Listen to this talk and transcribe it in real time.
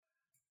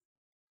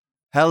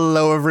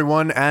Hello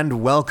everyone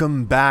and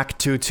welcome back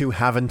to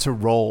Havin' to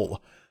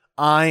Roll.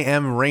 I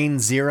am Rain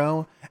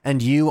Zero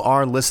and you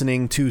are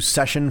listening to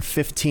Session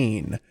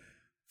 15,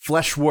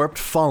 Flesh Warped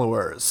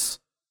Followers,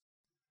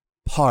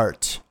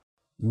 Part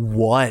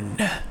 1.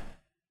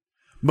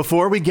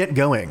 Before we get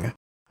going,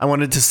 I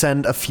wanted to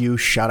send a few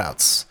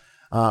shoutouts.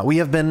 We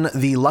have been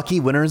the lucky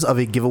winners of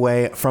a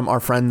giveaway from our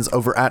friends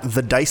over at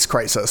The Dice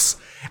Crisis,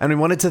 and we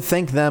wanted to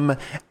thank them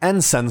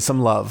and send some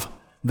love.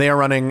 They are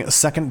running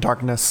Second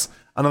Darkness,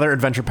 another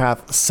adventure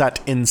path set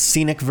in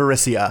scenic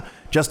Varissia,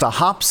 just a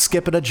hop,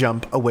 skip, and a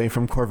jump away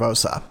from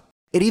Korvosa.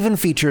 It even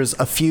features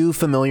a few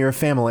familiar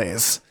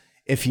families,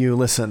 if you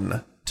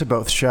listen to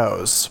both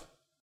shows.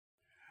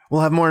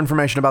 We'll have more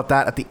information about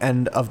that at the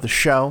end of the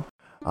show.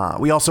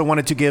 We also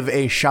wanted to give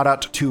a shout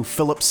out to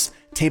Philip's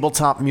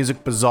Tabletop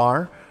Music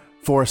Bazaar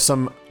for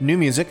some new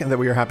music that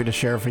we are happy to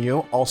share for you.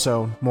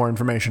 Also, more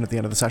information at the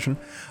end of the session.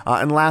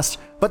 And last,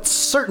 but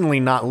certainly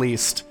not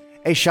least,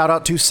 a shout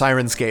out to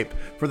Syrinscape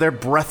for their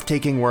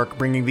breathtaking work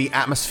bringing the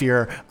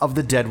atmosphere of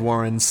the Dead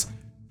Warrens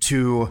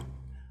to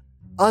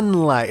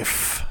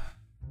unlife.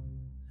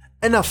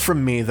 Enough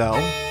from me, though.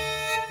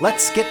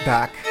 Let's get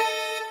back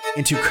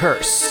into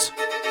Curse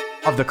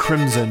of the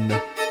Crimson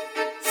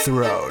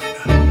Throne.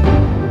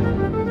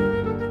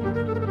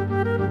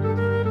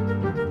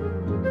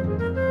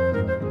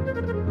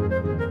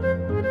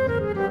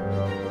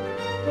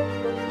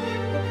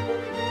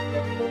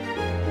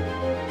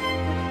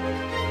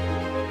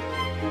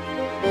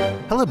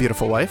 Hello,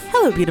 beautiful wife.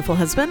 Hello, beautiful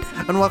husband.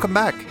 And welcome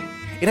back.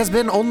 It has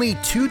been only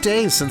 2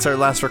 days since our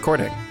last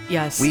recording.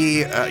 Yes.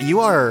 You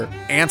are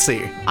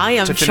antsy. I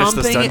am to finish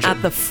this chomping dungeon.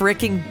 at the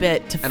freaking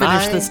bit to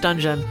finish this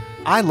dungeon.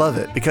 I love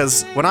it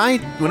because when I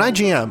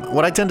GM,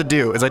 what I tend to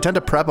do is I tend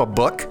to prep a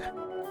book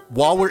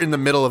while we're in the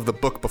middle of the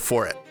book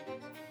before it.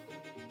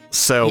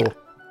 So,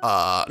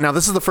 now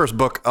this is the first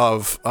book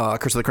of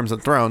Curse of the Crimson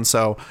Throne,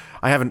 so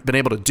I haven't been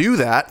able to do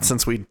that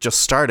since we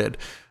just started.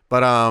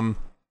 But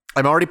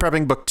I'm already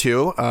prepping book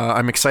 2.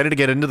 I'm excited to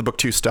get into the book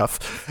 2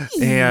 stuff.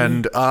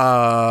 And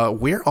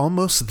we're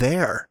almost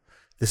there.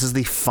 This is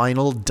the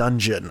final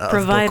dungeon of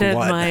Provided book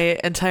 1. my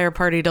entire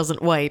party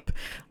doesn't wipe,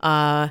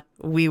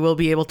 we will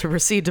be able to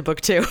proceed to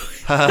book 2.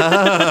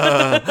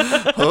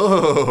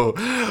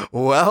 Oh,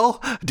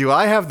 well, do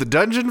I have the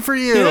dungeon for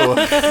you?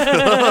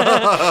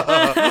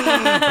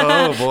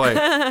 Oh, boy.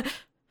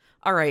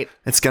 All right.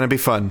 It's going to be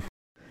fun.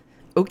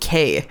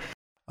 Okay.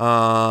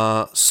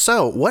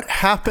 So what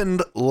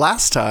happened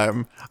last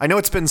time? I know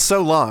it's been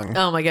so long.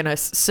 Oh my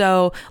goodness.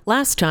 So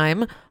last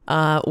time,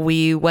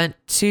 we went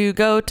to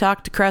go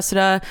talk to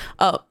Cressida,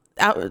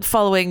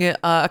 following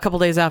a couple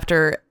days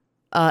after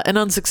an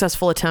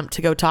unsuccessful attempt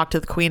to go talk to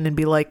the queen and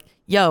be like,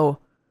 yo,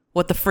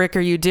 what the frick are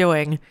you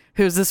doing?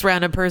 Who's this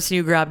random person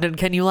you grabbed and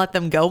can you let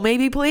them go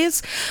maybe,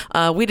 please?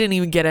 We didn't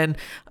even get in.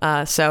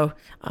 So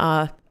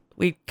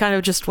we kind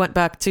of just went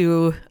back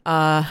to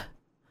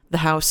the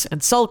house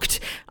and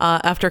sulked.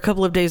 After a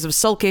couple of days of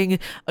sulking,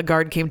 a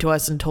guard came to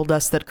us and told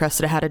us that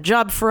Cressida had a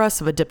job for us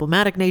of a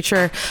diplomatic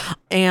nature,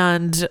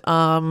 and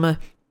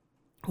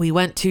we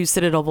went to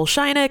Citadel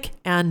Volshynik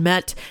and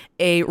met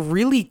a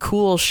really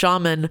cool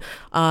shaman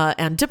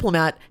and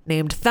diplomat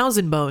named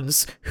Thousand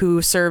Bones,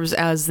 who serves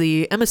as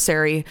the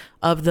emissary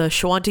of the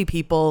Shoanti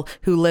people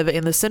who live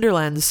in the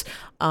Cinderlands,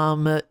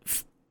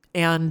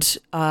 and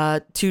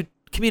to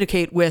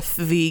communicate with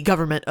the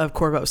government of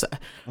Korvosa.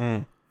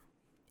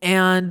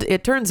 And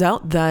it turns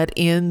out that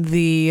in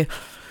the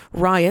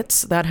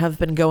riots that have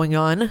been going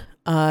on,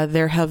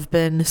 there have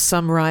been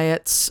some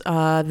riots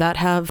that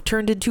have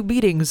turned into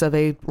beatings of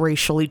a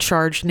racially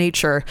charged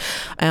nature.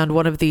 And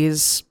one of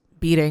these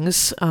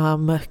beatings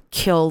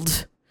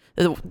killed,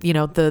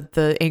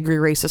 the angry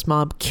racist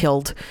mob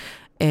killed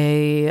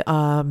a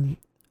young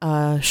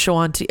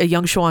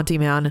Shoanti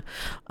man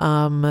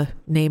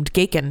named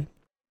Gaken.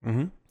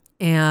 Mm-hmm.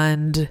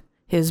 And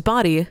his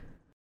body,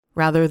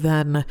 rather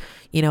than,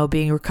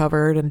 being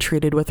recovered and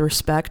treated with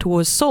respect,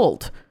 was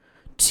sold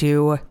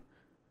to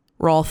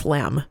Rolf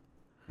Lamb,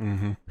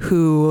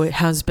 who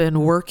has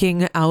been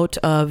working out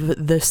of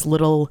this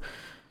little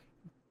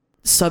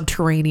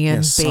subterranean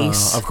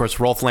base. Of course,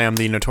 Rolf Lamb,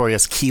 the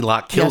notorious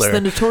Keylock killer. Yes,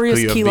 the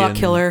notorious Keylock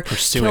killer,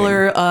 pursuing.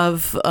 Killer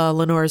of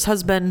Lenore's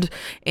husband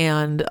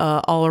and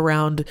all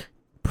around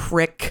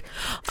prick.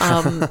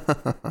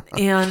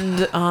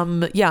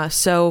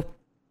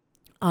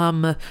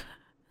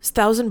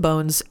 Thousand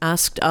Bones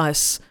asked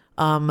us,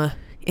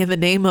 in the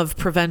name of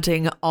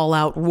preventing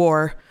all-out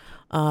war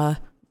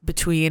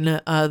between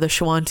the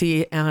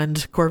Shoanti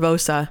and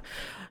Korvosa,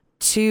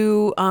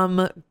 to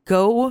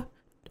go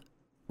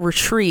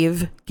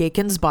retrieve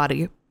Gaken's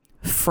body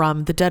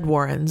from the Dead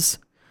Warrens.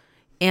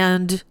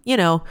 And,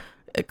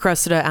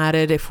 Cressida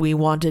added if we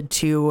wanted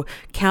to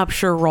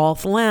capture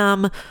Rolf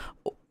Lamb,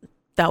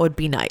 that would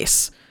be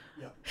nice.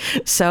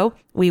 So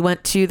we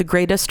went to the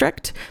Grey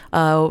District,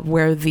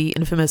 where the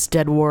infamous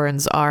Dead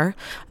Warrens are.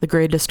 The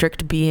Grey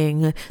District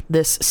being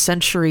this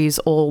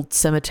centuries-old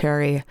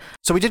cemetery.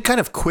 So we did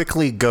kind of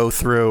quickly go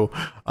through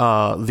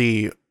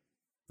the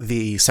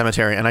the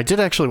cemetery, and I did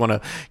actually want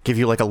to give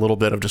you like a little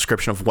bit of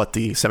description of what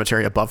the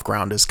cemetery above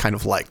ground is kind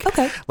of like.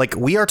 Okay. Like,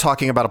 we are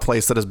talking about a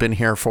place that has been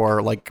here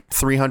for like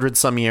 300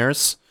 some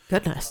years.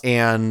 Goodness.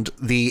 And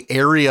the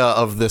area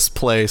of this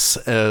place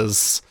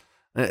is,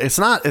 it's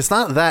not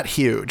that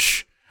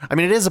huge. I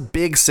mean, it is a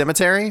big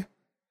cemetery,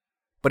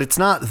 but it's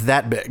not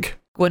that big.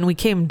 When we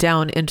came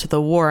down into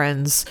the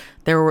Warrens,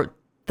 there were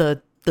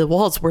the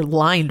walls were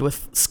lined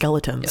with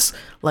skeletons.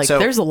 Like, So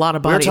there's a lot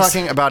of bodies. We're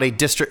talking about a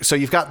district. So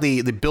you've got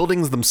the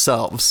buildings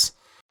themselves,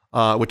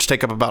 which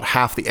take up about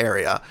half the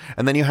area.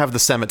 And then you have the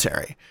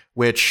cemetery,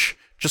 which,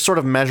 just sort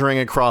of measuring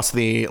across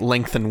the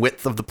length and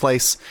width of the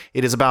place,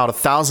 it is about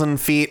 1,000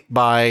 feet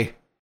by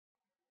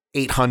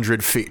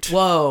 800 feet.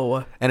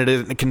 Whoa. And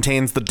it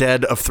contains the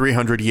dead of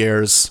 300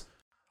 years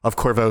of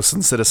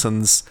Korvosan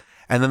citizens,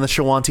 and then the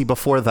Shoanti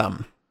before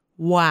them.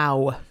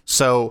 Wow.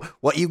 So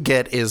what you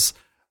get is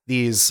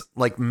these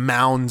like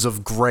mounds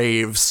of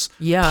graves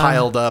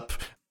piled up,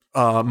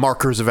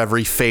 markers of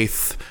every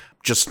faith,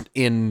 just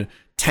in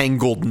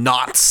tangled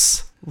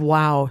knots.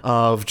 Wow.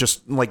 Of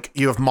just like,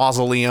 you have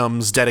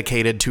mausoleums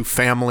dedicated to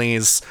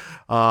families,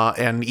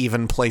 and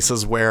even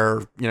places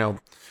where,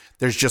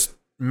 there's just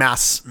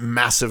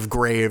massive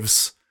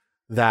graves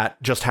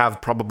that just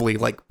have probably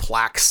like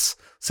plaques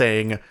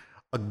saying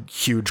a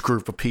huge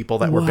group of people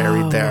that were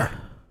buried there.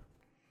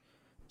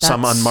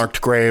 Some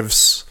unmarked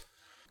graves.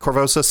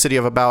 Korvosa, city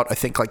of about, I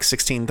think, like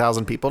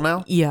 16,000 people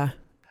now. Yeah.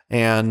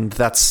 And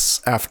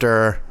that's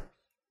after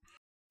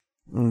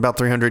about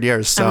 300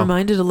 years. So I'm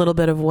reminded a little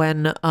bit of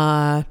when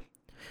I've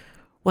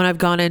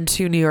gone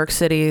into New York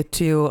City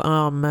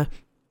to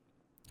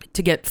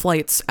get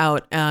flights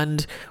out,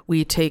 and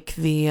we take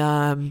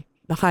the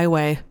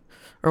highway,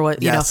 or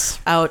what,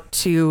 out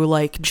to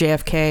like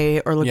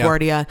JFK or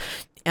LaGuardia,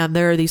 and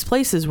there are these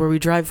places where we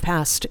drive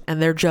past,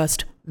 and they're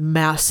just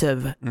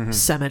massive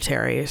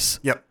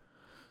cemeteries. Yep.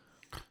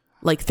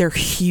 Like, they're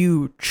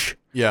huge.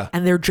 Yeah.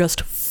 And they're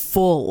just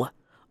full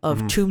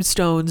of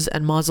tombstones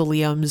and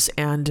mausoleums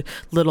and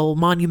little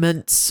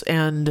monuments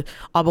and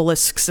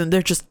obelisks, and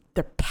they're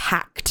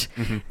packed.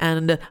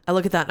 And I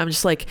look at that and I'm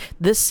just like,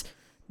 this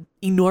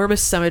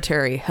enormous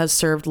cemetery has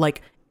served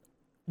like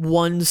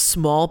one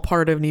small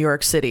part of New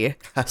York City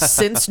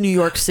since New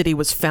York City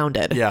was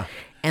founded. Yeah.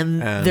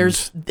 And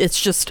it's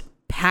just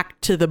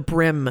packed to the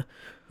brim.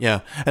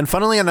 Yeah. And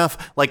funnily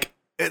enough, like,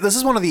 this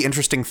is one of the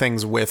interesting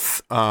things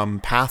with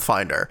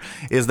Pathfinder,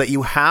 is that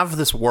you have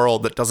this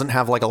world that doesn't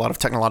have like a lot of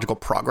technological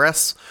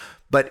progress,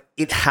 but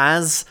it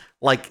has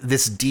like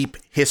this deep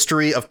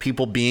history of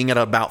people being at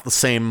about the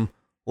same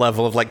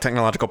level of like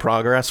technological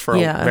progress for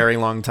a very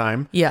long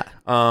time. Yeah.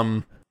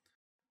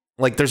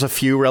 Like, there's a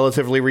few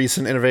relatively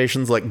recent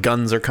innovations, like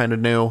guns are kind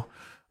of new,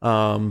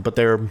 but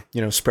they're,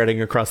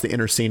 spreading across the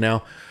inner sea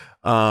now.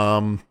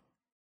 But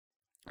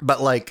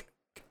like,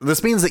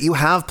 this means that you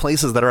have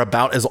places that are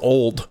about as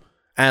old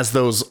as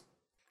those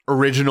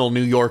original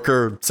New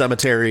Yorker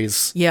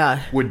cemeteries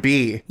would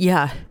be.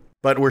 Yeah.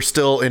 But we're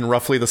still in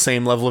roughly the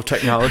same level of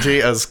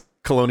technology as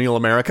colonial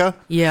America.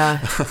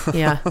 Yeah.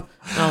 Yeah.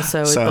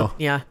 Also,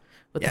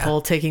 with the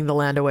whole taking the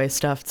land away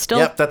stuff.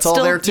 That's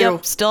all there too.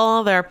 Yep, still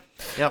all there.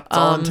 Yep, it's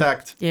all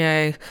intact.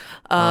 Yay.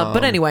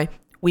 But anyway,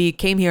 we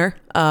came here,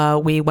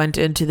 we went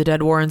into the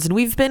Dead Warrens, and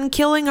we've been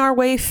killing our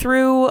way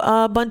through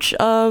a bunch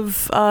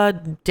of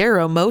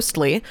Darrow,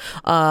 mostly,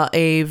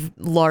 a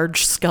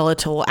large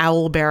skeletal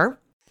owlbear,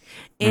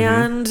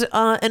 and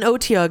an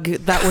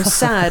Otyugh that was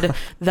sad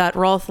that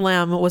Rolth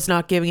Lamb was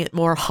not giving it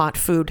more hot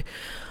food.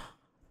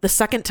 The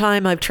second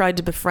time I've tried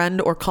to befriend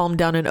or calm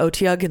down an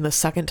Otyugh, and the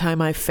second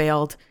time I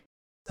failed.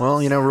 Well,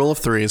 rule of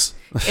threes.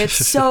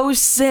 It's so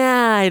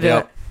sad.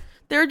 Yep.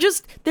 They're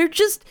just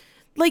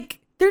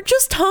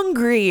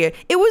hungry. It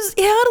had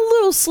a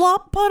little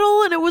slop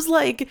puddle, and it was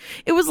like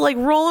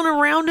rolling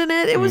around in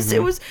it. It was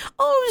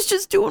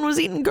just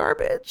eating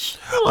garbage.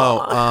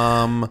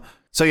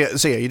 So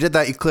you did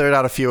that. You cleared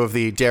out a few of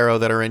the Darrow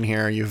that are in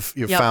here. You've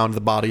found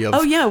the body of.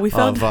 Oh yeah, we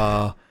found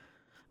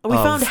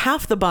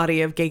half the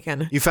body of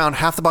Gaken. You found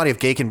half the body of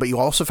Gaken, but you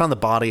also found the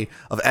body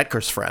of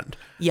Edgar's friend.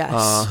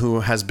 Yes. Who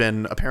has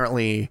been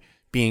apparently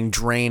being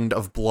drained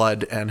of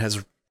blood and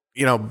has,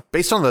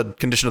 based on the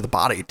condition of the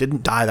body,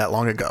 didn't die that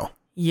long ago.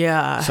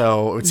 Yeah.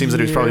 So it seems that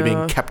he was probably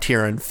being kept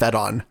here and fed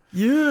on.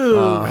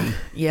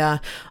 Yeah.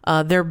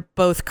 They're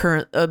both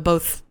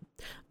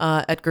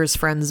Edgar's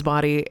friend's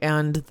body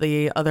and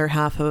the other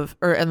half of,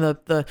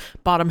 the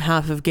bottom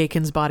half of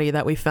Gaken's body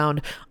that we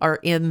found are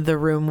in the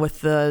room with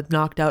the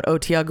knocked out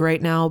Otyugh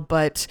right now.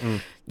 But,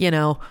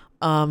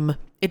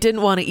 it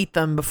didn't want to eat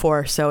them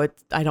before, so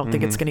I don't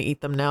think it's going to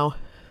eat them now.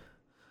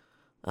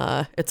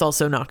 It's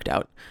also knocked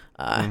out.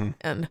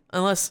 And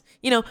unless,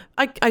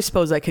 I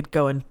suppose I could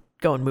go and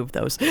move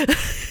those.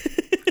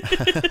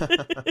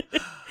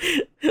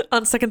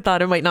 On second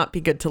thought, it might not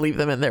be good to leave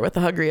them in there with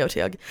the hungry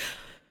Otyugh.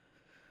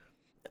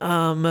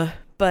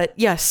 But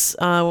yes,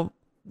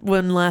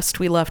 when last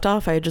we left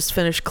off, I had just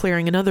finished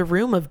clearing another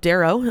room of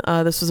Darrow.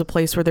 This was a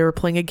place where they were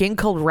playing a game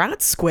called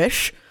Rat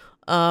Squish,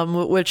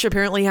 which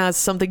apparently has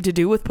something to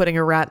do with putting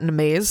a rat in a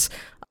maze.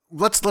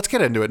 Let's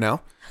get into it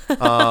now.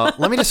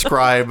 Let me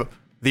describe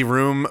the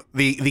room,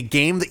 the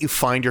game that you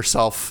find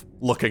yourself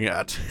looking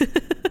at.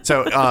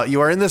 So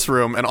you are in this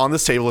room, and on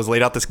this table is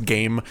laid out this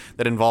game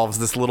that involves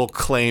this little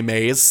clay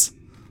maze.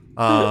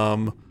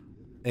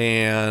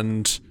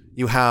 And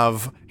you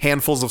have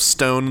handfuls of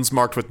stones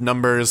marked with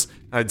numbers.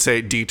 I'd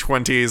say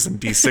D20s and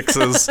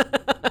D6s,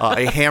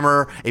 a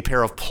hammer, a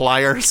pair of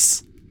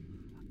pliers,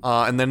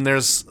 and then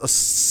there's a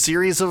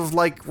series of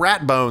like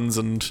rat bones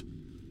and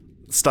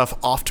stuff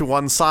off to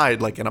one side,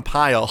 like in a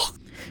pile.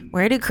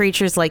 Where do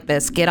creatures like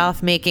this get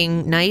off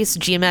making nice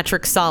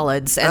geometric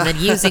solids and then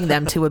using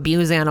them to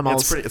abuse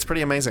animals? It's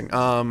pretty amazing.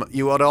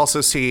 You would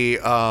also see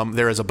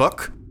there is a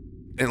book.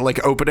 And,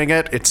 like, opening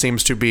it, it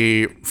seems to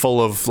be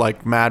full of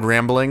like mad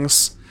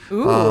ramblings.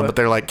 But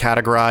they're like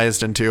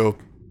categorized into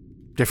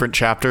different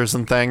chapters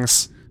and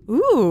things.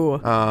 Ooh.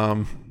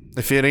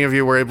 If any of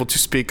you were able to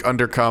speak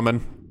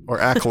Undercommon or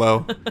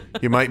Aklo,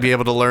 you might be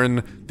able to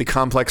learn the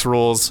complex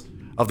rules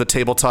of the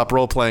tabletop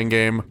role-playing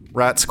game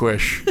Rat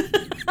Squish.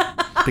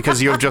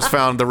 Because you have just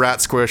found the Rat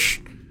Squish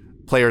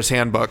Player's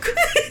Handbook.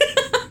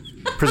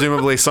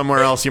 Presumably somewhere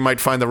else you might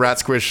find the Rat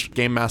Squish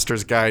Game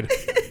Master's Guide.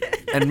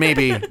 And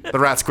maybe the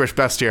Rat Squish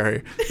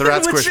Bestiary. The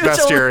Rat Squish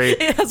Bestiary.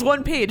 It has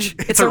one page.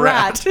 It's a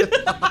rat.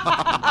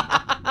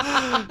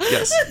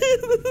 Yes.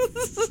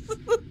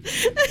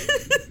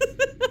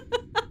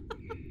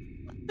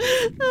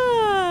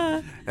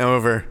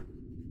 However,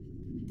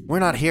 we're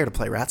not here to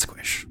play Rat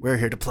Squish. We're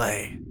here to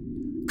play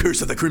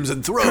Curse of the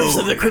Crimson Throne. Curse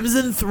of the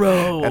Crimson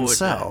Throne. And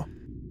so,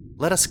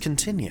 let us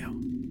continue.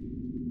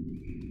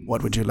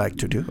 What would you like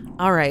to do?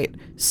 All right.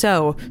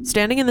 So,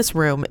 standing in this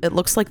room, it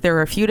looks like there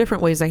are a few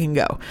different ways I can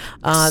go.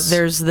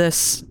 There's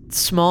this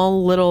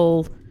small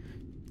little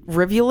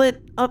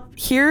rivulet up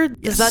here.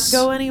 Does that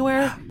go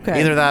anywhere? Okay.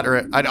 Either that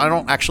or I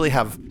don't actually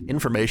have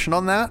information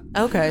on that.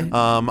 Okay.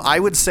 I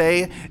would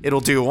say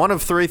it'll do one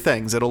of three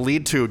things. It'll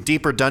lead to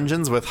deeper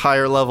dungeons with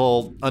higher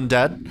level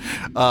undead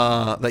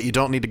that you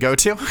don't need to go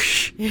to.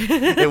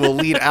 It will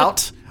lead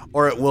out,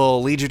 or it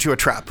will lead you to a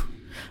trap.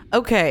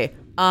 Okay.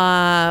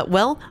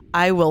 Well,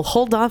 I will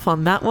hold off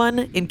on that one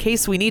in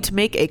case we need to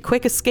make a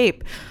quick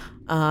escape.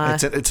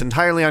 It's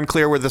entirely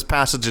unclear where this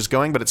passage is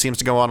going, but it seems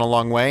to go on a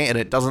long way, and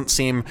it doesn't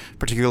seem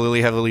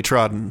particularly heavily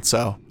trodden,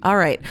 so... All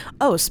right.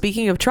 Oh,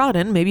 speaking of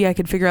trodden, maybe I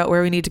could figure out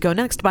where we need to go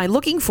next by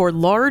looking for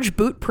large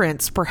boot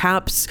prints,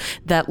 perhaps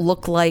that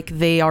look like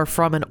they are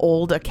from an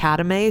old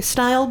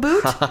Academy-style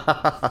boot.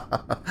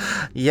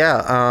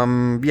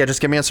 Yeah,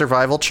 just give me a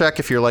survival check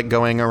if you're, like,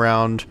 going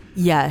around...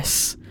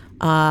 Yes.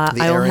 I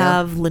will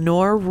have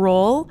Lenore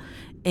roll,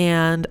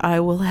 and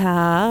I will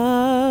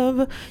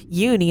have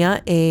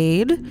Unia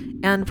aid,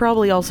 and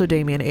probably also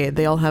Damien aid.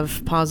 They all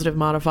have positive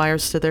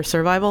modifiers to their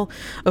survival.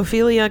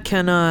 Ophelia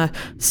can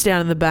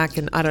stand in the back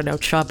and, I don't know,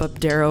 chop up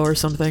Darrow or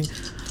something.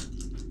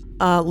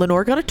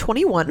 Lenore got a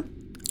 21.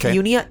 Okay.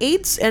 Unia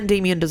aids, and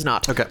Damien does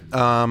not. Okay.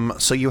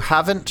 So you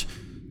haven't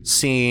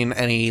seen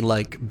any,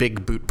 like,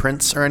 big boot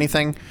prints or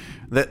anything?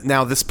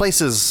 Now, this place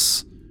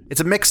is...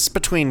 It's a mix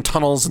between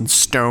tunnels and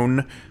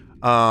stone.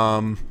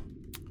 And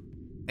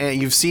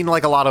you've seen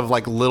like a lot of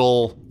like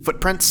little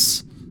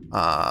footprints.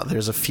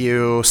 There's a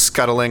few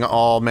scuttling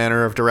all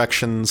manner of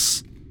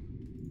directions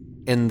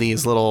in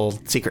these little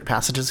secret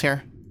passages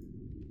here.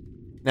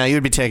 Now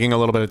you'd be taking a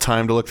little bit of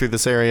time to look through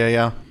this area,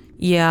 yeah?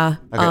 Yeah.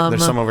 Okay,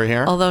 there's some over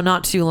here. Although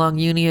not too long.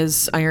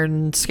 Unia's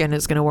iron skin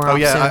is going to wear off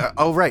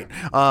soon. Right.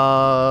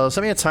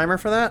 Send me a timer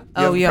for that.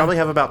 You probably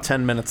have about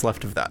 10 minutes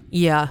left of that.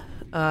 Yeah.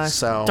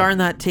 Darn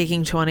that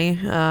taking 20.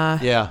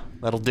 Yeah,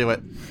 that'll do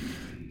it.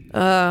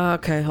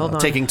 Okay, hold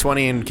on. Taking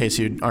 20, in case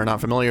you are not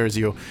familiar, is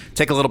you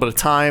take a little bit of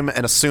time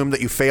and assume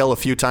that you fail a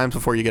few times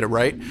before you get it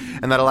right,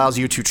 and that allows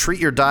you to treat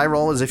your die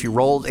roll as if you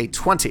rolled a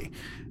 20.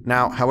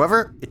 Now,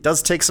 however, it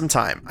does take some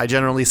time. I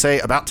generally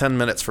say about 10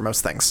 minutes for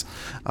most things.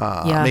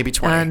 Maybe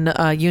 20. And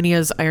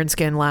Unia's iron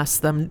skin lasts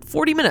them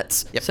 40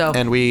 minutes. Yep. So.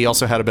 And we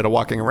also had a bit of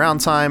walking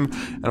around time,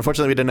 and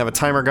unfortunately we didn't have a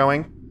timer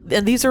going.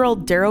 And these are all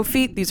Darrow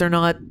feet? These are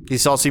not...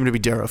 These all seem to be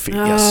Darrow feet,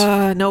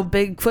 yes. No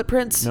big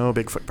footprints? No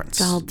big footprints.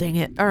 Oh, dang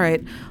it. All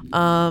right.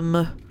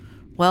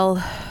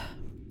 Well...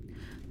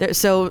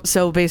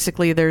 So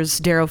basically there's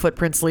Darrow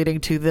footprints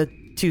leading to the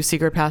two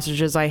secret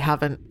passages I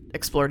haven't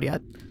explored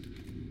yet.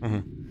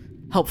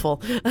 Mm-hmm.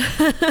 Helpful.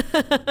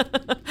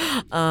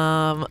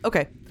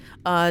 Okay.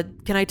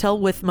 Can I tell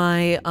with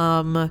my...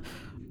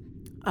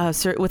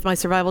 with my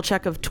survival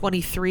check of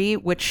 23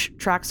 which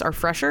tracks are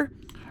fresher?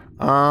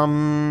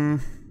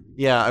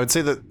 Yeah, I would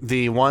say that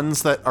the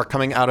ones that are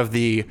coming out of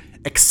the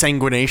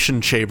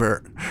exsanguination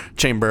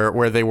chamber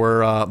where they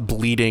were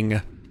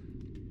bleeding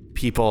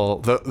people,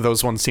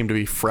 those ones seem to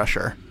be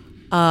fresher.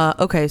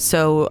 Okay,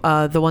 so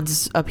the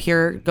ones up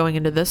here going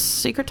into this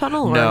secret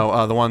tunnel? Or?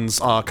 No, the ones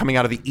coming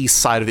out of the east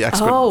side of the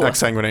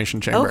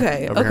exsanguination chamber.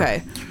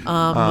 Okay.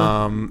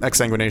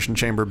 Exsanguination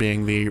chamber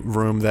being the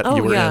room that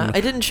you were in.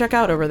 I didn't check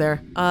out over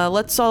there.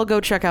 Let's all go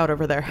check out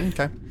over there.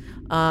 Okay.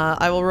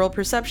 I will roll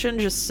perception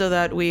just so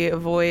that we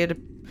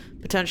avoid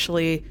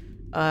potentially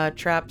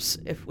traps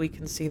if we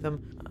can see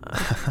them.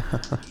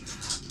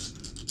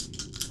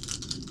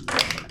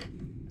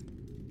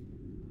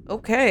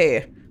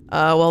 Okay.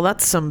 Well,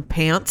 that's some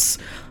pants.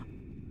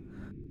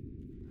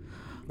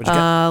 What'd you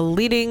get?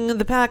 Leading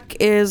the pack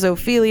is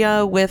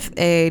Ophelia with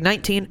a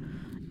 19.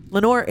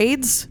 Lenore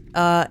aids,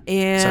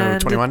 and So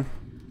 21?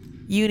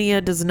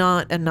 Unia does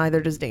not, and neither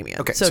does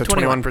Damien. Okay, so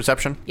 21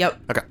 perception? Yep.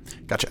 Okay,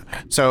 gotcha.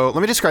 So let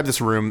me describe this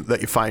room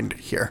that you find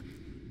here.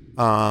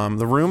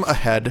 The room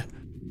ahead,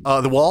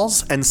 the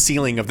walls and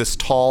ceiling of this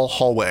tall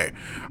hallway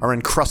are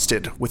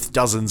encrusted with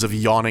dozens of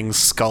yawning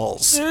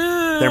skulls.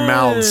 Their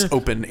mouths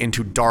open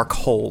into dark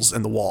holes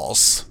in the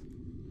walls.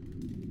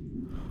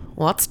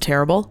 Well, that's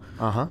terrible.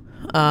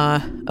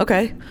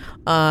 Okay.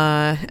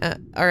 All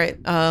right.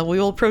 We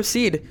will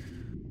proceed.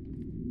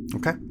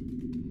 Okay.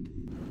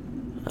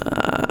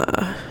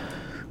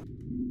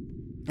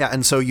 Yeah,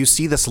 and so you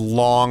see this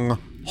long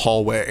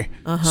hallway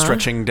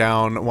stretching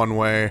down one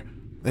way.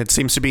 It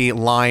seems to be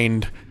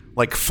lined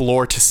like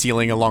floor to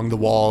ceiling along the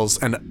walls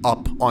and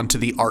up onto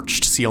the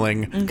arched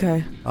ceiling.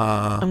 Okay.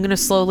 I'm going to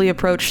slowly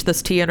approach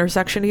this T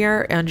intersection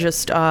here and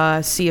just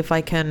see if I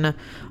can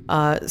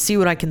see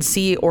what I can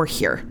see or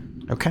hear.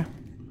 Okay.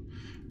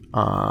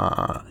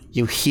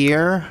 You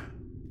hear...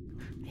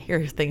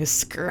 Hear things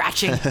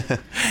scratching.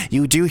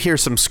 You do hear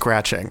some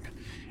scratching.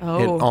 Oh.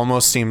 It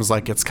almost seems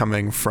like it's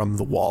coming from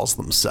the walls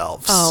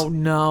themselves. Oh,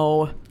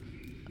 no.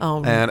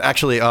 Oh, And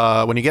actually,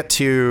 when you get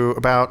to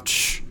about...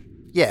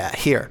 Yeah,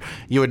 here.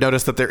 You would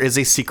notice that there is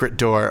a secret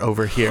door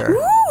over here.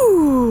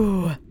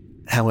 Ooh.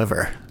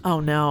 However... Oh,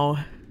 no.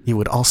 You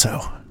would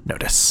also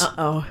notice...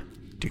 Uh-oh.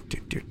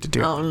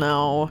 Oh,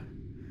 no.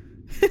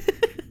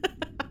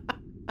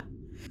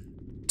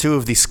 Two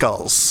of these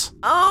skulls.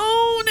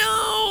 Oh,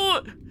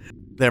 no.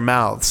 Their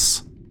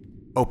mouths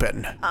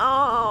open.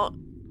 Oh.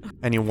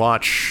 And you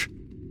watch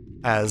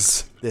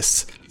as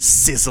this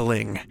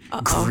sizzling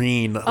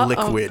green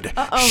liquid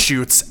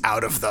shoots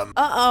out of them.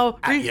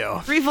 At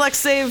you. Reflex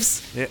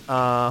saves.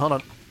 Hold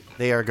on.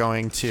 They are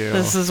going to...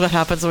 This is what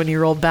happens when you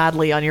roll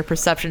badly on your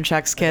perception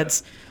checks,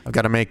 kids. I've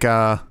got to make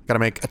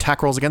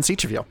attack rolls against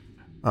each of you.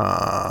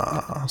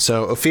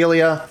 So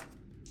Ophelia,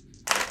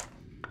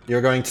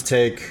 you're going to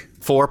take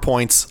 4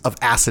 points of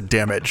acid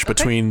damage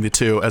between the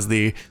two as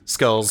the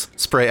skulls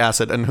spray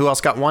acid. And who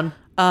else got 1?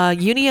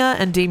 Unia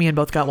and Damien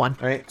both got 1.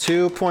 All right,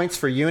 2 points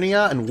for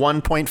Unia and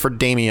 1 point for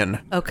Damien.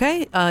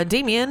 Okay,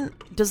 Damien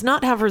does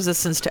not have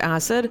resistance to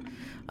acid.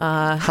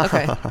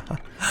 Okay.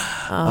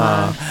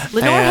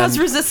 Lenore has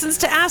resistance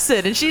to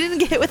acid, and she didn't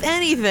get hit with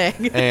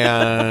anything.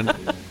 And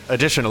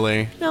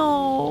additionally,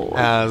 no.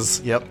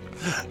 as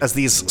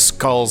these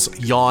skulls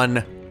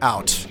yawn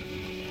out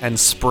and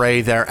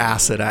spray their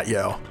acid at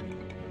you,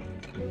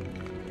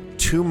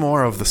 2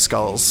 more of the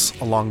skulls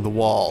along the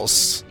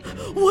walls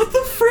What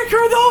the frick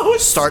are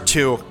those? start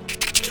to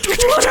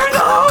What are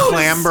those?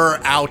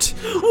 clamber out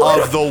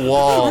of the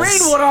walls.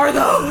 Rain, what are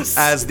those?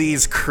 As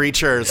these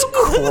creatures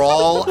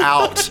crawl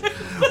out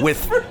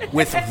with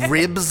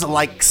ribs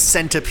like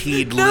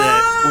centipede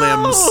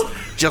limbs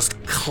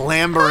just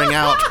clambering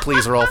out.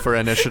 Please roll for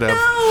initiative. No,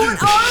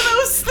 what are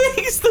those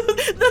things?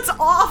 That's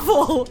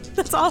awful.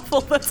 That's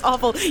awful. That's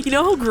awful. You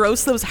know how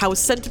gross those house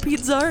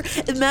centipedes are?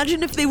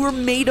 Imagine if they were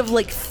made of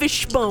like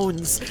fish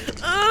bones.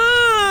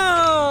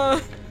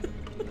 Ah!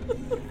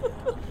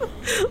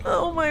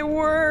 Oh my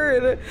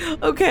word.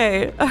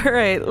 Okay, all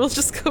right. We'll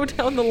just go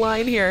down the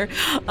line here.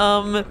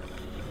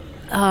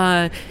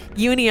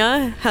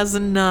 Unia has a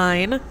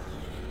 9.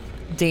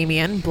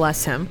 Damien,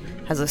 bless him,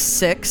 has a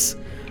 6.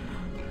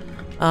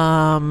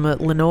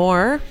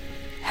 Lenore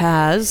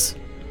has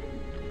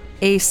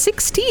a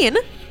 16,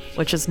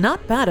 which is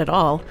not bad at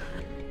all.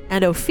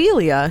 And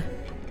Ophelia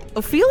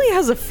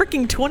has a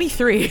freaking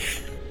 23.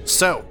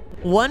 So,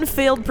 1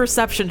 failed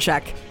perception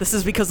check. This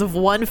is because of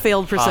 1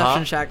 failed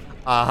perception check.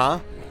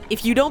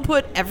 If you don't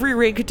put every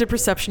rank into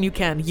perception you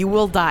can, you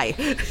will die.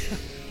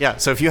 yeah,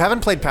 so if you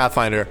haven't played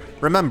Pathfinder,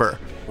 remember,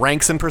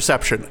 ranks in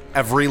perception,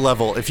 every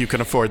level if you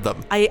can afford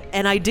them.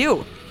 I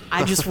do.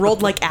 I just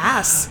rolled like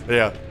ass.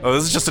 Yeah. Oh,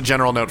 this is just a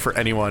general note for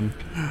anyone.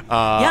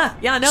 No.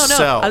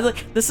 So, I was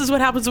like, this is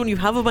what happens when you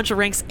have a bunch of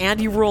ranks and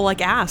you roll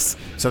like ass.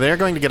 So they're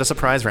going to get a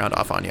surprise round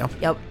off on you.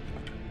 Yep.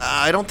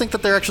 I don't think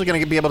that they're actually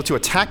going to be able to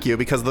attack you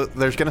because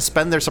they're going to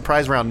spend their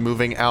surprise round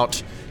moving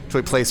out to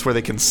a place where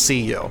they can see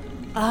you.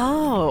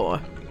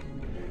 Oh.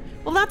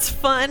 Well, that's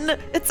fun.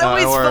 It's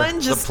always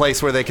fun. Just the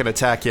place where they can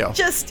attack you.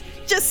 Just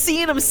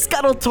seeing them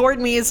scuttle toward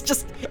me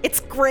is it's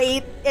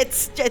great.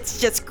 It's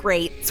just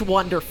great. It's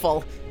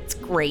wonderful. It's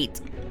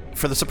great.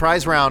 For the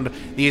surprise round,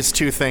 these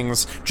 2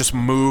 things just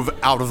move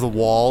out of the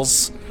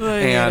walls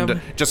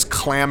and just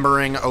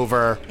clambering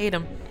over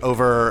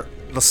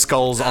the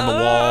skulls on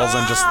the walls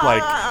and just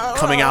like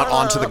coming out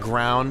onto the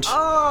ground.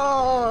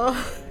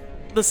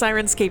 The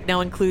Sirenscape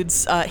now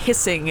includes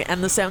hissing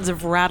and the sounds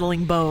of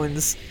rattling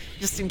bones,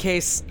 just in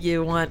case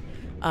you want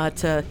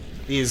to.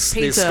 These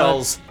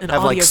skulls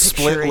have like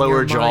split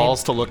lower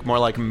jaws to look more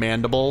like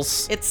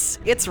mandibles.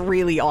 It's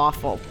really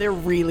awful. They're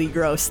really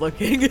gross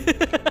looking.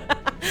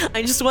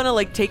 I just want to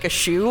like take a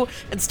shoe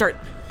and start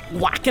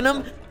whacking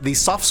him. The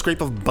soft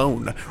scrape of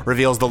bone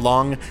reveals the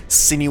long,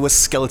 sinuous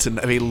skeleton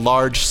of a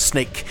large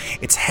snake.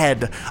 Its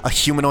head, a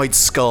humanoid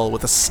skull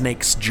with a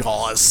snake's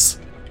jaws.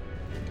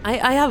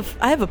 I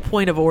have a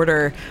point of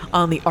order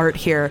on the art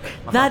here.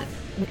 That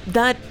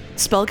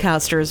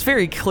spellcaster is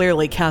very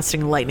clearly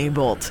casting lightning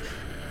bolt.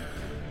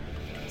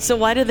 So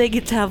why do they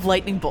get to have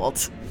lightning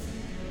bolt?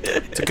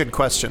 It's a good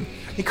question.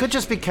 He could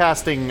just be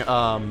casting,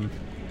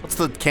 what's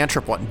the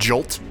cantrip one?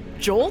 Jolt?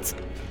 Jolt?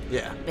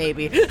 Yeah.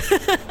 Maybe.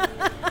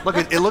 Look,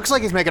 it looks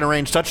like he's making a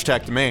ranged touch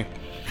attack to me.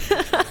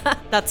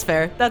 That's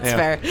fair. That's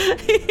fair.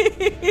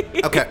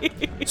 Okay,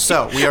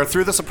 so we are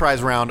through the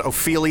surprise round.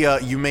 Ophelia,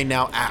 you may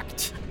now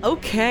act.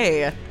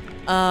 Okay.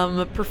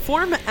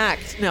 Perform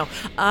act. No.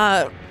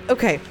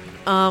 Okay.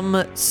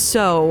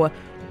 So,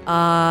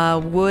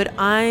 would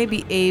I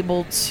be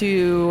able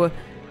to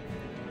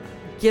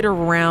get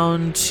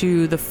around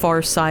to the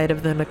far side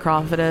of the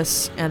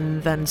necrophagus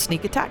and then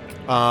sneak attack?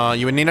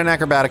 You would need an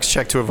acrobatics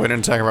check to avoid an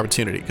attack of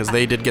opportunity, because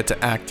they did get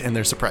to act in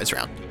their surprise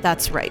round.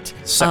 That's right.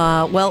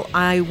 So- Well,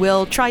 I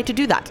will try to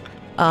do that.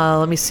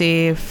 Let me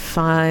see.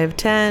 5,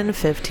 10,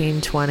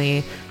 15,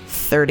 20,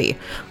 30.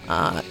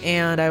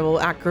 And I will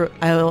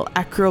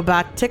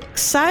acrobatic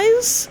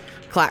size.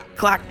 Clack,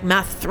 clack,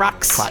 math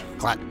rocks. Clack,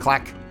 clack,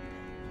 clack.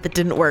 That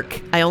didn't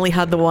work. I only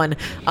had the one.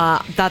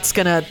 That's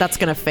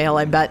gonna fail,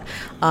 I bet.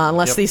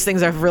 Unless these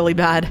things are really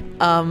bad.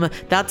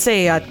 That's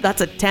a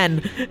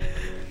 10.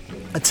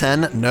 A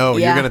 10? No,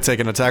 Yeah. you're going to take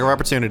an attack of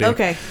opportunity.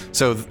 Okay.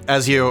 So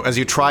as you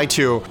try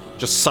to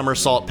just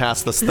somersault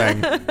past this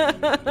thing,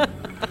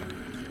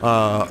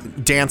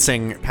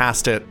 dancing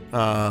past it,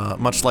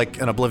 much like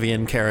an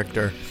Oblivion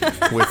character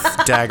with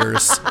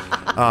daggers,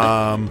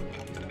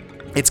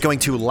 it's going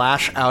to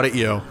lash out at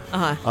you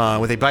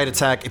with a bite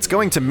attack. It's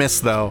going to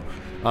miss, though.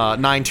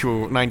 9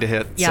 to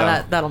hit.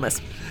 Yeah, so, that'll miss.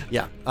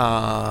 yeah,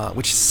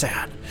 which is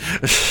sad.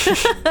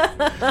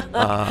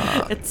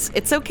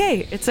 It's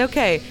okay. It's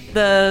okay.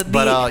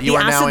 The you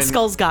are now acid in-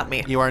 skulls got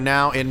me. You are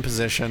now in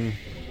position.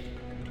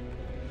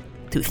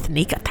 To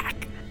sneak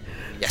attack.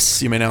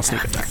 Yes, you may now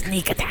sneak attack.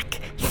 Sneak attack.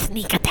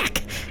 Sneak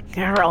attack.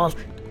 Girl.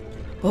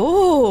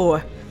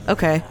 Oh.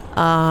 Okay.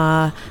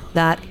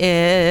 That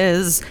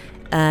is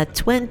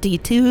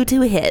 22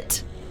 to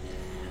hit.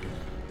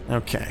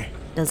 Okay.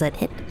 Does that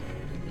hit?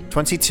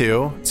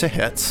 22 to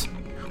hit.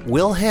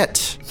 Will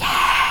hit.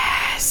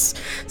 Yes.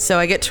 So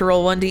I get to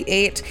roll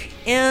 1d8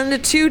 and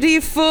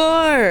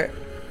 2d4.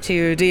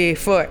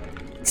 2d4.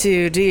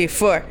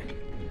 2d4.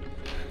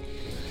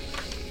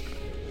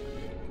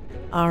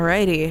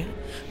 Alrighty.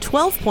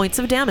 12 points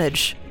of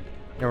damage.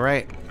 You're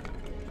right.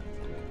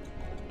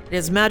 It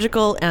is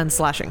magical and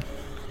slashing.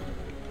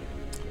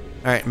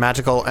 All right,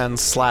 magical and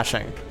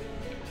slashing.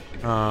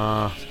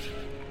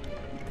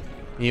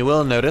 You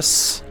will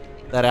notice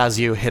that as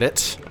you hit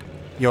it,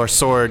 your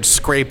sword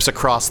scrapes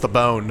across the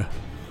bone,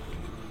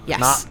 Yes.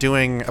 not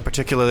doing a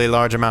particularly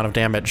large amount of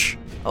damage.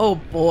 Oh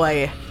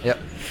boy. Yep.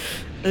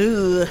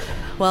 Ugh.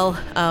 Well,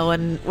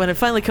 when it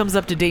finally comes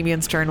up to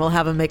Damien's turn, we'll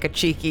have him make a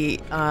cheeky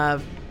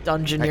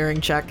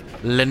dungeoneering check.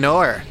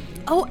 Lenore.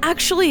 Oh,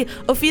 actually,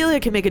 Ophelia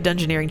can make a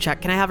dungeoneering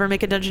check. Can I have her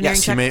make a dungeoneering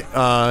Yes, check?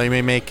 you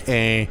may make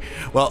a.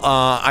 Well,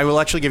 I will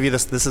actually give you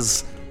this. This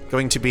is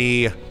going to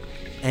be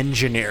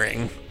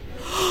engineering.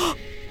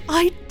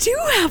 I do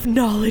have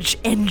knowledge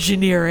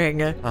engineering.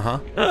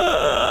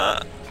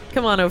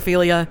 Come on,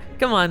 Ophelia.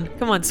 Come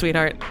on,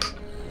 sweetheart.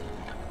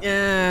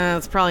 Yeah,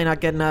 it's probably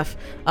not good enough.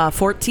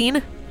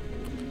 14?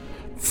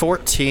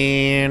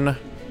 14.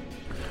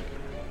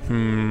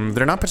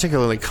 They're not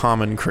particularly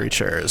common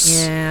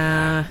creatures.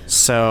 Yeah.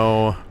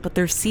 So But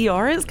their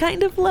CR is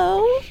kind of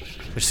low.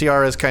 your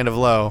CR is kind of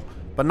low,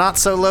 but not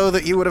so low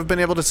that you would have been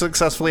able to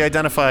successfully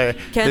identify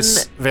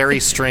this very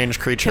strange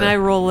creature. Can I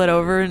roll it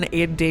over and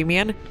aid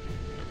Damien?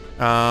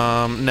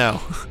 No.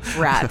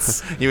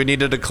 Rats. You would need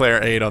to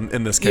declare aid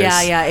in this case.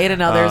 Yeah, aid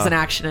another is an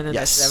action and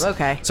Yes. initiative.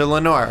 Okay. So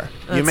Lenore,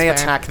 you That's may fair.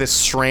 attack this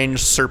strange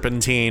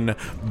serpentine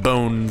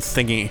bone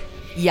thingy.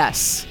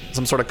 Yes.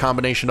 Some sort of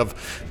combination of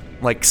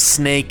like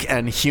snake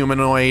and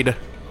humanoid.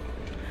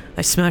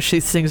 I smash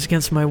these things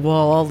against my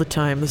wall all the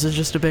time. This is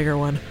just a bigger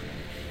one.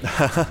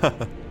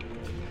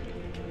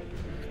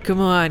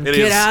 Come on,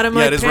 get out of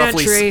my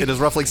pantry. It is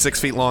roughly 6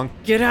 feet long.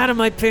 Get out of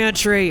my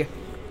pantry.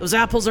 Those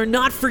apples are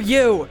not for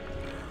you.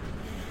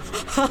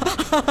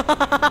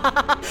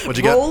 What'd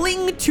you get?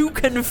 Rolling to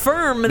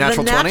confirm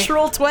Natural the 20?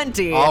 natural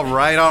 20. All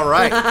right.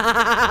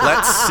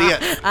 Let's see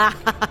it.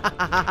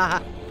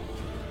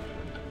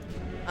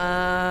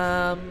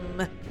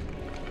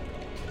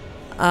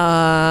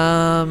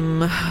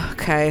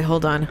 Okay,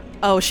 hold on.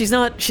 Oh, she's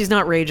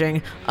not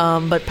raging.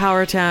 But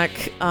power attack.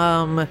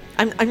 I'm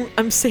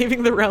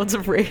saving the rounds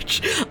of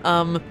rage.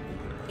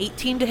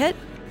 18 to hit.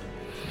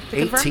 To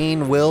confirm?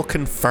 18 will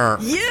confirm.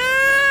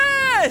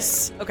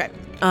 Yes. Okay.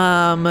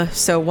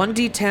 So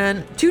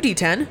 1d10,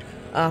 2d10,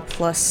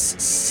 plus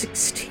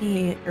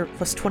 16 or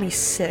plus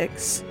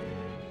 26.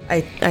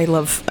 I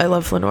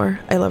love Lenore.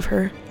 I love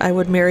her. I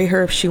would marry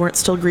her if she weren't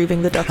still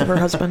grieving the death of her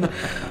husband.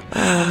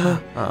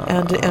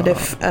 And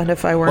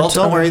if I weren't. Well,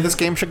 don't worry. This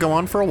game should go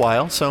on for a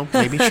while, so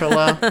maybe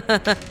she'll.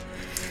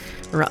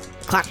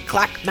 Clack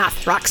clack,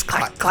 math rocks.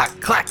 Clack clack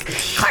clack,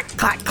 clack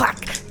clack clack,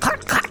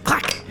 clack clack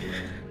clack.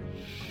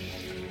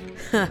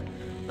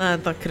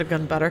 That could have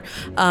gone better.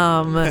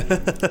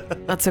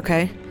 That's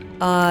okay.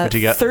 What'd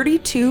you get?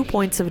 32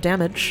 points of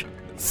damage.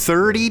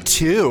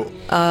 32.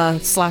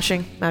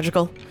 Slashing,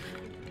 magical.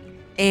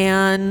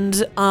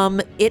 And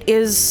it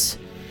is.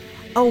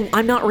 Oh,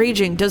 I'm not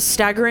raging. Does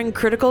staggering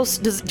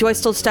criticals? Do I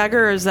still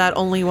stagger, or is that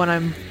only when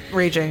I'm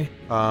raging?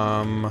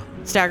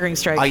 Staggering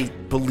strike. I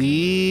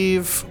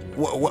believe.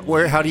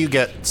 Where? How do you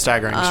get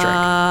staggering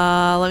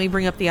strike? Let me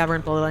bring up the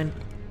aberrant bloodline.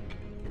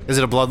 Is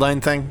it a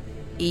bloodline thing?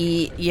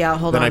 Yeah,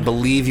 hold on. Then I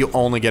believe you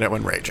only get it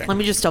when raging. Let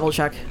me just double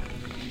check.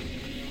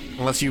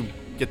 Unless you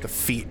get the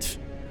feat.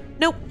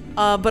 Nope.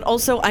 But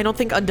also, I don't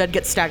think undead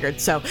get staggered,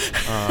 so.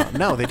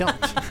 No, they don't.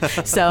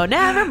 So,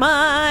 never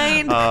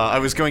mind. I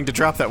was going to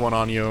drop that one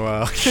on you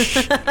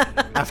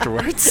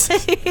afterwards.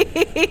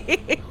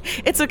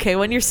 It's okay.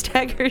 When you're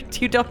staggered,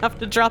 you don't have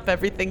to drop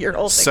everything you're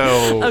holding.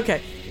 So.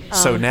 Okay.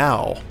 So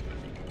now.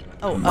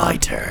 Oh, my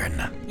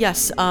turn.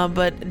 Yes,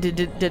 but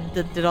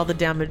did all the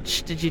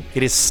damage? Did you?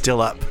 It is still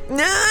up.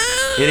 No.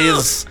 It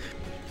is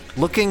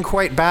looking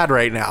quite bad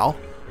right now.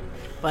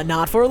 But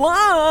not for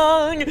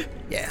long.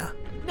 Yeah.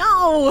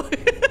 No.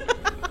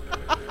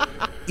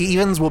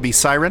 Evens will be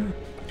Siren.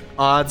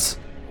 Odds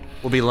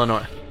will be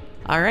Lenore.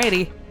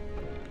 Alrighty.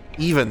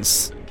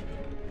 Evens.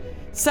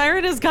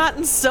 Siren has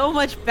gotten so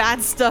much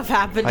bad stuff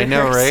happen to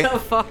know, her right? so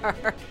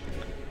far.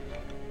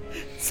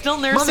 Still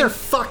nursing.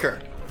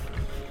 Motherfucker.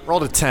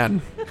 Rolled a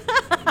 10.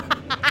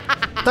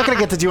 Not gonna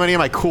get to do any of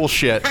my cool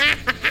shit.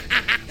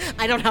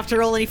 I don't have to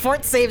roll any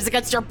fort saves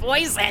against your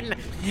poison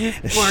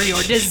or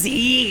your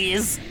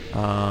disease.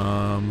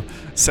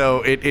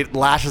 So it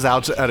lashes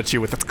out at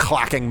you with its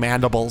clacking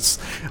mandibles,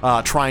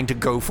 trying to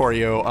go for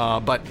you,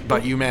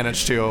 but you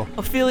manage to.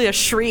 Ophelia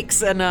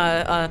shrieks and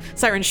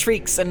Siren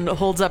shrieks and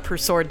holds up her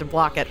sword to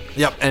block it.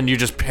 Yep, and you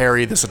just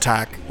parry this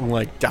attack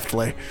like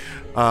deftly.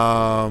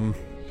 The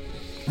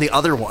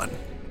other one.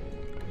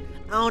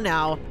 Oh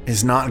no.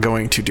 Is not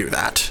going to do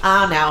that.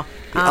 Oh no.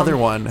 The other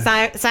one.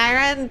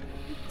 Siren.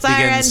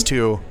 Begins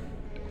to.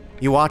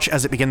 You watch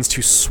as it begins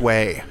to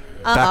sway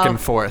back and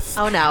forth.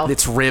 Oh no.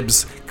 Its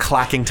ribs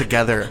clacking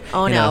together.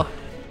 Oh in no. a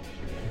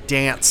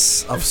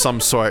dance of some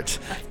sort.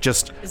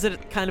 Just. Is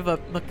it kind of a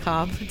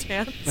macabre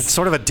dance? It's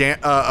sort of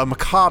a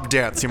macabre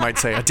dance, you might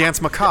say. A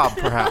dance macabre,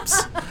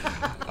 perhaps.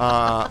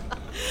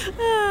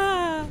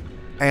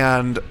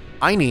 And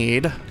I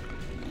need.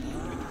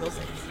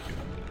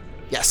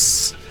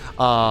 Yes.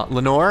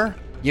 Lenore,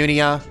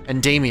 Unia,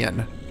 and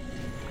Damien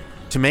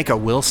to make a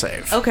will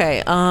save.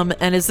 Okay,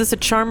 and is this a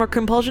charm or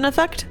compulsion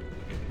effect?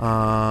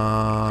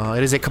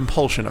 It is a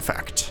compulsion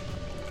effect.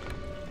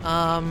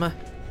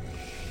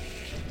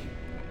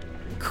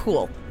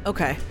 Cool.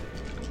 Okay.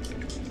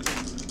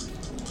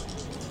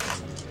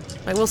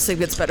 My will save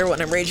gets better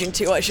when I'm raging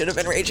too. I should have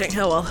been raging.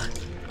 Oh well.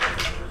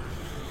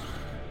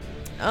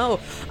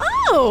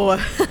 Oh!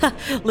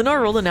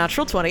 Lenore rolled a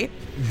natural 20.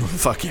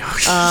 Fuck you.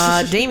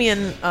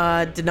 Damien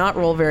did not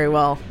roll very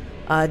well.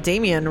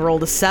 Damien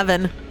rolled a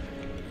 7.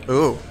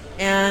 Ooh.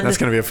 And that's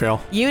gonna be a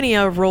fail.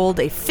 Unia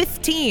rolled a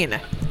 15.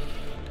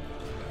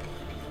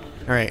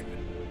 Alright.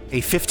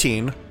 A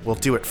 15 will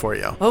do it for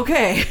you.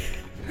 Okay.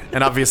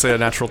 And obviously a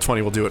natural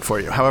 20 will do it for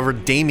you. However,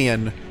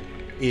 Damien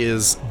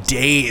is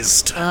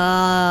dazed for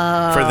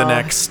the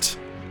next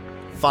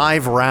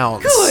 5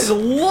 rounds. Good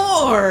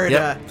lord!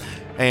 Yep.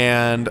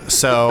 And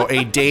so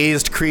a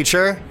dazed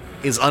creature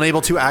is unable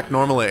to act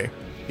normally.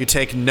 You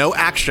take no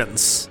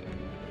actions,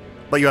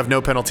 but you have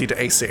no penalty to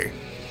AC.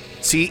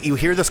 See, you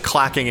hear this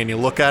clacking and you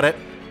look at it,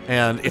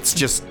 and it's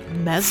just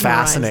Mesmerizing.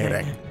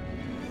 fascinating.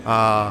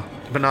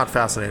 But not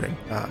fascinating.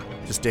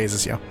 Just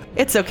dazes you.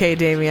 It's okay,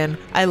 Damien.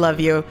 I love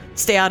you.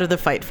 Stay out of the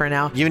fight for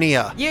now.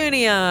 Unia.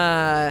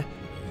 Unia.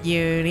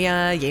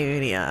 Unia.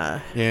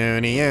 Unia.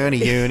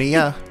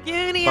 Unia.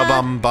 Unia.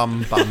 Bum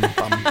bum bum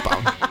bum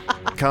bum.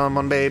 Come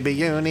on, baby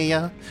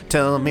Unia.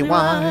 Tell me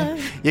why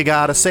you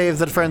gotta save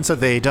that friend so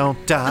they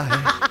don't die.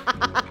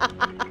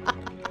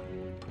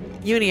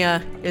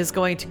 Unia is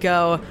going to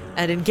go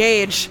and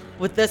engage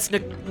with this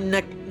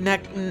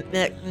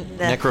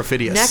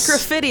Necrophidius.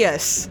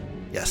 Necrophidius.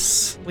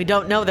 Yes. We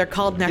don't know they're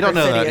called You don't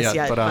know that Necrophidius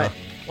yet, yet, but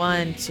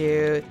 1,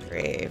 2,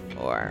 3,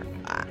 4,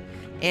 5.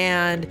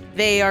 And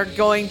they are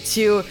going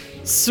to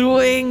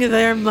swing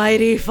their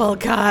mighty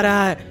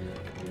Falcata.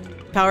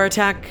 Power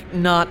attack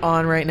not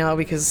on right now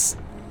because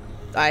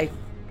I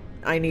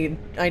need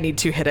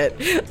to hit it.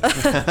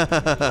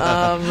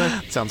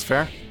 Sounds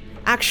fair.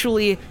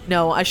 Actually,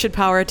 no, I should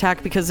power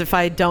attack because if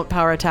I don't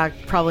power attack,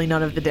 probably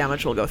none of the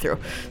damage will go through.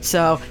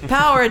 So,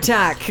 power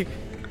attack.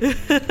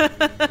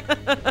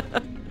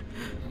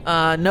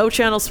 No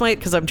channel smite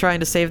because I'm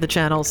trying to save the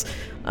channels.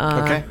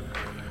 Okay.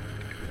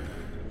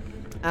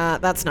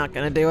 That's not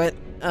gonna do it.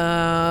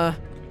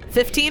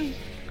 15?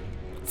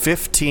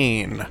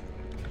 15.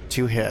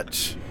 to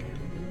hit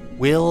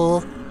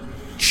will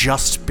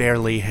just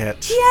barely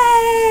hit.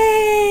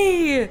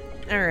 Yay!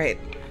 All right.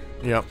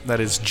 Yep, that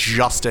is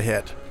just a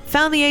hit.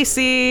 Found the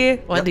AC.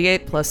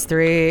 1d8 plus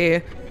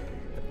 3.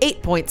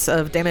 8 points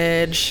of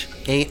damage.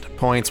 8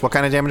 points. What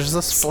kind of damage is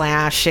this?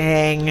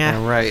 Slashing.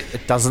 All right.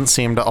 It doesn't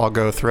seem to all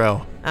go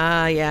through.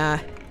 Yeah.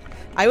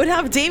 I would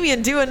have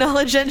Damien do a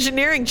knowledge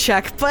engineering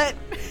check, but...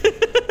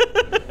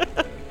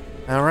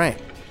 All right.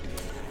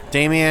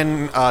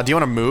 Damien, do you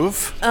want to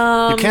move?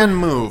 You can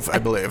move, I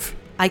believe.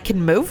 I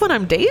can move when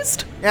I'm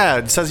dazed? Yeah,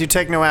 it says you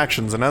take no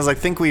actions, and as I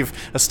think we've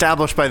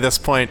established by this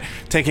point,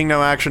 taking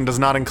no action does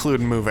not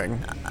include moving.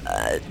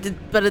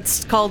 But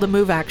it's called a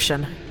move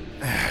action.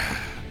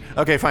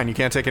 Okay, fine. You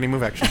can't take any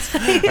move actions.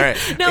 All right.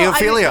 No,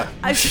 Ophelia.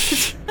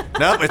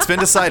 Nope, it's been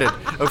decided.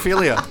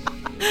 Ophelia.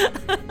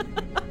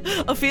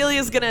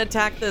 Ophelia's gonna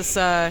attack this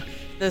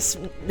this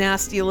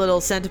nasty little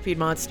centipede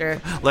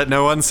monster. Let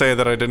no one say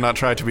that I did not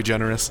try to be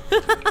generous.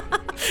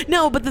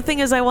 No, but the thing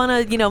is, I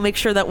want to, make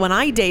sure that when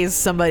I daze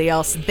somebody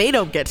else, they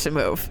don't get to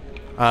move.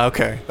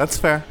 Okay, that's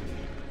fair.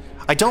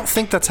 I don't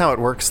think that's how it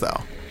works,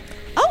 though.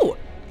 Oh,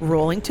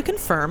 rolling to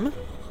confirm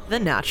the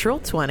natural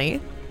 20.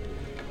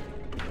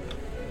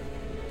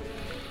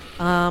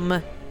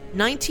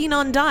 19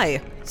 on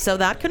die, so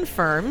that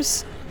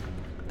confirms.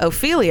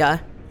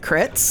 Ophelia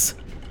crits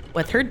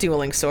with her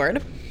dueling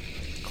sword.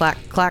 Clack,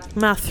 clack,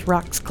 math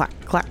rocks, clack,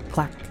 clack,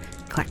 clack,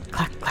 clack,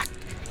 clack, clack,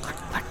 clack,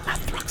 clack,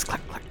 math rocks,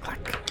 clack, clack,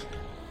 clack.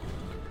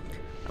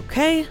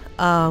 Okay,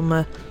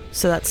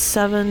 so that's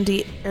 7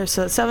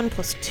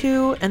 plus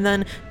 2, and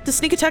then does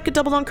sneak attack get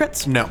doubled on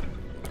crits? No.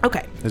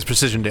 Okay. It's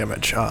precision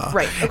damage.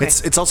 Right, okay.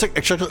 It's also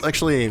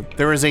actually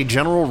there is a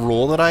general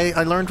rule that I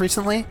learned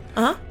recently,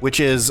 which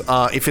is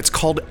if it's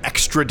called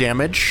extra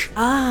damage,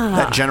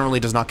 that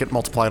generally does not get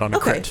multiplied on a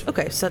crit.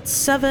 Okay, so that's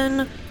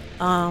 7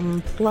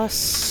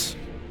 plus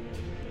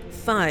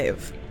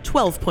 5,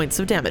 12 points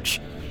of damage.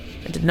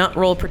 I did not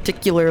roll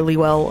particularly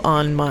well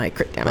on my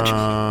crit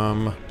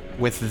damage.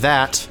 With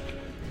that,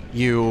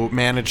 you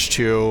manage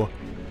to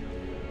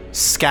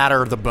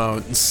scatter the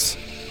bones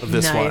of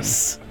this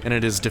Nice. one, and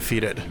it is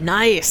defeated.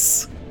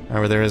 Nice.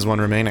 However, there is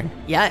one remaining.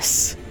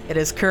 Yes, it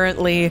is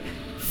currently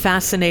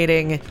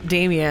fascinating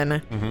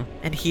Damien,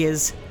 and he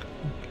is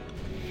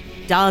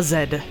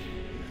dazed.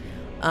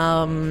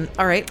 All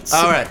right. So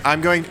All right,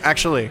 I'm going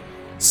actually.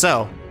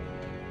 So,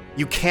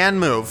 you can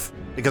move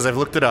because I've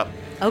looked it up.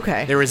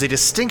 Okay. There is a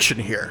distinction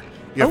here.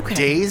 You have Okay.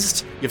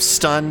 dazed, you have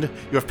stunned,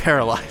 you have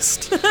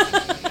paralyzed.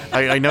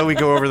 I know we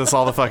go over this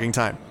all the fucking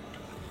time.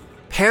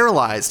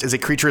 Paralyzed is a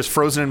creature is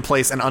frozen in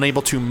place and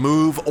unable to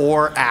move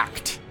or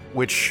act,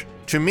 which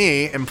to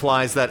me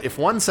implies that if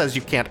one says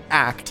you can't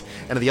act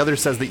and the other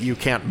says that you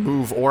can't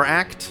move or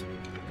act,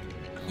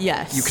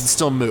 Yes. you can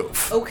still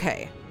move.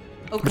 Okay.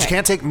 Okay. But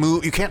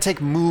you can't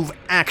take move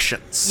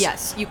actions.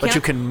 Yes, you can. But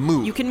you can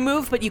move. You can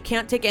move, but you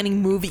can't take any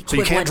move equivalent So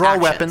you can't draw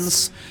actions.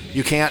 weapons.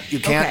 You can't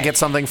Okay. get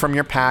something from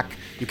your pack.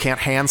 You can't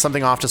hand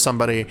something off to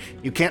somebody.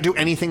 You can't do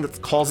anything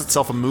that calls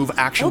itself a move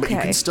action, but you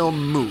Okay. can still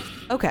move.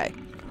 Okay.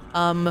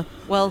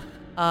 Well,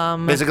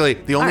 Basically,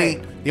 the only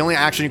right. the only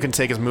action you can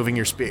take is moving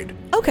your speed.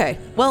 okay.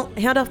 Well,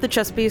 hand off the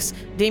chess piece.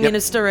 Damien Yep.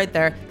 is still right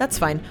there. That's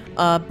fine.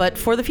 But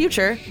for the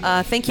future,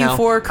 thank you Now,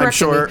 for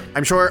correcting me.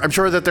 I'm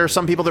sure that there are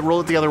some people that roll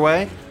it the other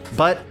way,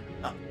 but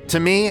to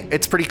me,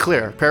 it's pretty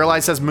clear.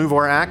 Paralyzed says move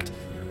or act.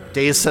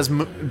 Daze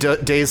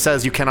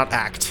says you cannot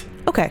act.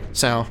 Okay.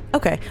 So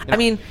Okay. I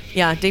mean,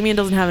 yeah, Damien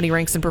doesn't have any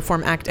ranks in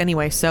perform act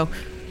anyway, so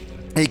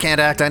he can't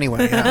act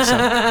anyway.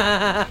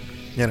 Yeah, so,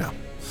 you know.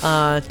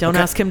 don't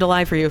ask him to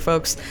lie for you,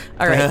 folks.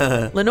 All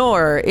right.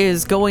 Lenore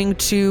is going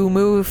to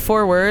move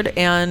forward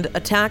and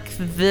attack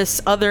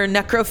this other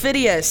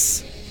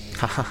Necrophidius.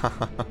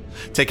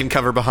 Taking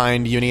cover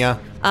behind Unia.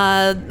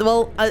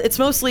 It's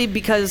mostly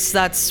because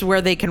that's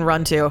where they can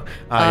run to.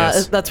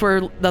 Yes. That's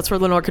where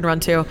Lenore can run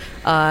to.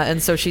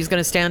 And so she's going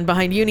to stand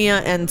behind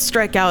Unia and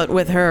strike out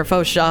with her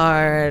faux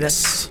shard.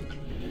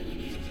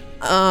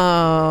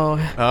 Oh.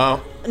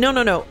 Oh.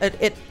 No.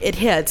 It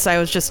hits. I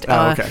was just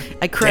okay.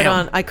 I crit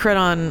Damn.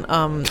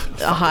 on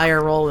a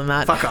higher roll than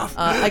that. Fuck off.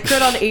 I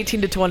crit on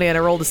 18 to 20 and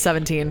I rolled a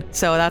 17.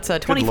 So that's a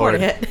 24 to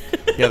Lord. hit.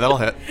 Yeah, that'll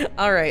hit.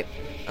 All right.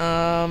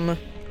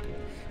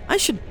 I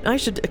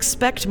should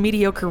expect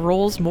mediocre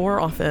rolls more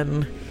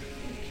often.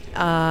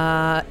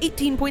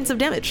 18 points of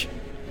damage.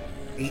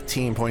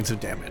 18 points of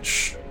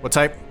damage. What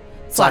type?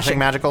 Slashing.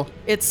 Magical?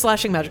 It's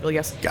slashing magical,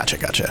 yes.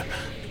 Gotcha.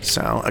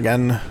 So,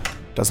 again,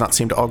 does not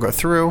seem to all go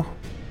through.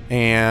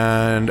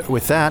 And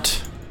with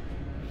that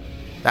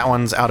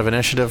one's out of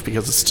initiative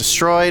because it's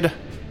destroyed.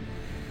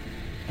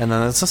 And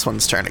then it's this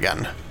one's turn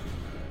again.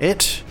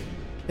 It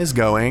is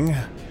going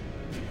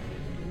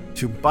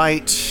to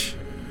bite.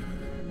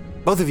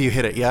 Both of you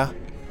hit it, yeah?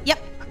 Yep.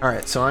 All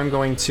right, so I'm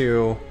going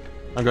to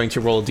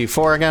roll a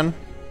d4 again,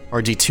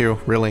 or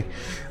d2 really.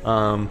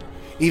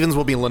 Evens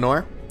will be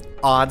Lenore.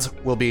 Odds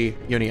will be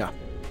Unia.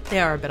 They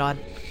are a bit odd.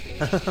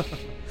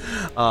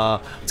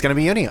 It's gonna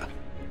be Unia.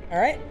 All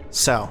right.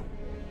 So,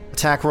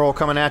 attack roll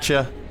coming at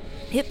you.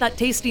 Hit that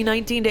tasty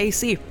 19 to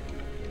AC.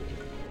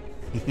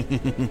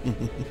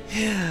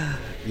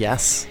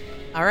 Yes.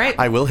 All right.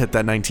 I will hit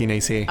that 19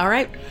 AC. All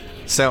right.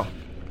 So,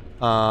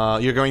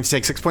 you're going to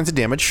take 6 points of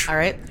damage. All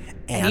right.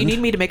 And you And? need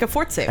me to make a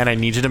fort save. And I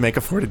need you to make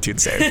a fortitude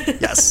save.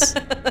 Yes.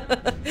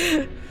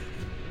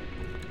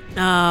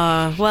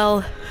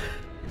 Well,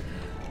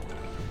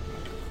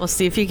 we'll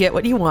see if you get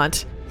what you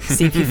want.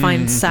 See if you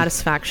find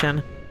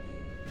satisfaction.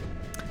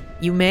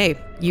 You may.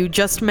 You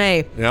just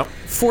may. Yep.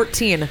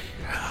 14.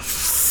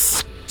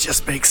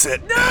 Just makes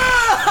it.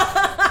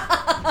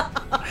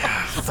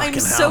 I'm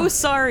so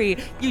sorry.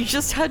 You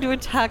just had to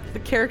attack the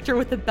character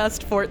with the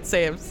best fort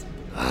saves.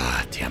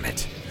 Ah, damn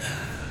it.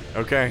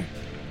 Okay.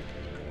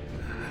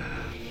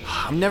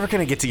 I'm never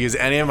gonna get to use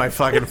any of my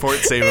fucking fort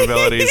save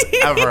abilities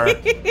ever.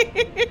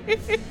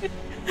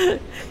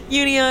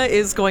 Unia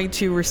is going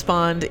to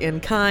respond in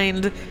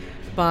kind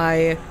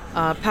by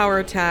power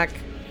attack.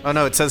 Oh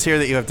no, it says here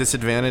that you have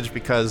disadvantage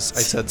because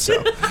I said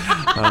so.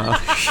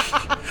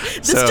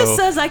 This just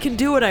says I can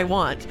do what I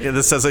want. Yeah,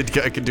 this says I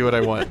can do what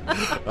I want.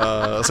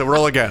 So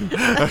roll again.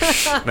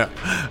 No.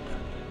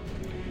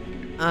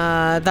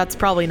 That's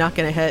probably not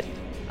going to hit.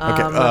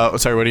 Okay.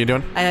 Sorry, what are you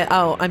doing?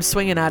 I'm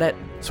swinging at it.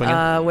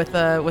 Swinging? With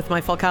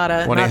my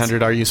Falcata.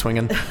 1-800, are you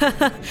swinging?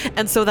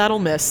 And so that'll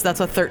miss. That's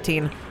a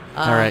 13.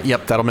 All right.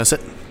 Yep, that'll miss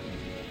it.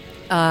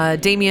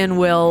 Damien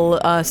will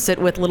sit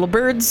with little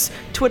birds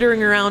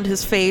twittering around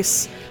his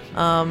face,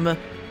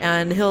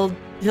 and he'll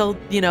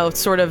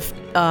sort of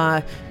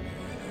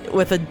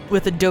with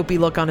a dopey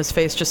look on his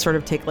face, just sort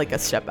of take like a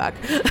step back.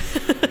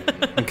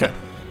 Okay.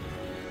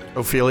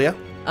 Ophelia?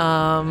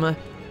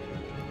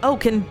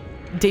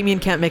 Damien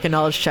can't make a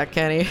knowledge check,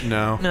 can he?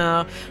 No.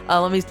 No.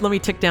 Let me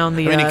tick down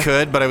the. I mean, he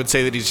could, but I would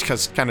say that he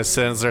just kind of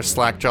sits there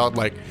slack-jawed,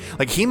 like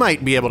he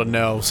might be able to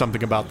know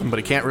something about them, but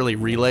he can't really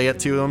relay it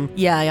to them.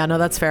 Yeah, no,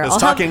 that's fair.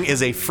 Because talking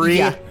is a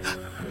free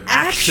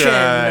action.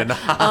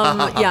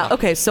 Yeah.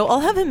 Okay, so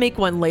I'll have him make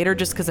one later,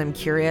 just because I'm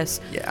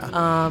curious.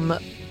 Yeah.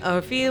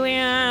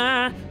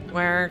 Ophelia,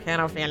 where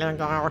can Ophelia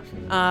go?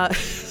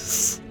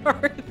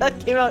 Sorry, that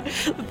came out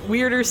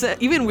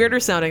even weirder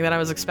sounding than I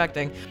was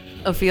expecting.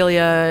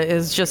 Ophelia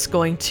is just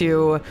going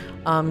to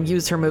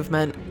use her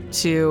movement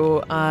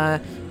to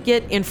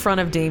get in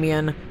front of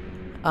Damien,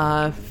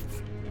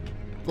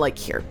 like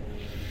here.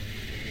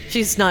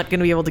 She's not going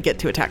to be able to get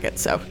to attack it,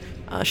 so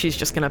she's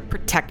just going to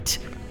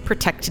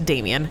protect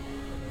Damien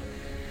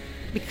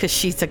because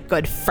she's a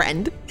good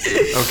friend.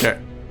 Okay.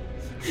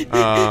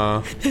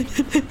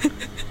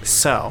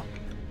 So,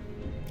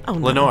 Oh,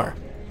 no. Lenore,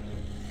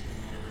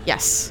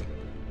 Yes.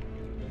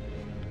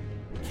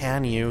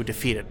 can you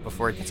defeat it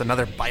before it gets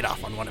another bite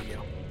off on one of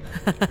you?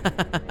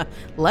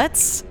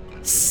 Let's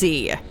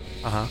see.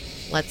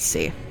 Let's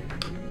see.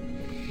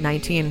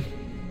 19.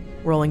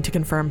 Rolling to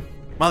confirm.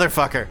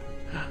 Motherfucker.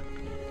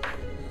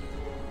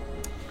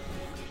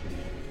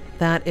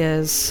 That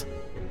is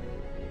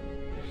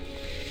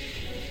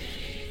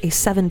a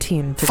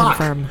 17 to Fuck.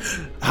 confirm.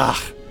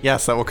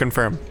 Yes, that will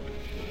confirm.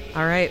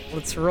 All right,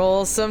 let's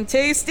roll some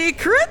tasty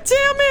crit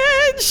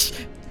damage.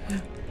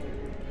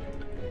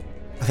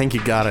 I think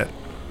you got it.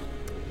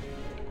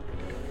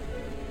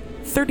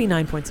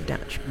 39 points of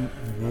damage.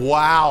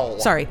 Wow.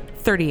 Sorry,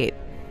 38.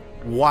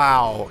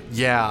 Wow.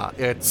 Yeah,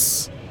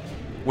 it's...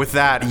 With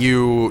that,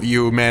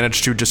 you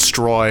manage to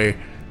destroy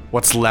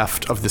what's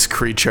left of this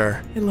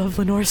creature, I love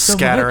Lenore so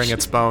scattering much.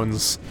 its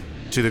bones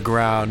to the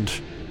ground.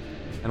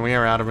 And we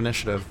are out of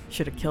initiative.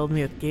 Should have killed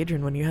me with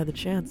Gadrin when you had the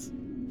chance.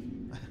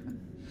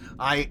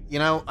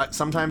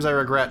 Sometimes I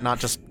regret not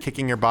just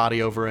kicking your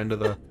body over into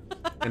the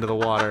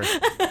water.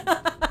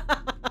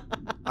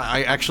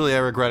 I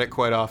regret it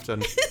quite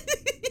often.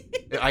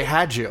 I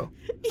had you.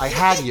 I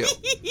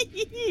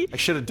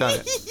should have done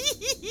it.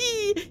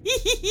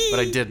 But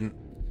I didn't.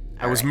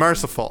 I was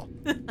merciful.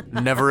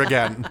 Never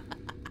again.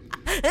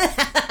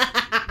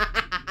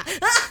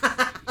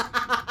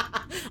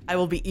 I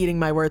will be eating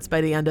my words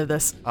by the end of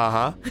this.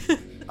 Laugh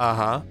it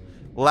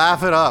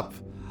up.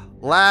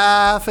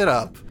 Laugh it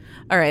up.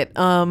 All right.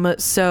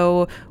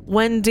 So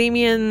when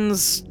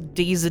Damien's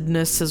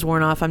dazedness has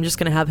worn off, I'm just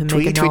going to have him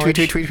make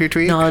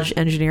a knowledge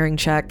engineering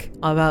check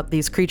about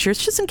these creatures,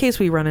 just in case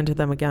we run into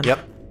them again. Yep.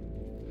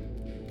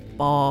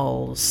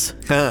 Balls.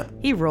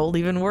 He rolled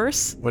even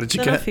worse. What did you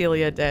than get?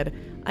 Ophelia did.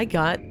 I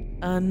got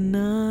a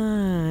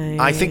 9.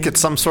 I think it's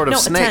some sort of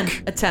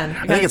snake. A 10.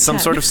 I think it's some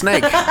sort of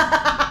snake.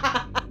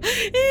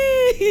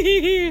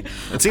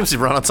 It seems to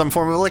run on some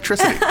form of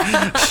electricity.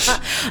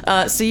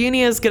 So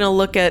Unia is going to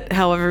look at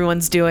how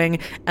everyone's doing,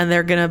 and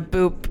they're going to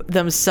boop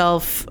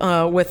themselves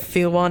with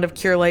the Wand of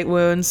Cure Light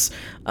Wounds,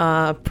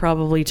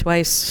 probably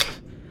twice.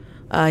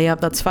 Yep,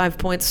 that's 5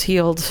 points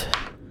healed.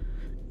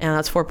 And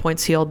that's 4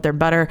 points healed. They're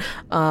better.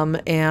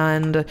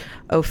 And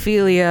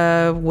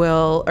Ophelia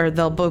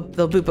they'll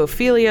boop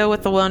Ophelia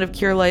with the Wand of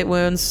Cure Light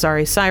Wounds.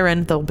 Sorry,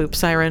 Siren. They'll boop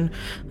Siren.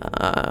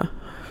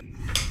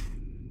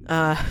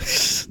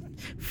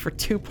 For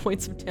 2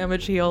 points of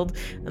damage healed.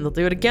 And they'll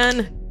do it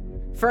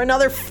again for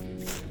another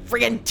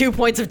friggin' 2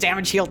 points of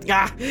damage healed.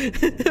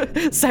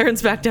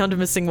 Siren's back down to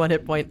missing 1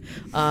 hit point.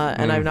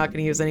 And I'm not going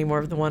to use any more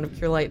of the Wand of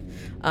Cure Light.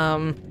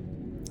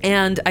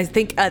 And I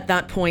think at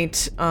that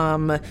point,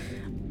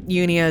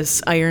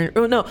 Unia's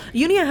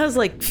Unia has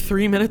like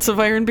 3 minutes of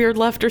Ironbeard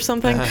left or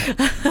something.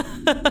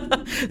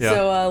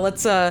 So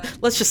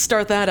let's just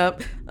start that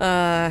up.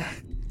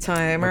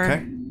 Timer.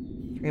 Okay.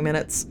 3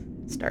 minutes.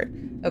 Start.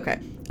 Okay.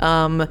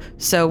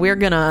 So we're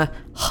gonna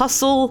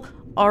hustle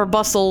our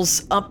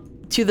bustles up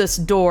to this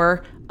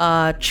door.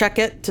 Check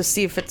it to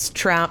see if it's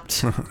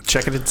trapped.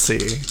 Check it and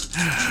see.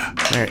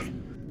 All right.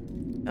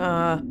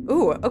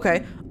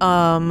 Okay.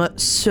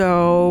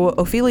 So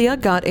Ophelia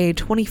got a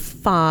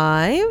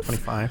 25.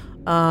 25.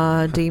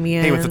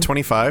 Damien. Hey, with the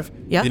 25,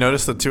 Yeah. you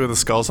notice that 2 of the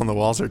skulls on the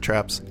walls are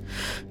traps.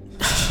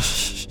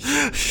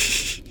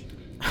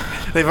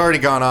 They've already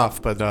gone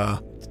off, but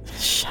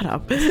Shut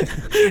up.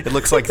 it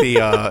looks like the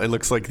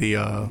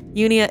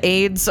Unia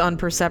aids on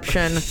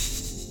perception,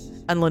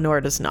 and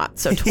Lenore does not.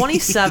 So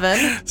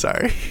 27.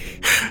 sorry.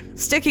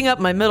 Sticking up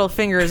my middle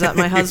fingers at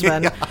my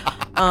husband.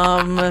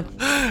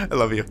 I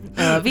love you.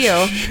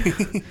 Vio.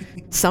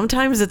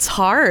 Sometimes it's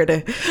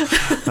hard.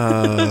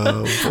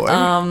 Oh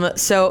boy.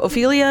 So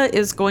Ophelia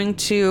is going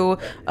to,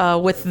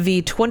 with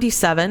the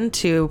 27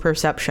 to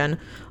perception,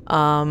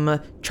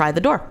 try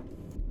the door.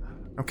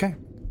 Okay.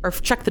 Or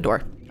check the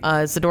door.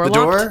 Is the door The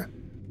locked? door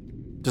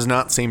does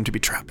not seem to be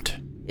trapped.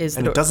 Is the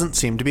And door... it doesn't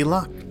seem to be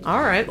locked.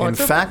 All right. Well, In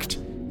it's open. fact,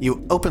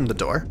 you open the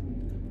door,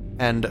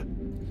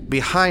 and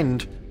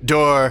behind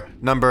door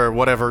number,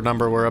 whatever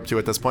number we're up to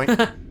at this point,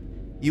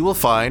 you will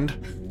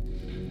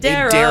find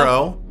Darrow. a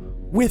Darrow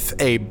with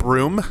a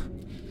broom,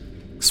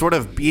 sort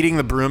of beating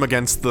the broom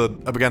against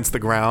the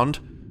ground,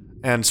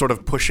 and sort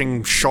of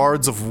pushing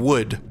shards of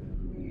wood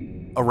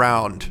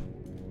around,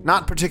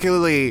 not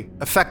particularly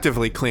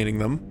effectively cleaning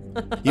them.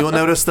 You will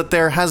notice that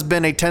there has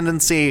been a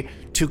tendency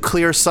to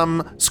clear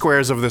some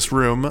squares of this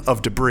room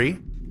of debris.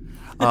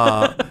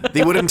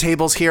 The wooden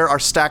tables here are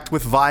stacked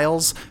with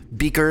vials,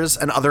 beakers,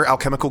 and other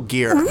alchemical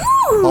gear.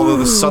 Although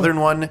the southern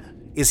one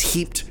is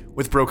heaped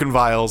with broken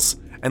vials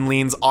and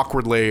leans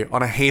awkwardly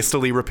on a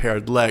hastily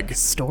repaired leg.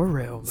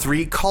 Storeroom.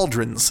 3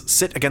 cauldrons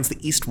sit against the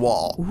east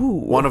wall,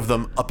 one of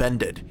them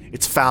upended.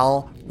 Its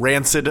foul,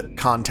 rancid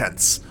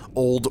contents,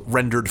 old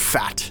rendered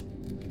fat,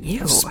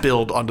 Ew.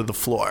 spilled onto the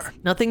floor.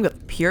 Nothing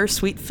but pure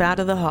sweet fat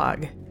of the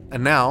hog.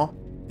 And now,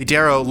 the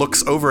Darrow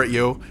looks over at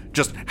you,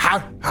 just...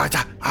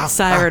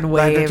 Siren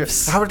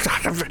waves.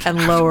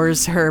 And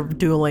lowers her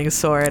dueling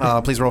sword.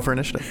 Please roll for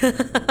initiative.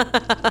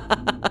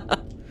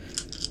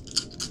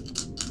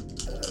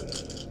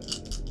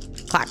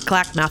 Clack,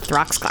 clack, math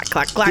rocks, clack,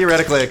 clack, clack.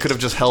 Theoretically, I could have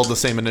just held the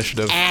same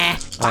initiative. Clack,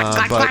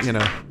 clack, But, clack. you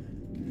know...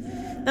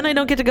 Then I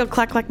don't get to go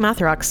clack, clack, math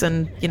rocks,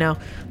 and, you know,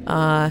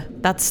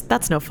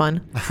 that's no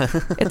fun.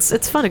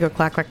 It's fun to go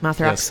clack, clack,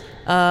 math rocks.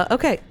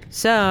 Okay,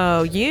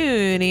 so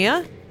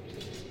Unia.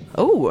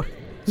 Oh,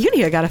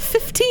 Unia got a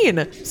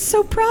 15.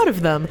 So proud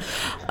of them.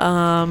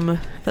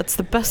 That's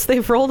the best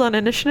they've rolled on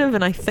initiative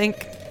in, I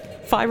think,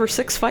 5 or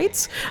 6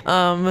 fights.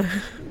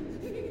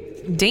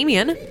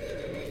 Damien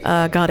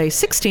got a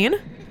 16,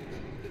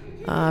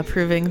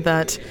 proving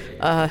that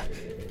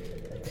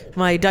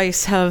my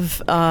dice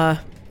have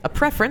a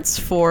preference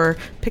for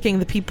picking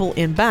the people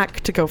in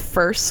back to go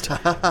first.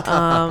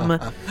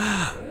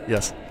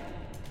 Yes.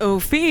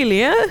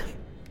 Ophelia,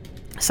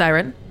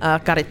 Siren,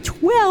 got a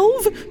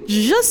 12,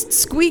 just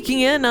squeaking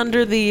in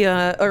under the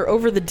or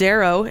over the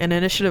Darrow in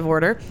initiative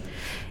order,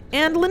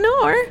 and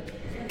Lenore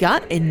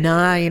got a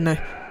 9,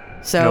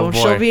 so Oh, boy.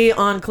 she'll be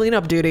on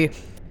cleanup duty.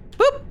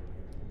 Boop.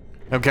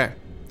 Okay.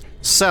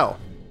 So,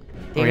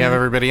 we Damien. have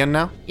everybody in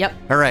now? Yep.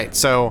 All right,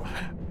 so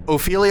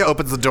Ophelia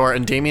opens the door,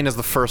 and Damien is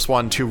the first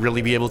one to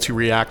really be able to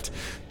react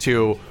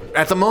to...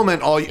 At the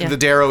moment, the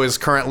Darrow is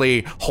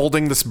currently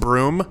holding this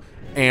broom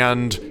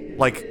and,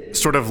 like,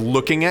 sort of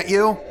looking at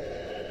you.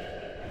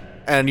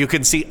 And you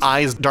can see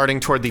eyes darting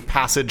toward the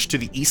passage to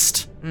the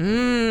east.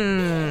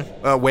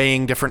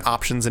 Weighing different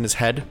options in his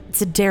head.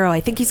 It's a Darrow.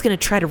 I think he's going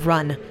to try to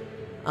run.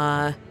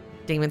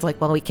 Damon's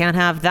like, well, we can't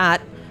have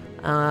that.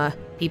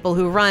 People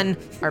who run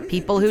are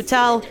people who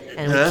tell,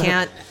 and we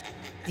can't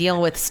deal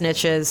with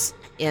snitches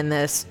in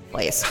this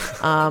place.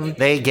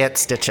 They get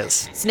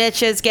stitches.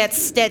 Snitches get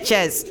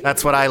stitches.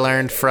 That's what I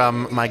learned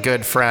from my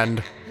good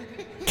friend,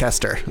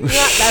 Kester.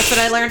 Yeah, that's what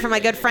I learned from my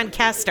good friend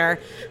Kester.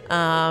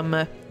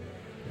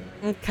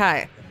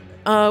 Okay.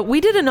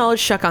 We did a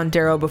knowledge check on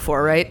Darrow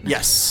before, right?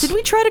 Yes. Did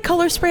we try to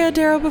color spray a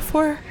Darrow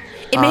before?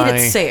 It made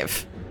it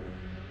save.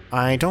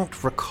 I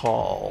don't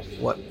recall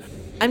what...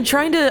 I'm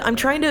trying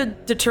to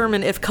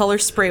determine if color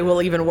spray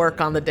will even work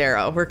on the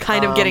Darrow. We're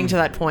kind of getting to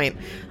that point.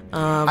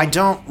 I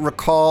don't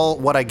recall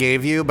what I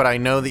gave you, but I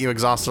know that you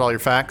exhausted all your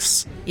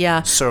facts.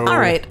 Yeah. So all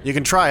right. you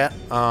can try it.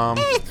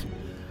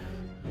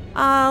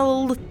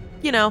 I'll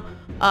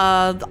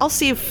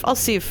see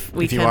if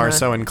we If can. you are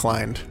so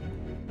inclined.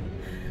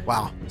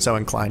 Wow, so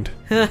inclined.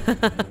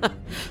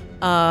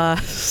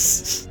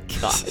 Gosh.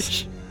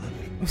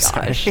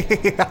 Sorry.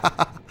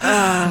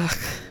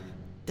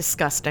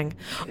 Disgusting.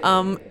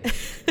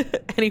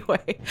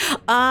 Anyway,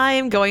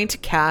 I'm going to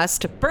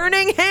cast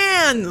Burning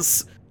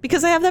Hands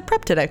because I have that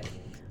prep today.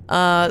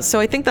 So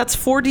I think that's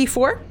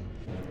 4d4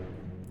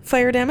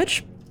 fire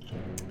damage.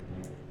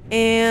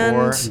 And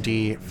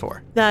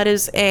 4d4. that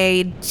is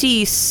a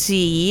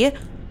DC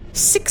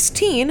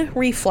 16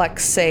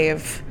 reflex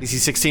save. DC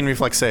 16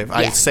 reflex save.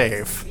 I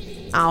save. Do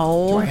I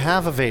Ow.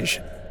 have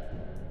evasion?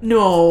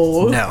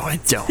 No. No, I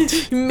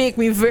don't. You make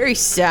me very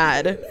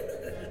sad.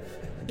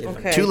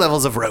 Okay. 2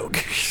 levels of rogue.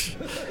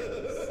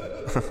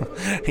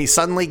 He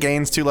suddenly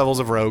gains 2 levels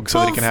of rogue so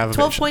that he can have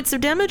 12 evasion. points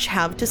of damage,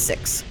 halved to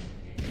 6.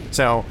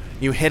 So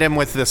you hit him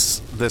with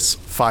this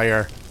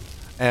fire,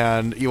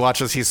 and you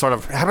watch as he sort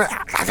of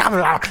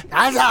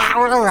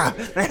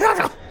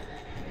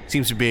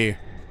seems to be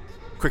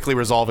quickly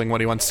resolving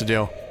what he wants to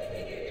do.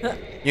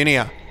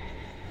 Unia.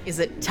 Is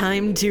it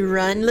time to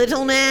run,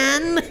 little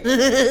man?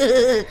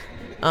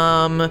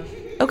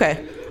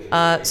 Okay.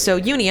 So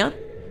Unia,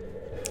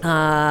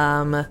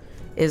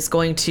 is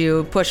going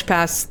to push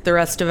past the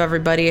rest of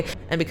everybody,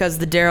 and because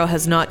the Darrow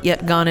has not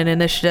yet gone in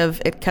initiative,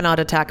 it cannot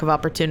attack of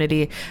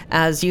opportunity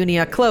as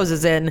Unia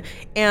closes in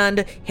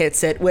and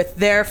hits it with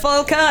their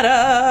full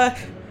kata.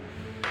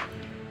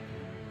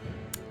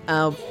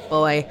 Oh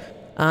boy.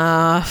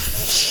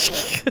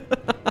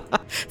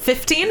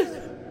 15?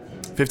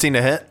 15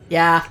 to hit.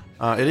 Yeah.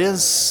 It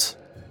is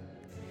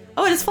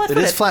Oh, it is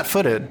flat-footed.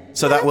 flat-footed,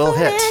 so that will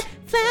hit.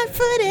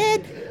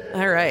 Flat-footed.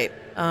 All right.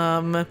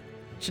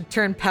 Should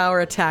turn power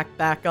attack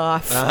back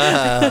off.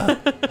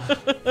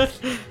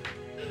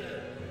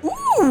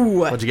 Ooh!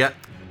 What'd you get?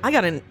 I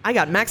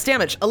got max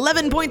damage.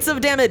 11 points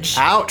of damage.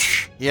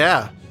 Ouch!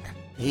 Yeah,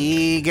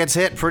 he gets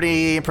hit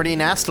pretty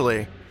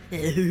nastily.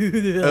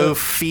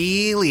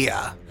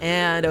 Ophelia.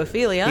 And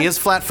Ophelia. He is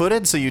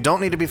flat-footed, so you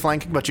don't need to be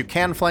flanking, but you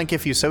can flank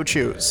if you so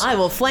choose. I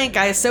will flank.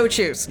 I so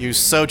choose. You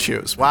so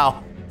choose.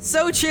 Wow.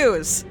 So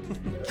choose.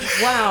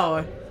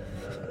 Wow.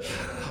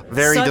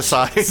 Very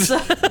Such- decide.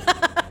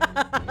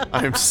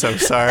 I'm so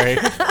sorry.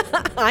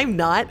 I'm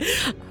not.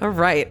 All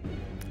right.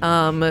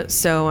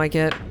 So I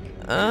get.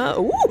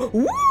 Ooh,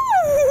 ooh,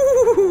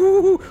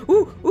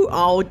 ooh, ooh.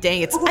 Oh,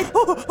 dang! It's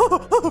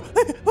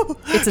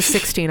a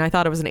 16. I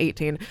thought it was an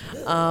 18.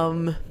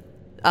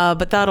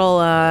 But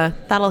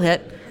that'll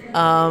hit.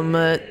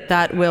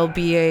 That will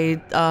be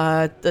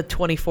a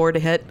 24 to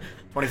hit.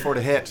 24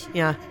 to hit.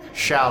 Yeah.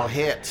 Shall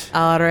hit.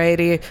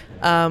 Alrighty.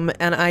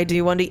 And I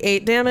do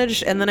 1d8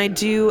 damage, and then I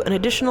do an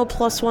additional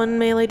 +1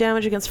 melee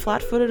damage against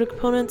flat-footed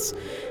opponents,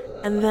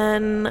 and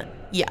then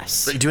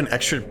yes. You do an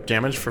extra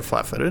damage for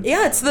flat-footed?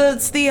 Yeah, it's the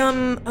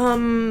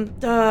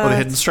the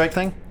hidden strike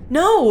thing?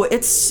 No,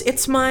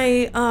 it's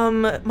my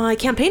my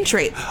campaign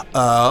trait.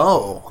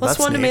 Oh, that's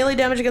 +1 to neat. melee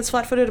damage against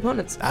flat-footed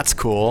opponents. That's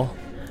cool.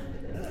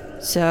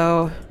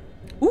 So,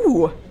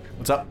 ooh,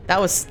 What's up? that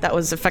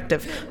was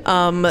effective.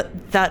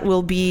 That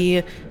will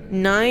be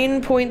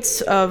 9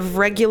 points of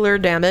regular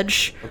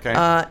damage. Okay.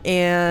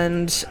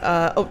 And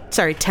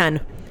 10.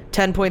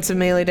 10 points of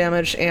melee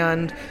damage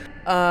and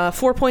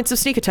 4 points of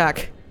sneak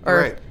attack. All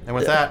right. And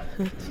with that,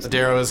 the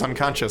Darrow is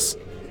unconscious.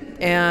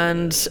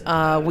 And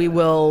we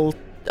will.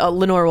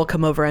 Lenore will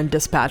come over and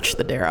dispatch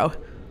the Darrow.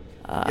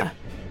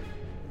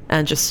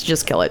 And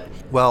just kill it.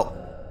 Well,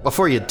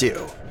 before you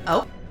do,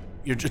 Oh.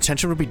 your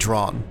attention would be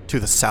drawn to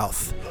the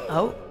south.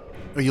 Oh.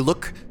 You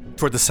look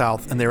toward the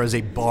south, and there is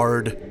a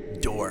barred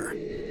door.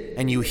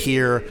 And you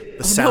hear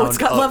the sound No, it's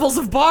got of levels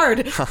of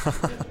bard.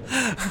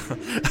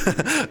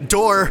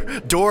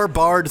 door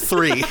barred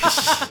 3.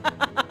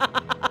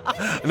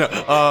 No,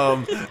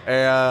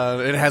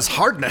 and it has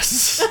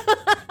hardness.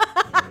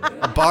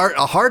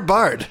 A hard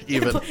bard,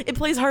 even. It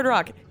plays hard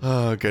rock.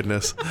 Oh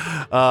goodness.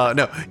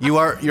 No,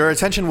 your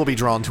attention will be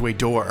drawn to a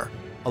door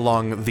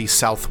along the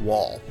south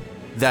wall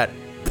that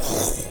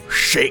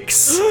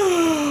shakes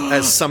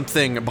as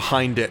something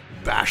behind it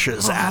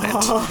bashes at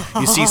it.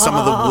 You see some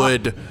of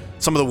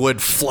the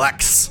wood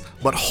flex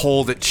but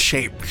hold its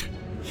shape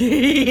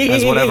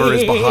as whatever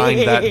is behind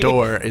that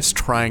door is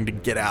trying to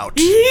get out.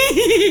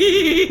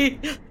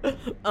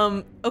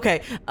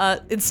 Okay.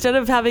 Instead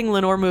of having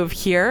Lenore move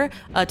here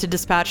to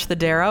dispatch the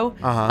Darrow,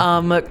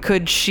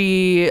 could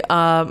she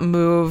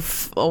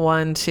move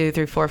 1, 2,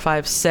 3, 4,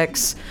 5,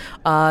 6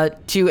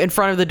 to in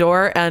front of the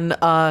door and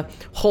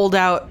hold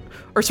out,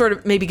 or sort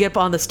of maybe get up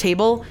on this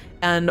table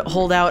and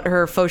hold out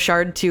her faux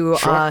shard to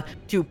Sure.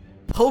 to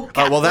poke.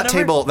 At Well, that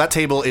whatever?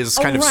 table is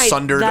kind of right,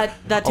 sundered that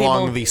table,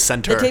 along the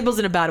center. The table's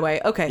in a bad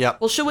way. Okay. Yep.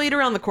 Well, she'll wait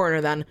around the corner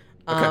then.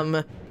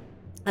 Okay.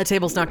 That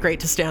table's not great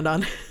to stand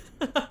on.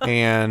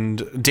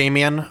 And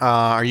Damien,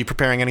 are you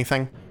preparing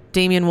anything?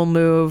 Damien will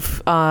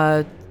move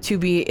to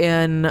be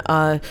in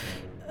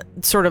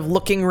sort of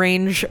looking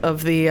range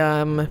of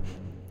the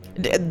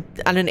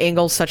at an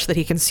angle such that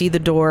he can see the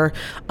door,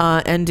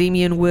 and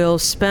Damien will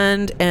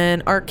spend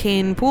an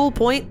arcane pool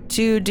point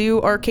to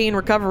do arcane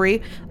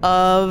recovery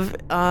of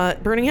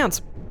burning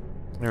hands.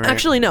 All right.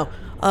 Actually, no,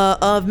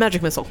 of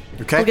magic missile.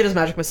 Okay. He'll get his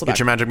magic missile Get back.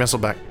 your magic missile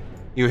back.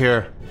 You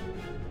hear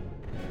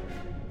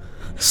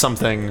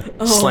something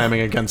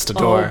slamming against a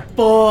door.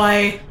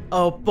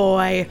 Oh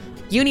boy.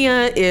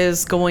 Unia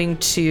is going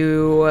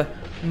to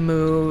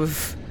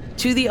move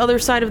to the other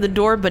side of the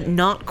door, but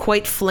not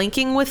quite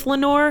flanking with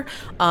Lenore.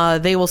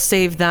 They will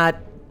save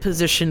that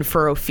position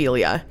for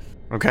Ophelia.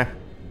 Okay.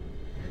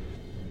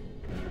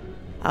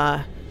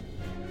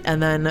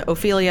 And then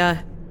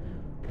Ophelia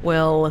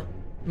will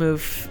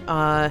move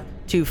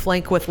to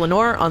flank with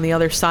Lenore on the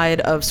other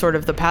side of sort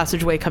of the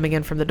passageway coming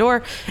in from the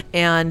door,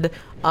 and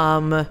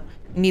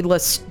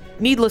needless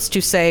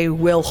to say,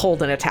 will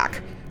hold an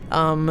attack.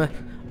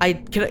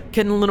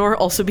 Can Lenore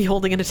also be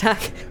holding an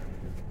attack?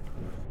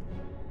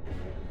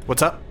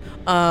 What's up?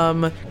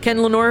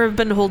 Can Lenore have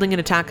been holding an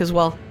attack as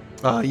well?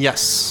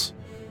 Yes.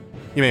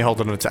 You may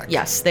hold an attack.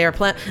 Yes, they are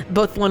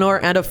both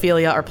Lenore and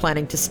Ophelia are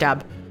planning to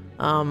stab.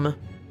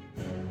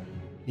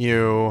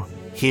 You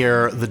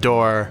hear the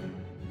door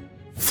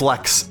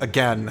flex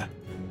again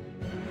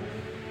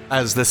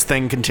as this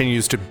thing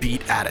continues to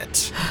beat at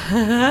it.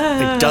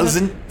 It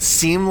doesn't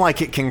seem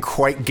like it can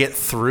quite get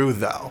through,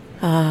 though.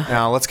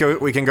 Now, let's go.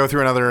 We can go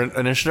through another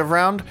initiative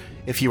round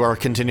if you are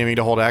continuing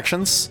to hold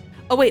actions.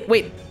 Oh, wait.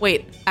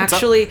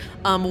 Actually,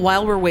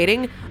 while we're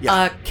waiting,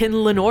 Yeah.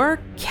 Can Lenore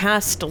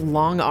cast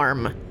Long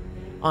Arm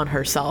on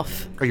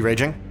herself? Are you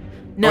raging?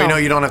 No. Oh, no,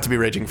 you don't have to be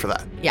raging for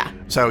that. Yeah.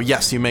 So,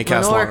 yes, you may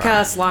cast Lenore Long Arm.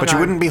 casts Long but you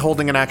Arm. wouldn't be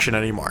holding an action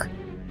anymore.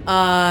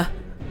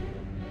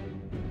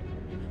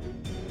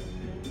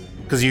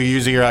 Because you're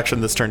using your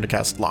action this turn to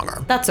cast Long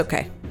Arm. That's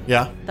okay.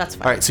 Yeah? That's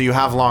fine. All right, so you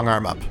have Long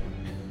Arm up.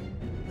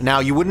 Now,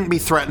 you wouldn't be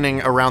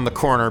threatening around the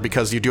corner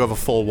because you do have a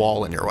full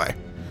wall in your way.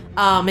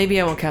 Maybe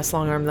I won't cast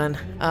Long Arm then.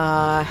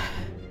 I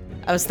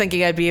was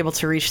thinking I'd be able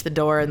to reach the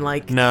door and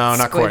like No,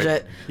 not squidge quite.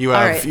 it. You All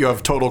have right. you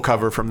have total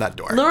cover from that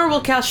door. Lenore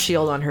will cast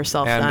Shield on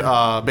herself then.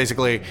 And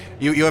basically,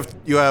 you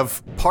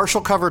have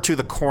partial cover to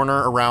the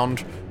corner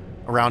around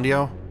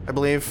you, I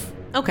believe.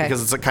 Okay.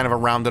 Because it's a kind of a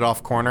rounded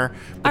off corner.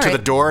 But All to right.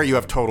 the door, you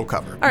have total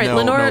cover. All right, no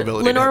ability to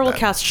Lenore hit will that.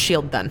 cast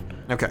Shield then.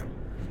 Okay.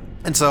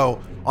 And so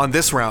on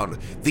this round,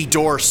 the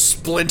door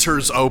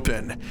splinters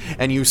open,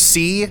 and you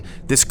see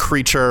this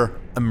creature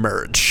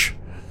emerge.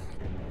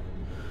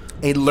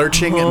 A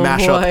lurching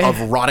mashup boy.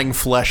 of rotting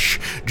flesh,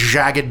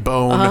 jagged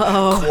bone,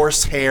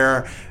 coarse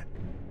hair.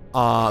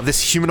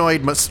 This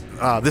humanoid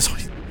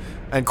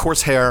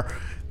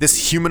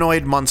This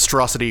humanoid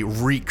monstrosity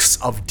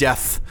reeks of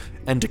death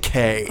and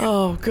decay.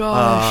 Oh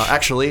gosh.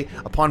 Actually,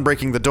 upon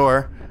breaking the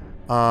door,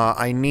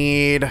 I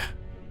need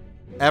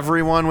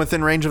everyone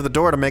within range of the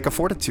door to make a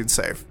fortitude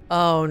save.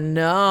 Oh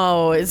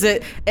no.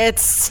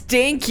 It's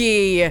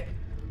stinky.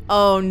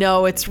 Oh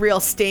no, it's real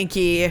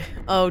stinky.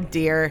 Oh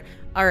dear.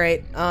 All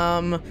right.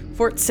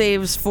 Fort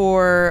saves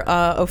for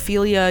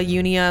Ophelia,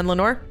 Unia, and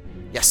Lenore.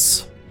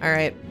 Yes. All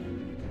right.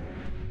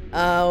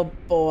 Oh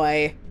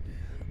boy.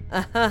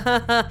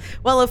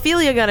 Well,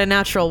 Ophelia got a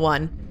natural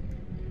 1.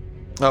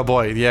 Oh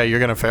boy, yeah, you're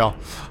gonna fail.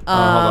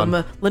 Hold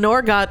on.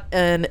 Lenore got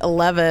an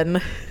 11.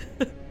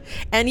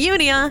 And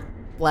Unia,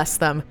 bless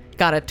them,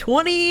 got a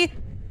 22.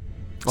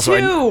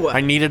 Also, I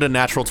needed a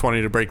natural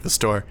 20 to break this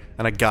door,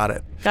 and I got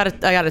it. I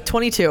got a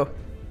 22.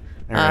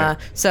 right.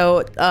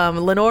 So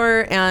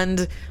Lenore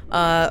and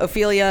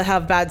Ophelia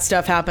have bad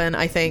stuff happen,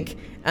 I think,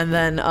 and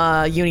then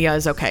Unia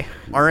is okay.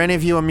 Are any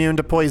of you immune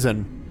to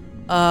poison?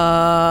 You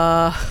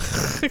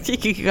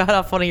got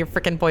off one of your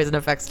freaking poison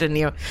effects, didn't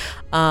you?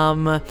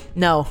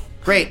 No.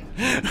 Great.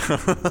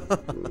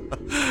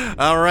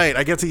 All right,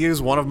 I get to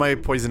use one of my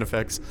poison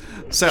effects.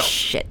 So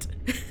Shit.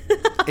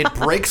 it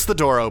breaks the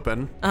door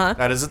open.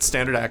 That is its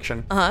standard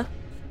action. All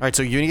right,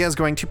 so Unia is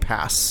going to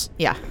pass,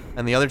 Yeah.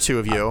 and the other two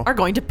of you Are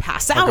going to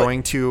pass are out.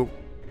 going to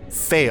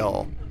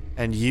fail,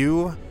 and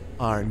you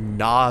are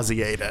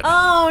nauseated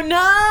Oh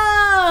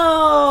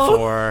no!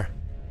 for.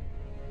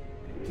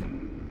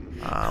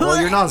 Well,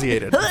 you're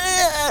nauseated.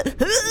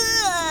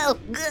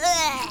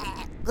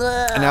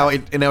 And now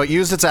it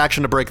used its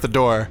action to break the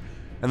door,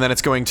 and then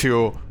it's going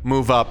to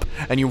move up,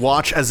 and you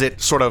watch as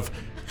it sort of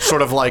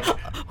like.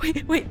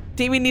 Wait.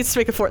 Damien needs to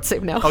make a fort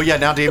save now. Oh yeah,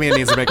 now Damien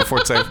needs to make a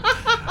fort save.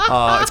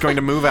 It's going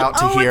to move out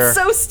to here. It's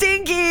so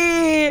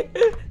stinky!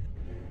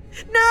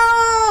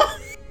 No!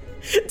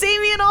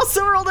 Damien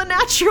also rolled a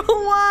natural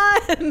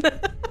 1!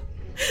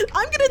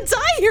 I'm gonna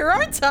die here,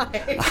 aren't I?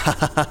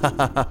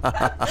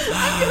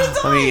 I'm gonna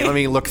die! Let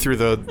me look through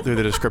the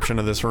description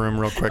of this room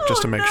real quick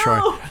just to make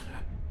sure.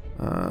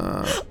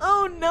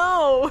 Oh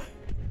no!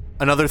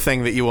 Another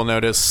thing that you will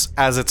notice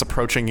as it's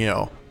approaching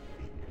you,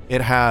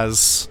 it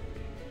has,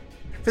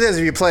 for those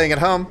of you playing at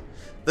home,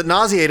 the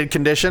nauseated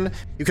condition,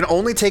 you can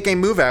only take a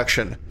move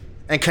action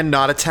and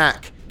cannot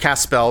attack,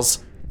 cast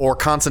spells, or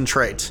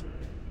concentrate.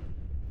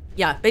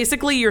 Yeah,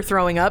 basically you're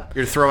throwing up.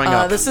 You're throwing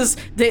up. This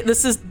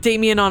is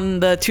Damien on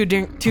the two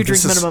drink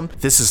minimum.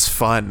 This is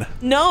fun.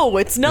 No,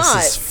 it's not.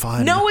 This is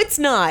fun. No, it's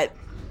not.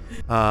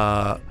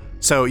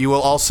 So you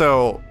will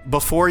also,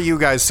 before you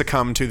guys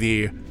succumb to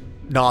the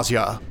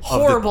nausea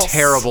Horrible of the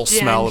terrible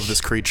smell stench. of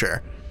this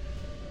creature,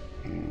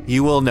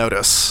 you will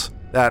notice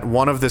that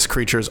one of this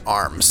creature's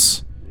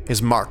arms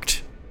is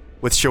marked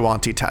with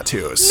Shawanti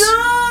tattoos.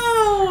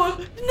 No!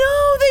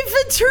 No, they've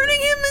been turning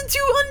him into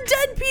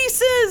undead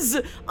pieces!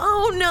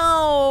 Oh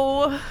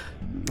no!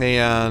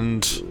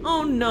 And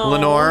Oh no.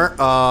 Lenore,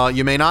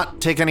 you may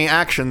not take any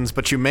actions,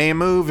 but you may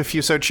move if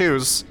you so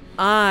choose.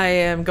 I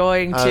am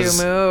going to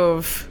As-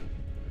 move.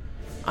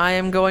 I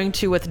am going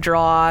to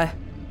withdraw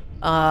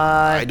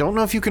I don't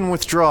know if you can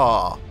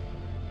withdraw.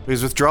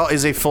 Because withdraw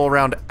is a full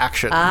round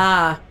action.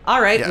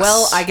 All right. Yes.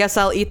 Well, I guess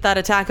I'll eat that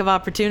attack of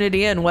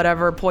opportunity and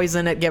whatever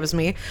poison it gives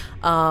me.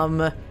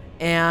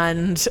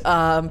 And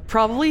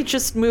probably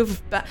just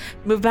move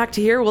back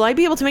to here. Will I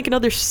be able to make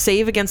another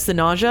save against the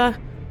nausea?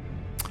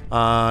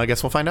 I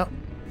guess we'll find out.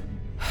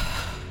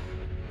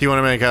 Do you want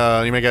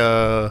to make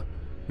a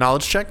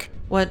knowledge check?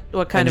 What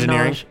kind of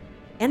Engineering. knowledge?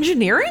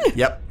 Engineering?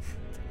 Yep.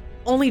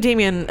 Only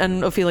Damien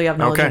and Ophelia have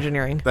knowledge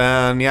engineering.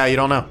 Then yeah, you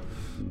don't know.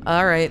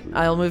 All right.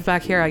 I'll move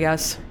back here, I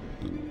guess.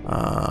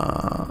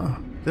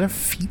 Does it have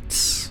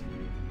feats?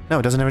 No,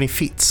 it doesn't have any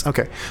feats.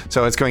 Okay,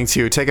 so it's going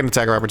to take an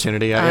attack of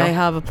opportunity at I you.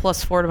 have a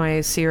 +4 to my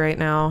AC right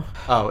now.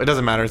 Oh, it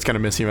doesn't matter. It's going to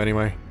miss you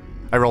anyway.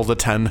 I rolled a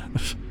 10.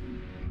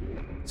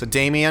 So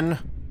Damien,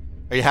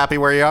 are you happy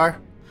where you are?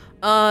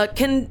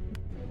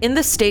 In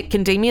this state,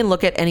 can Damien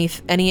look at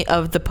any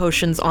of the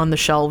potions on the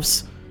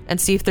shelves and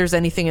see if there's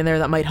anything in there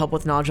that might help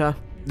with nausea?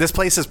 This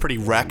place is pretty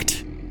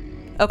wrecked,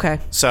 Okay.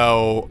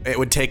 so it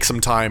would take some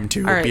time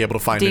to All right. be able to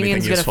find Damien's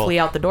anything useful. gonna flee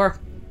out the door.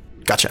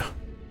 Gotcha.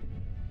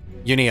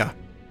 Unia.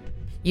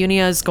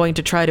 Unia is going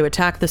to try to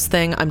attack this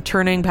thing. I'm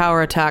turning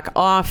power attack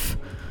off,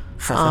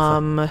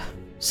 so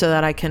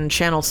that I can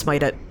channel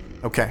smite it.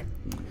 Okay.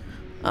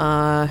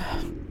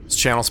 It's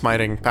channel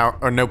smiting, power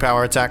or no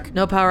power attack.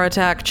 No power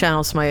attack,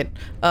 channel smite.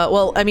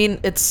 Well, I mean,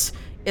 it's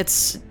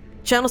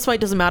channel smite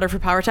doesn't matter for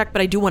power attack,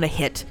 but I do want to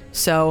hit.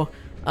 So,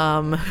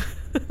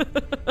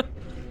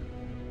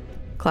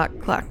 clack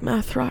clack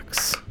math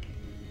rocks.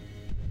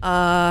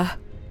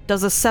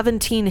 Does a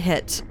 17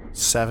 hit?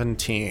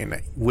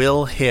 17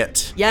 will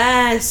hit.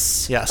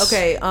 Yes. Yes.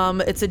 Okay.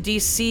 It's a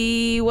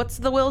DC. What's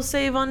the will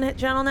save on hit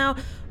channel now?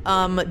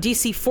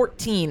 DC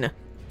 14.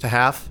 To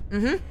half.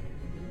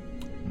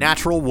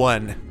 Natural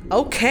 1.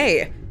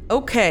 Okay.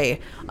 Okay.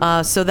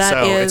 So that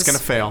So is it's gonna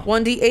fail.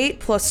 1d8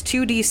 plus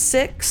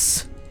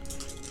 2d6.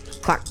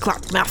 Clack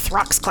clack math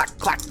rocks. Clack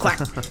clack clack.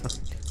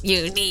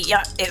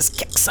 Unia is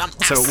kick some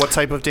ass. So what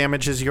type of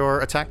damage is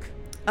your attack?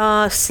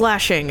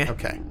 Slashing.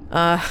 Okay.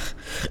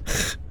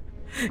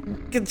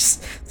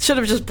 Should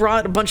have just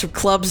brought a bunch of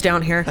clubs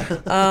down here.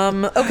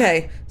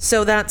 Okay,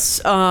 so that's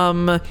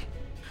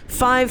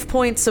 5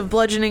 points of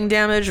bludgeoning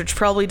damage, which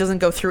probably doesn't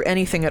go through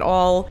anything at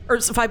all. Or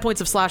 5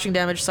 points of slashing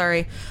damage,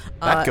 sorry.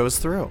 That goes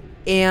through.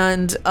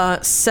 And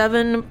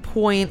 7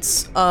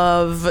 points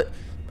of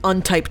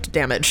untyped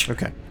damage.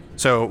 Okay.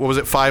 So what was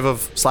it? 5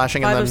 of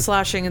slashing 5 and then of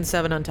slashing and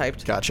 7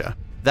 untyped. Gotcha.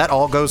 That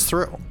all goes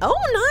through.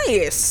 Oh,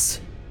 nice.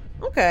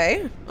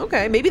 Okay.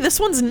 Maybe this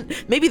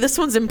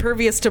one's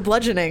impervious to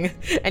bludgeoning,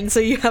 and so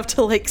you have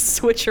to like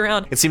switch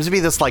around. It seems to be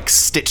this like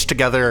stitched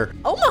together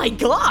Oh my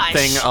gosh!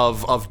 thing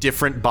of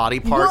different body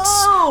parts.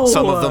 Whoa!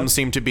 Some of them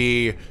seem to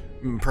be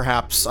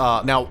perhaps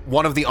now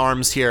one of the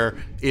arms here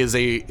is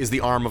the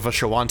arm of a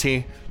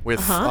Shawanti with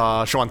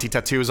Shawanti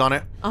tattoos on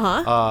it.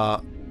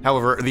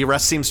 However, the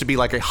rest seems to be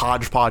like a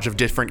hodgepodge of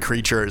different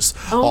creatures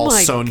all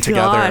sewn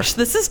together. Gosh,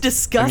 this is And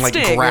disgusting.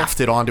 like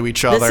grafted onto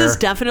each other. This is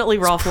definitely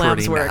Rolf Lamb's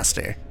Pretty work.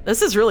 nasty.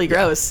 This is really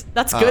gross.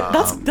 That's good.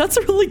 That's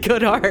really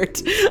good art.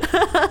 This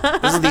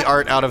is the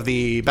art out of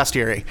the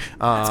bestiary.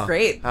 That's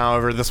great.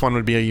 However, this one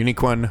would be a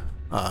unique one.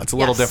 It's a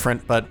little Yes.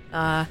 different, but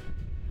All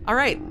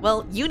right.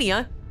 Well,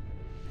 Unia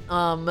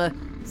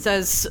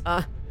says,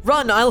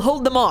 "Run! I'll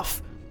hold them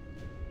off."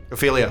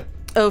 Ophelia.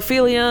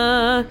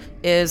 Ophelia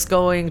is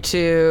going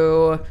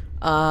to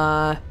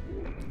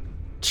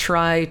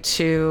try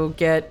to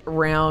get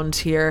round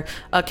here.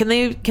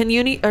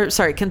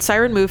 Can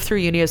Siren move through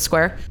Unia's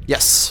square?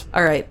 Yes.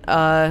 All right.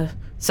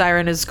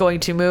 Siren is going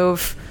to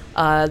move,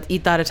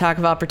 eat that attack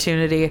of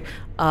opportunity,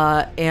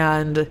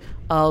 and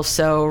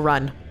also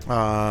run.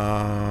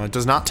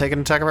 Does not take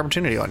an attack of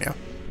opportunity on you.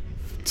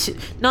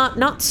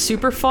 Not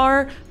super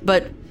far,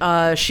 but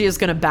she is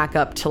going to back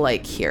up to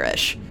like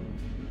here-ish.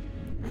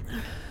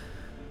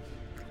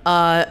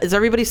 Is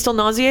everybody still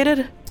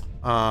nauseated?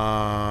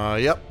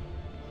 Yep.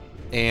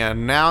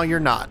 And now you're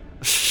not.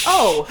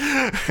 Oh.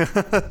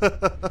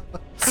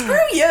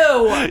 Screw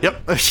you.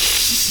 Yep.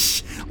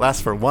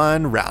 Lasts for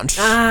 1 round.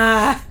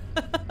 Well,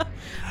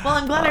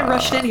 I'm glad I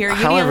rushed in here.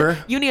 However-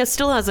 Unia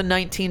still has a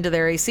 19 to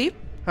their AC.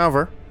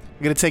 However,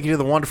 I'm going to take you to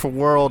the wonderful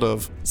world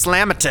of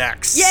slam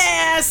attacks.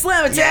 Yeah,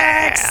 slam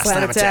attacks. Yeah,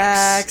 slam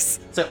attacks.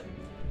 So,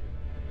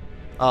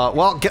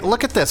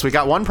 look at this. We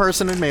got one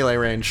person in melee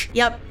range.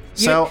 Yep.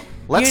 So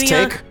let's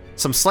Unia take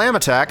some slam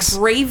attacks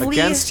bravely-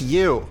 against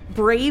you.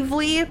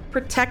 bravely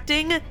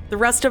protecting the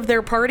rest of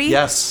their party.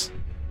 Yes.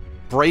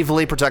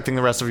 Bravely protecting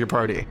the rest of your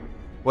party.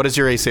 What is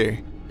your AC?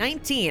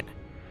 19.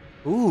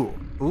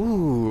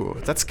 Ooh,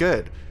 that's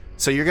good.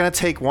 So you're going to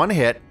take 1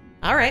 hit,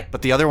 All right.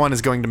 but the other one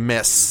is going to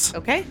miss.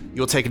 Okay.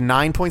 You'll take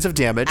 9 points of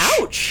damage.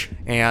 Ouch.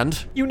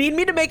 And You need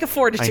me to make a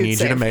fortitude I need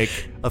save. you to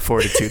make a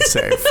fortitude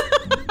save.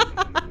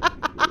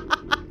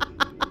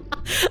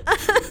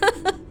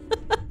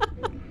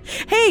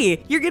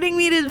 Hey, you're getting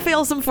me to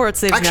fail some fort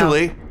saves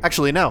now.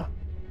 Actually, no.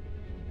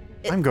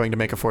 I'm going to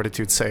make a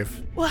fortitude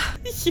save. Well,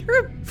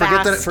 you're a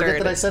bastard. Forget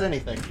that I said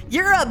anything.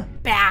 You're a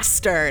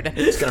bastard.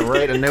 Just gonna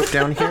write a note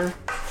down here.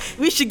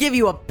 We should give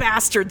you a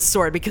bastard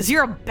sword because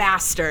you're a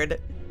bastard.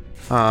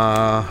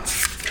 Let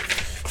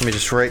me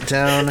just write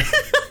down.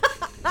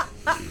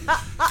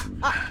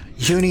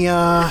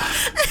 Unia,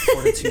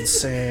 fortitude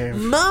save.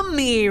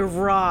 Mummy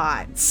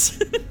rot.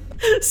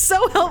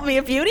 So help me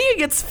if Unia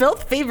gets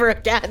filth fever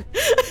again.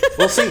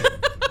 We'll see.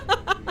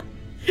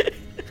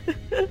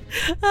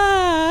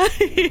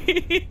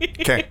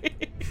 Okay.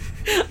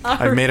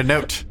 I've made a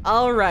note.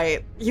 All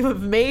right. You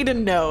have made a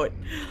note.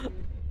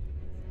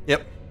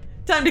 Yep.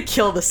 Time to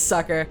kill the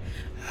sucker.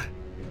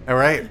 All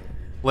right.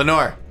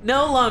 Lenore.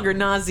 No longer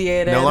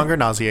nauseated. No longer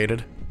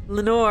nauseated.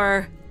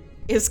 Lenore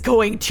is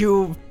going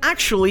to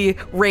actually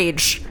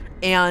rage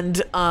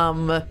and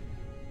blood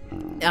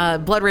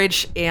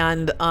rage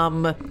and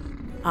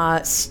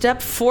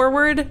step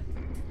forward.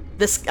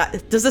 This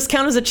does this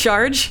count as a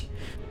charge?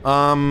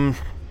 And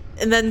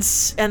then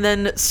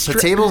The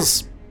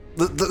tables.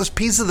 The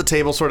piece of the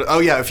table sort of. Oh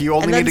yeah, if you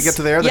only need to get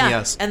to there, then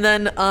yes. And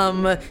then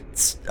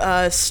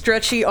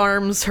stretchy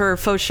arms her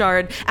faux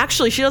shard.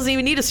 Actually, she doesn't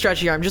even need a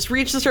stretchy arm. Just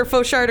reaches her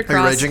faux shard across. Are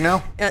you raging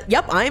now?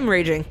 Yep, I'm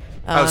raging.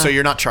 So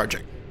you're not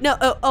charging. No.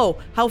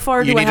 How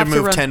far do I have to run? You need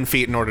to move 10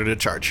 feet in order to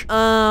charge.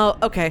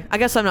 Okay. I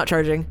guess I'm not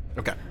charging.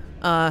 Okay.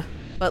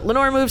 But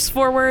Lenore moves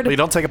forward. Well, you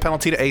don't take a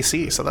penalty to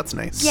AC, so that's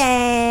nice.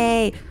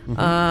 Yay!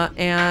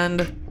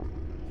 And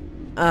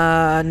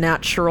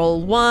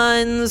natural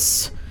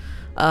ones.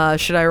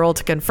 Should I roll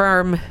to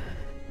confirm?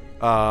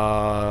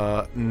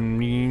 I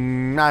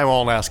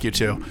won't ask you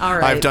to. All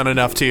right. I've done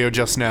enough to you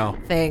just now.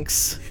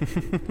 Thanks.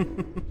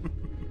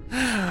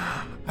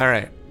 All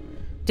right.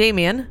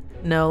 Damien,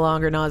 no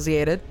longer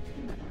nauseated,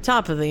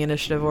 top of the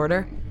initiative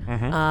order,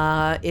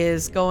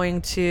 is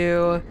going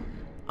to,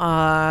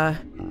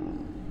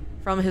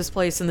 from his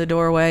place in the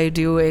doorway,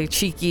 do a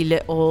cheeky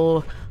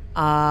little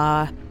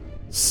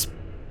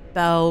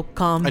spell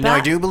combat. Now,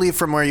 I do believe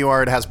from where you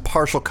are, it has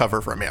partial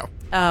cover from you.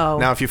 Oh.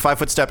 Now, if you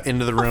 5-foot step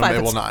into the room,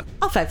 it will not.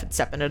 I'll 5-foot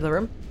step into the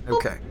room.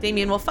 Okay.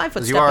 Damien will 5-foot step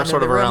into the you room. are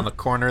sort of around the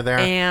corner there.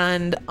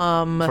 And,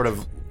 sort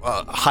of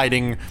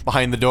hiding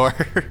behind the door.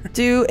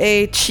 do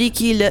a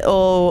cheeky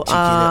little,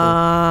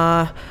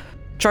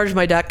 charge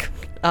my deck,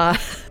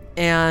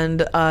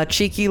 and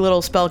cheeky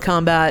little spell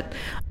combat,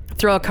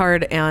 throw a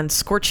card, and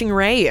Scorching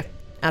Ray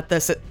at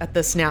this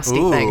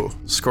nasty thing.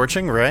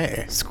 Scorching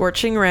Ray.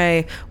 Scorching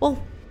Ray.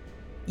 Well,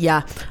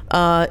 yeah.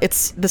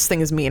 This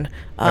thing is mean.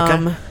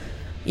 Okay.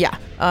 Yeah.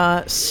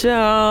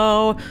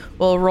 So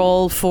we'll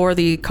roll for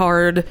the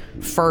card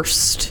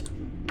first.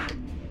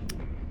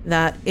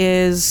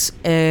 That's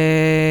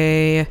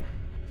an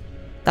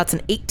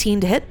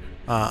 18 to hit.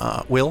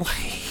 Will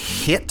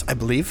hit, I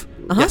believe.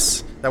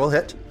 Yes, that will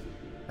hit.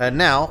 And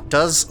now,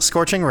 does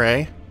Scorching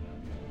Ray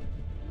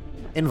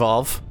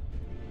involve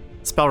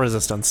spell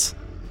resistance?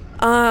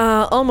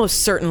 Almost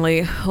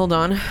certainly. Hold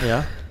on.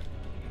 Yeah.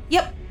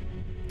 Yep.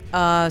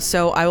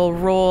 So I will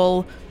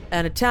roll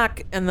an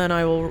attack, and then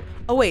I will.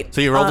 Oh wait. So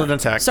you rolled an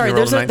attack. Sorry, you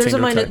rolled there's a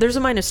attack. there's a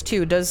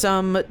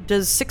 -2.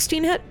 Does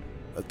 16 hit?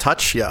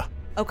 Touch, yeah.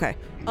 Okay.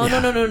 Oh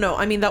Yeah. no.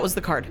 I mean that was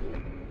the card.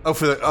 Oh,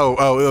 for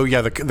the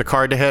yeah, the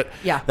card to hit.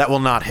 Yeah. That will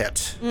not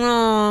hit.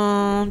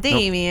 Oh,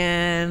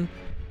 Damien. Nope.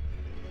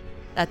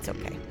 That's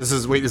okay.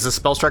 Is this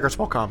spell strike or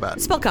spell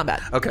combat? Spell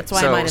combat. Okay. That's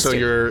why I'm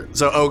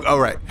 -2.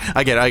 Right.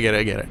 I get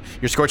it.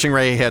 Your Scorching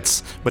Ray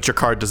hits, but your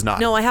card does not.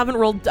 No, I haven't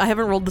rolled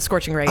the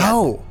Scorching Ray yet.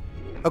 Oh.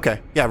 Okay.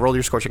 Yeah, roll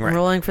your Scorching Ray. I'm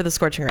rolling for the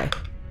Scorching Ray.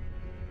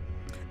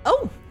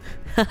 Oh.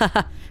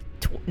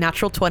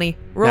 Natural 20.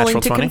 Rolling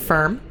Natural to 20?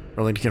 confirm.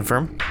 Rolling to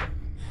confirm.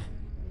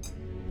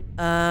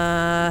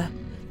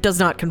 Does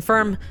not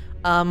confirm.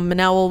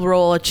 Now we'll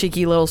roll a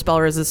cheeky little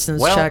spell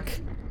resistance check.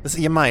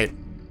 You might.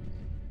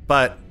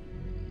 But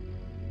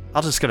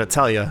I'm just gonna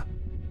tell you,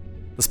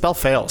 the spell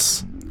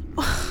fails.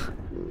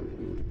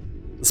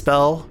 The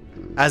spell,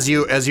 as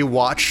you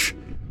watch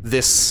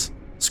this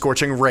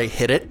Scorching Ray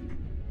hit it,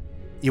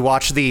 you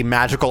watch the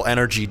magical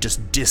energy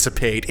just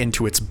dissipate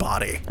into its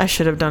body. I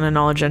should have done a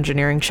knowledge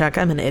engineering check.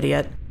 I'm an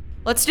idiot.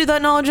 Let's do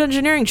that knowledge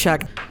engineering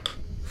check.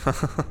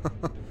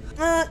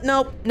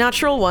 Nope.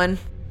 Natural 1.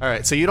 All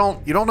right, so you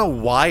don't know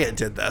why it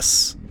did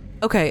this.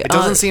 Okay. It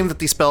doesn't seem that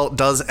the spell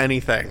does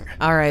anything.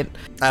 All right.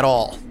 At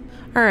all.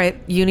 All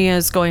right. Unia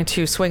is going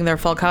to swing their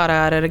falcata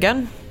at it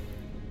again.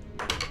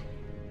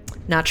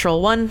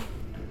 Natural 1.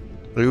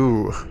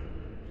 Ooh.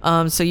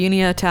 So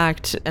Unia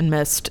attacked and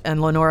missed,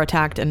 and Lenore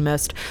attacked and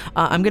missed.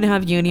 I'm going to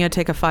have Unia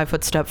take a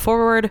 5-foot step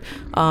forward,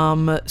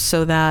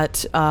 so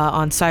that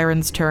on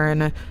Siren's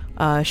turn,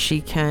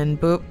 she can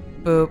boop,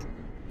 boop,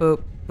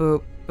 boop,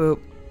 boop, boop.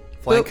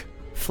 Flank?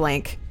 Boop,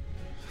 flank.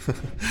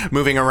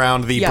 Moving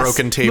around the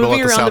broken table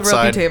Moving at the around south the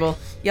broken side. table.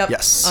 Yep.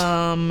 Yes.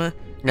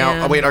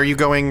 Now, Wait, are you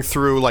going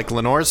through, like,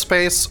 Lenore's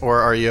space,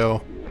 or are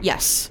you...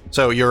 Yes.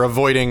 So you're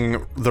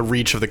avoiding the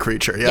reach of the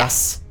creature, yeah?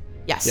 Yes.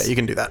 Yeah, you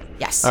can do that.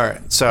 Yes. All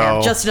right, so... I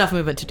have just enough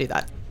movement to do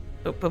that.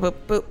 Boop, boop, boop,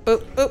 boop,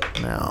 boop,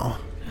 boop. Now...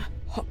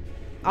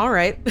 All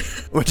right.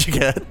 What'd you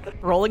get?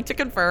 Rolling to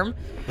confirm.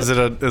 Is it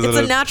a? It's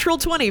a natural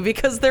 20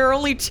 because there are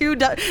only two.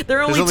 There are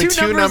There's only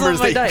two numbers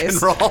on my that you dice.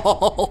 can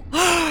roll.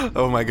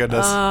 Oh my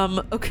goodness.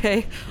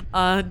 Okay.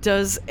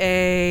 Does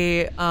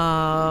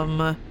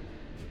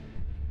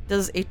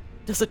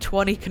a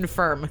 20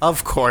 confirm?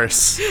 Of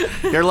course.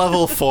 You're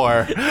level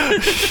 4.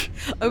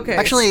 Okay.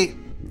 Actually,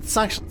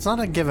 it's not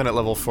a given at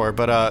level 4,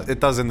 but it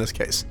does in this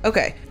case.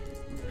 Okay.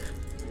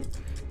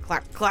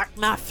 Clack clack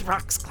math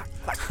rocks. Clack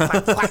clack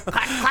clack clack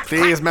clack clack.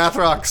 Please, math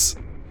rocks,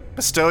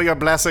 bestow your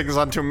blessings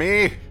unto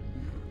me.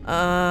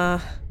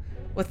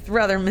 With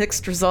rather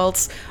mixed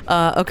results.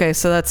 Okay,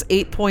 so that's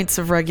 8 points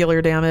of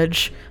regular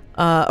damage.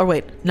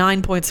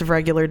 9 points of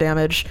regular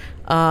damage.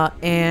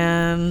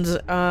 And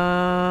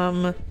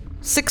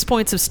 6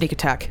 points of sneak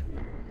attack.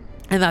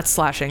 And that's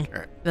slashing.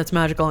 Right. That's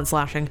magical and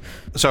slashing.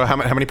 So how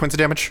many points of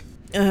damage?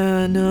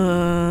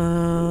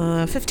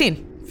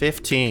 15.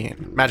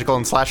 15. Magical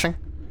and slashing?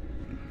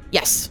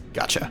 Yes.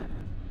 Gotcha.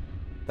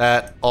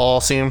 That all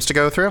seems to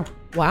go through.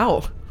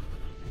 Wow.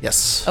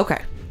 Yes.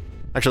 Okay.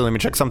 Actually, let me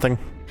check something.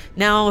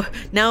 Now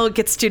it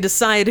gets to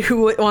decide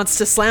who wants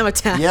to slam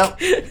attack.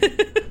 Yep.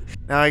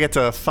 Now I get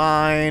to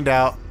find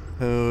out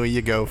who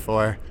you go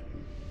for.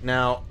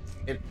 Now,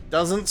 it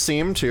doesn't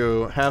seem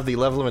to have the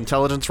level of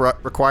intelligence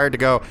required to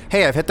go,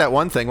 hey, I've hit that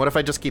one thing. What if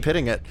I just keep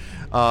hitting it?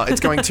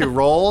 It's going to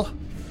roll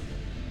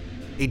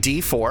a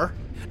d4.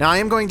 Now, I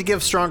am going to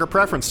give stronger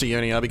preference to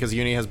Unia because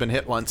Unia has been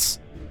hit once.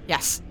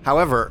 Yes.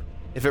 However,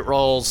 if it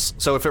rolls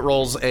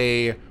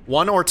a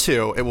 1 or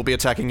 2, it will be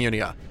attacking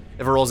Unia.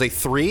 If it rolls a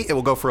 3, it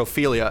will go for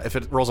Ophelia. If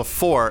it rolls a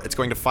 4, it's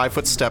going to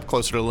 5-foot step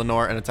closer to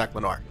Lenore and attack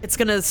Lenore. It's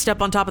gonna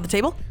step on top of the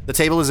table? The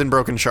table is in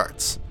broken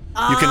shards.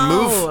 You can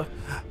move.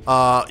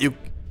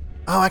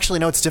 Actually,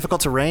 no, it's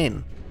difficult to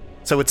reign.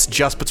 So it's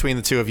just between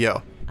the two of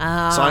you. So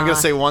I'm going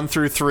to say 1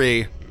 through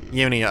 3,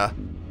 Unia.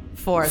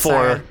 4,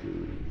 4,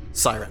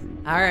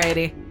 Siren.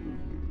 Alrighty.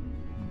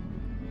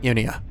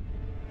 Unia.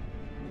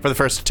 For the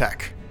first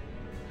attack.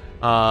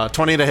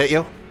 20 to hit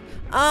you.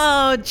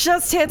 Oh,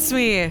 just hits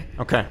me.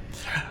 Okay.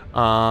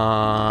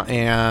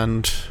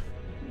 And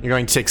you're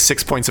going to take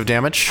 6 points of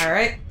damage. All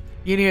right.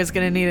 Unia's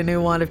gonna need a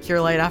new wand of Cure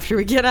Light after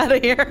we get out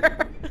of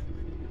here.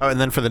 Oh, and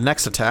then for the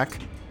next attack,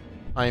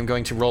 I am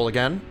going to roll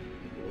again.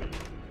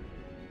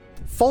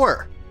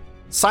 4,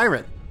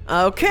 Siren.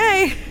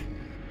 Okay.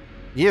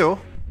 You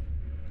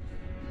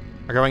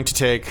are going to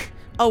take...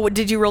 Oh,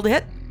 did you roll to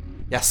hit?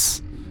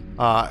 Yes.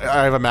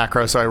 I have a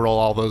macro, so I roll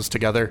all those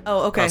together.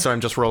 Oh, okay. So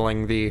I'm just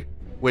rolling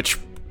which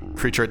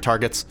creature it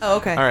targets. Oh,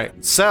 okay. All right.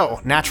 So,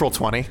 natural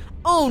 20.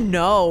 Oh,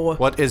 no.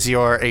 What is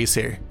your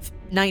AC?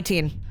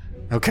 19.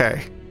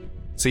 Okay.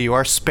 So you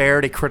are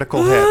spared a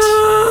critical hit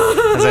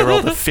as I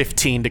rolled a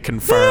 15 to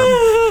confirm,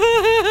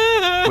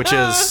 which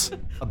is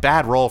a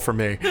bad roll for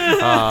me.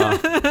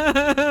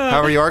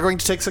 However, you are going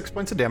to take 6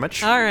 points of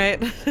damage. All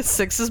right.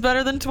 6 is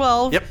better than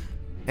 12. Yep.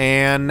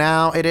 And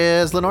now it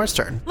is Lenore's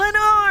turn.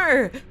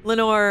 Lenore!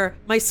 Lenore,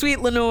 my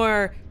sweet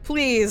Lenore,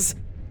 please.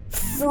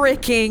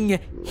 Freaking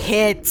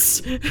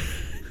hits.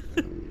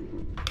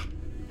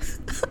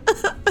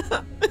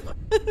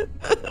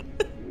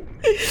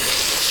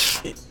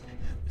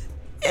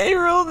 I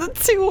rolled a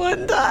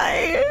 2-1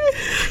 die.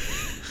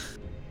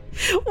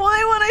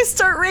 Why, when I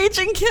start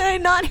raging, can I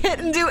not hit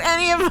and do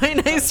any of my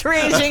nice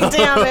raging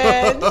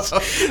damage?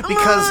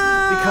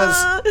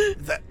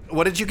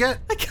 What did you get?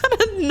 I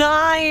got a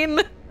 9.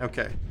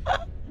 Okay.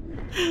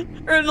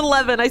 Or an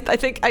 11. I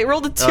think I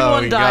rolled a 2 Oh,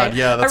 on die. God,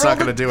 yeah, that's not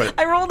gonna do it.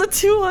 I rolled a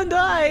 2 on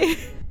die.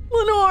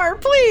 Lenore,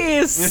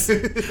 please.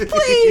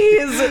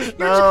 Please.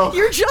 No.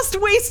 You're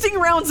just wasting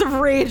rounds of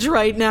rage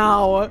right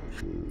now.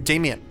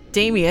 Damien.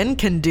 Damien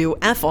can do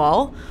F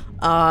all.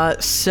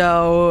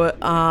 So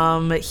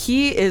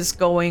he is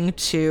going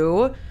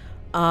to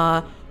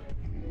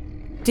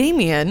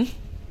Damien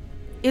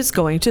is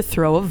going to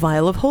throw a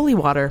vial of holy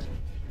water.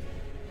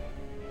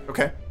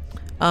 Okay.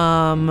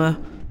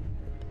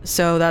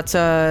 So that's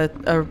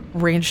a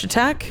ranged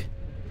attack.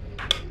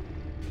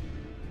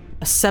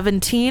 A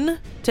 17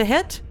 to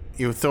hit.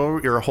 You throw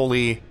your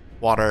holy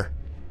water.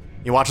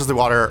 You watch as the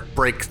water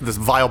break. This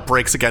vial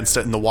breaks against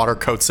it, and the water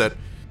coats it,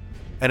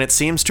 and it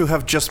seems to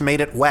have just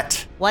made it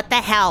wet. What the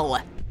hell?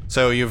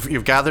 So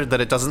you've gathered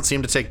that it doesn't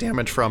seem to take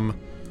damage from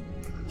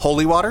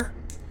holy water.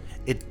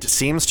 It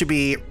seems to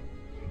be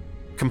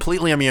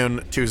completely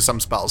immune to some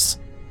spells.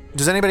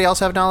 Does anybody else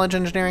have knowledge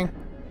engineering?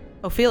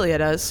 Ophelia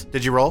does.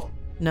 Did you roll?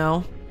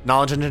 No.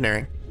 Knowledge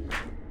engineering.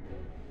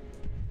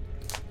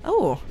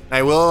 Oh.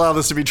 I will allow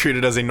this to be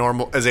treated as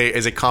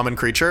a common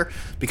creature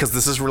because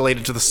this is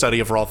related to the study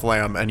of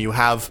Rothlam, and you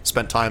have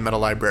spent time at a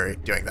library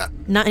doing that.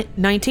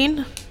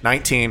 19?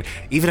 19.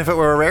 Even if it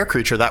were a rare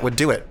creature, that would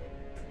do it.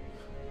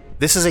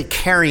 This is a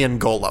carrion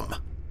golem.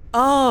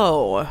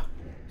 Oh.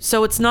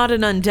 So it's not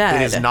an undead.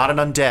 It is not an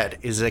undead. It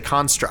is a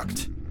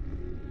construct.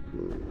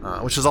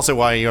 Which is also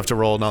why you have to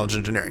roll knowledge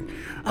engineering.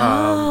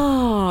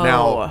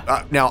 Now,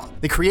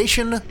 the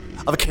creation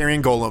of a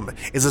carrion golem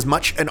is as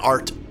much an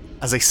art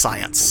as a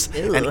science.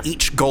 Ew. And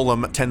each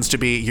golem tends to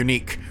be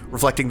unique,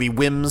 reflecting the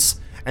whims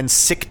and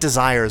sick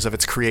desires of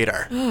its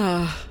creator.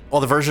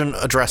 While the version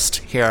addressed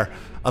here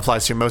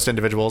applies to most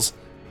individuals,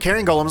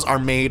 carrion golems are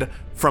made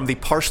from the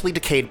partially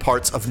decayed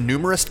parts of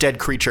numerous dead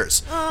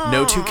creatures.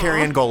 No two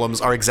carrion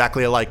golems are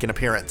exactly alike in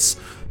appearance.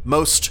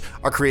 Most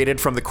are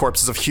created from the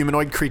corpses of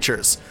humanoid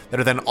creatures that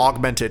are then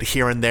augmented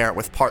here and there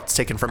with parts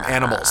taken from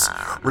animals,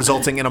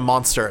 resulting in a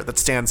monster that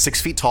stands 6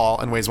 feet tall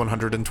and weighs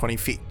 120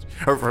 feet,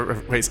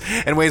 or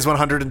weighs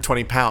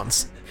 120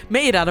 pounds.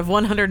 Made out of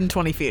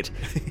 120 feet.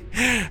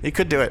 You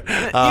could do it. You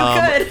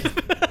could.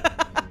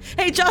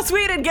 Hey, Joss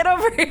Whedon, get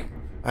over here.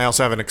 I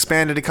also have an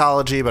expanded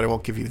ecology, but I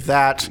won't give you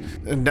that.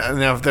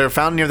 Now, they're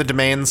found near the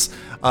domains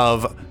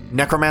of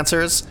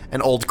necromancers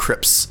and old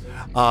crypts,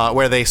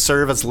 where they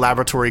serve as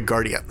laboratory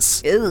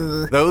guardians.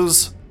 Ew.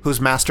 Those whose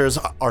masters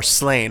are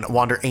slain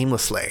wander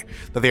aimlessly,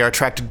 that they are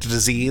attracted to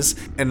disease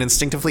and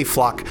instinctively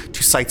flock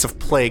to sites of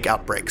plague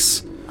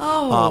outbreaks.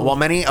 While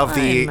many of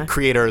the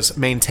creators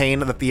maintain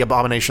that the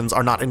abominations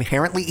are not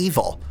inherently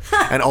evil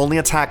and only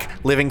attack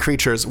living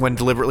creatures when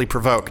deliberately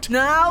provoked,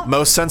 No.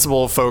 most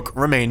sensible folk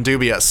remain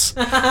dubious.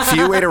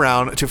 Few wait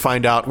around to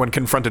find out when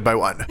confronted by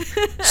one.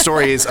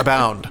 Stories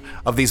abound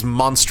of these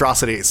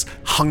monstrosities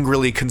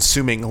hungrily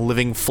consuming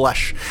living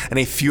flesh in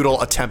a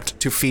futile attempt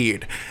to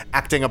feed,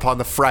 acting upon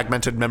the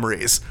fragmented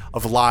memories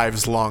of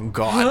lives long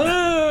gone.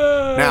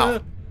 Now,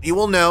 you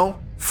will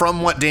know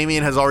from what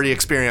Damien has already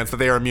experienced that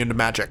they are immune to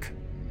magic.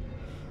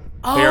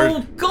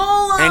 Oh,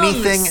 golems!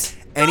 Anything.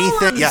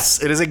 Golems!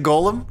 Yes, it is a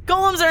golem.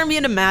 Golems are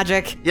immune to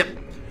magic. Yep.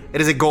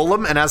 It is a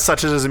golem, and as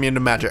such, it is immune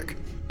to magic.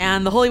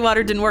 And the holy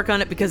water didn't work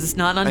on it because it's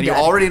not undead. And you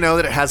already know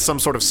that it has some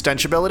sort of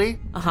stench ability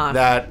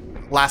that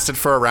lasted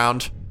for a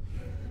round.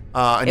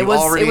 And it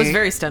was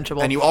very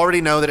stenchable. And you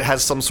already know that it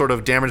has some sort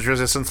of damage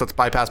resistance that's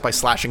bypassed by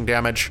slashing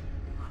damage.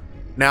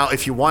 Now,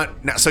 if you want...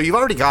 So you've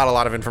already got a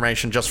lot of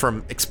information just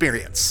from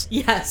experience.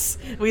 Yes.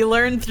 We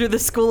learned through the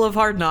School of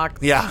Hard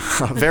Knocks. Yeah.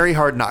 Very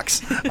hard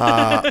knocks.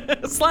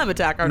 Slam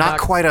attack hard Not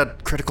knock. quite a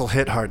critical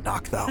hit hard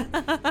knock, though.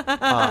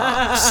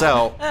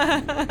 So...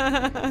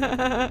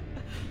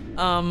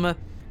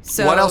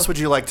 So... What else would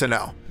you like to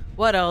know?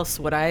 What else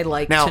would I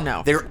like Now, to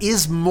know? there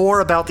is more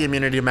about the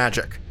immunity to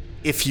magic,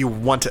 if you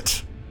want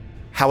it.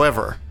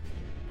 However...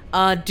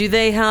 do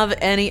they have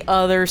any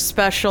other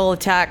special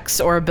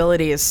attacks or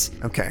abilities?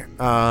 Okay.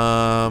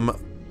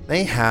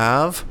 They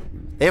have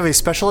a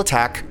special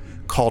attack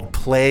called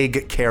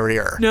Plague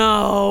Carrier.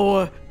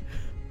 No.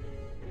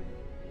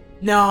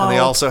 And they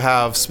also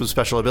have some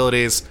special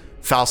abilities.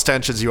 Foul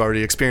Stench, as you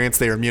already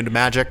experienced, they are immune to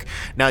magic.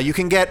 Now, you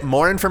can get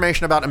more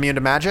information about immune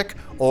to magic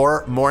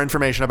or more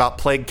information about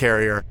Plague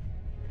Carrier.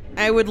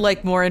 I would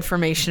like more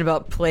information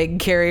about Plague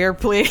Carrier,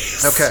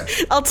 please. Okay.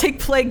 I'll take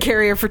Plague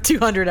Carrier for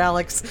 200,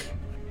 Alex.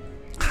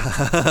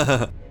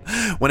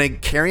 When a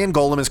carrion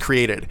golem is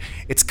created,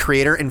 its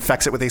creator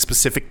infects it with a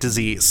specific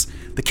disease.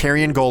 The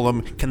carrion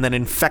golem can then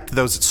infect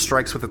those it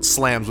strikes with its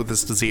slams with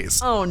this disease.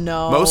 Oh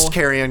no. Most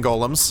carrion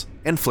golems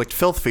inflict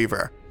filth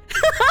fever.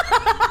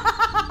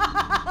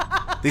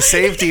 The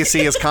save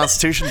DC is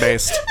constitution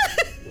based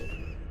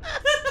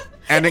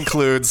and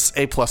includes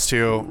a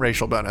 +2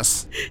 racial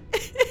bonus.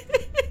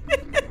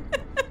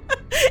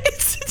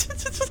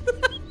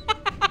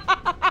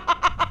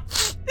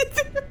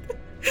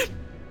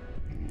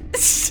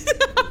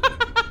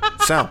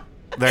 So,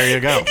 there you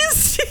go.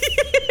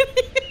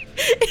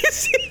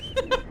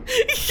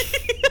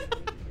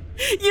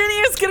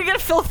 Uni's gonna get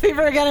filth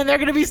fever again, and they're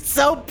gonna be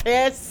so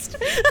pissed.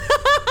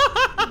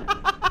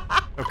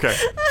 Okay.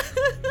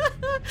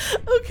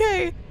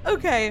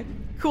 Okay.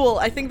 Cool.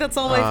 I think that's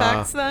all my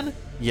facts then.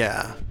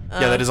 Yeah.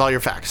 That is all your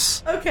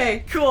facts.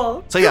 Okay.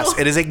 Cool. So yes,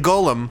 it is a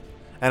golem,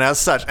 and as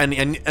such,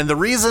 and the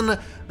reason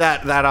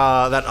that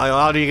I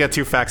allowed you to get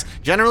 2 facts.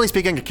 Generally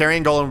speaking, a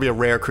carrion golem would be a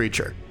rare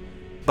creature,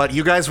 but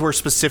you guys were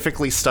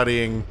specifically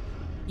studying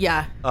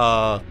Yeah.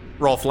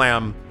 Rolf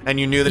Lamb, and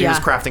you knew that he was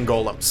crafting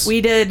golems. We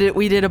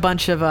did a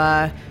bunch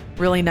of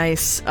really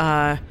nice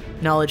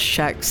knowledge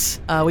checks.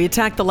 We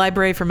attacked the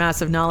library for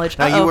massive knowledge.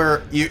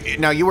 Now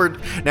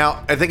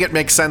I think it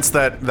makes sense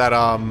that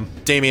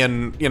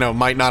Damien,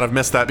 might not have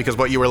missed that because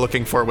what you were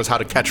looking for was how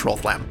to catch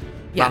Rolf Lamb.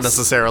 Yes. Not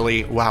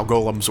necessarily how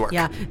golems work.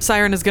 Yeah,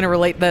 Siren is going to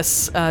relate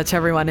this to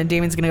everyone, and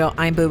Damien's going to go,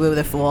 I'm Boo Boo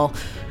the Fool.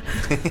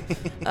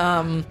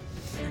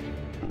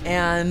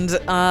 And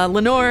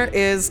Lenore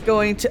is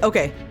going to...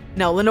 Okay,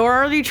 no, Lenore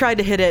already tried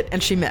to hit it,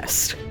 and she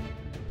missed.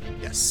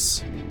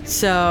 Yes.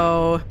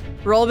 So,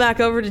 roll back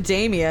over to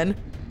Damien.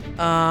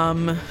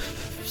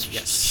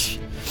 Yes.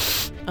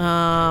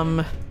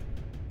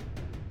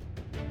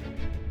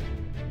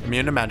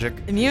 Immune to magic.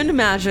 Immune to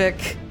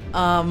magic.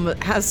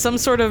 Has some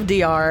sort of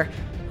DR.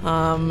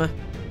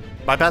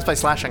 Bypassed by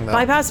slashing, though.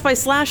 Bypassed by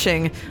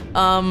slashing.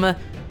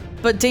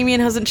 But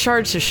Damien hasn't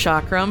charged his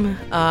chakram.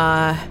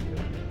 I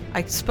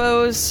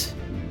suppose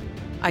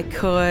I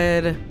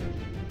could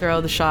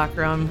throw the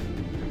chakram.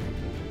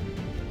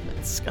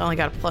 It's only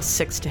got a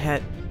 +6 to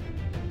hit.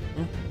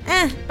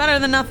 Better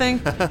than nothing.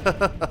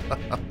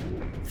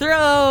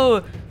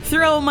 Throw,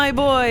 my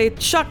boy.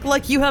 Chuck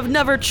like you have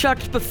never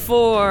chucked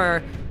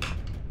before.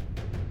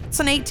 It's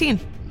an 18.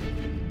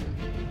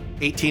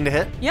 18 to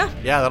hit? Yeah.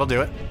 Yeah, that'll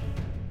do it.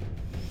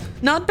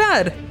 Not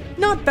bad.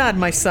 Not bad,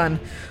 my son.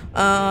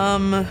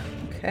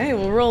 Okay,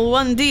 we'll roll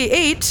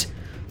 1d8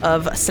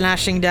 of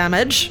slashing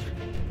damage.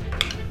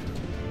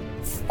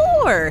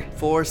 4.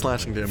 4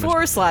 slashing damage.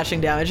 4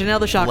 slashing damage, and now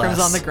the chakrams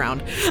on the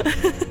ground.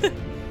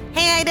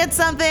 Hey, I did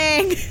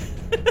something!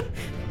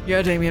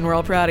 Yeah, Damien, we're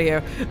all proud of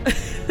you.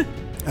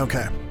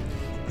 Okay.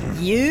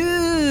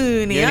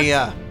 Unia.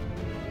 Unia.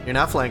 You're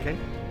not flanking.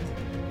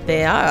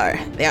 They are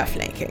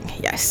flanking,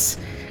 yes.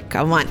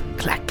 Come on,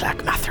 clack, clack,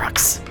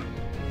 Mathrox.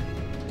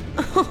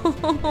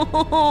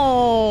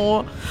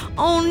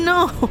 Oh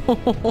no.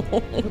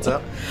 What's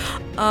up?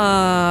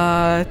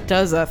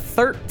 Does a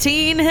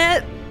 13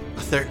 hit?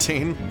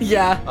 13?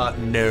 Yeah.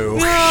 No.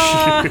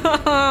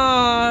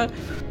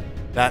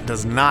 That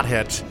does not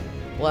hit.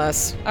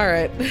 Bless. All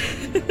right.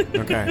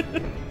 Okay.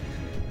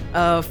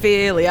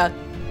 Ophelia.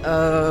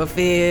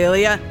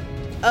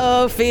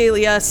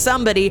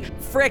 Somebody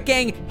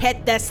freaking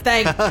hit this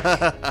thing.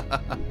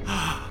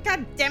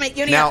 God damn it,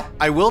 Unia. Now,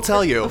 I will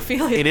tell you,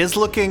 Ophelia. it is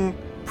looking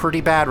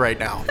pretty bad right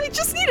now. I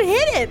just need to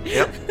hit it.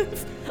 Yep.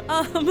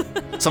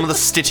 Some of the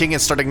stitching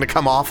is starting to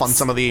come off on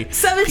some of the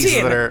 17.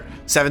 pieces that are...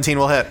 17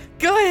 will hit.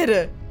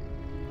 Good.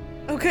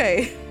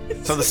 Okay.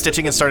 Some of the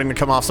stitching is starting to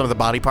come off some of the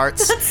body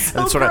parts. That's so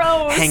and it's sort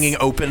gross. of hanging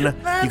open. You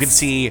That's- can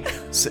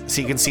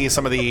see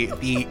some of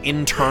the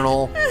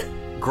internal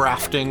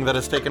grafting that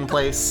has taken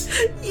place.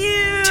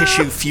 Yeah.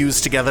 Tissue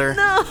fused together.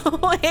 No,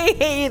 I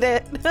hate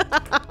it.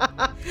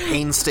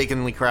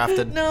 Painstakingly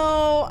crafted.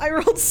 No, I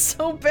rolled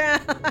so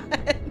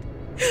bad.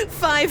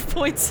 5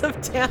 points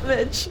of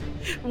damage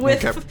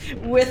with Okay.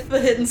 with the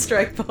hidden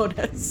strike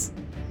bonus.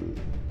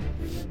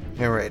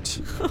 All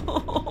right.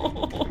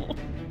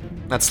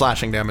 That's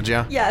slashing damage,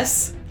 yeah?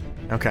 Yes.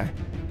 Okay.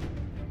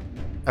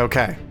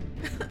 Okay.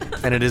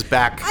 And it is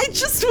back. I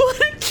just want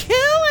to kill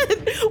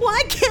it.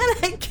 Why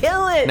can't I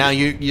kill it? Now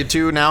you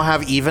two now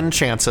have even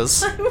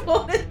chances. I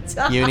want to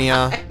die.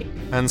 Unia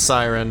and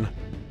Siren.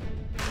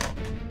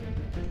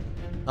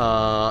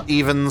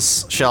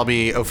 Evens shall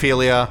be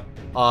Ophelia.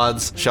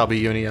 Odds shall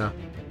be Unia.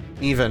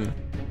 Even.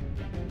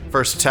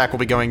 First attack will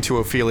be going to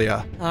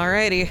Ophelia.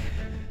 Alrighty.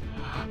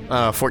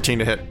 14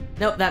 to hit.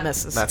 Nope, that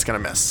misses. That's gonna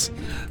miss.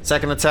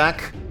 Second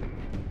attack.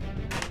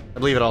 I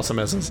believe it also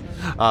misses.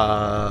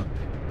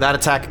 That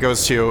attack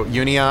goes to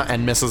Unia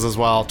and misses as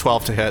well.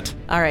 12 to hit.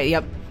 All right.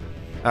 Yep.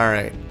 All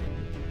right.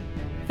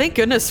 Thank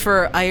goodness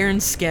for Iron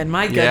Skin.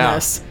 My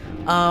goodness.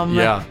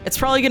 Yeah. It's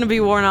probably going to be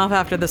worn off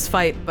after this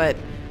fight, but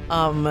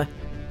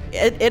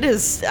it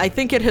is. I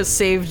think it has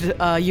saved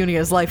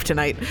Unia's life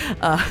tonight.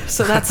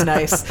 So that's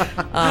nice.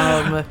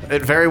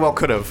 It very well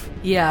could have.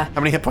 Yeah.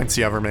 How many hit points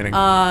do you have remaining?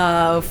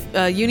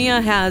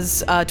 Unia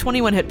has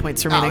 21 hit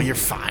points remaining. Oh, you're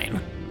fine.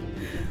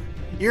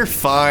 You're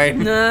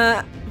fine.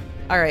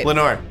 All right.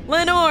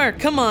 Lenore,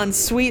 come on,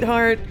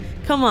 sweetheart.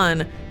 Come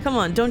on.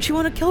 Don't you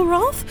want to kill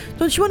Rolf?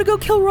 Don't you want to go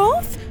kill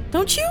Rolf?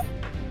 Don't you?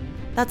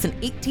 That's an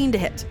 18 to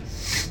hit.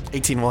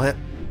 18 will hit.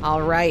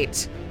 All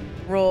right.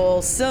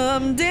 Roll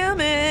some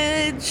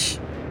damage.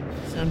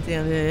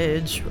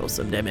 Roll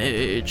some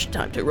damage.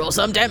 Time to roll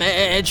some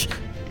damage.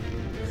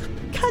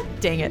 God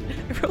dang it.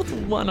 I rolled a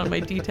 1 on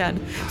my d10.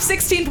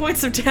 16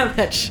 points of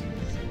damage.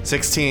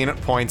 16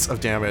 points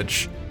of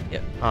damage.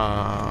 Yep.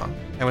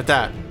 And with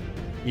that,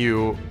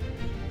 you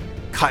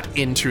cut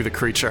into the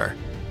creature,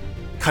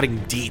 cutting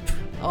deep.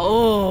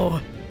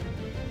 Oh.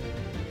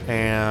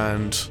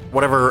 And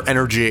whatever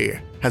energy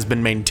has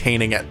been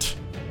maintaining it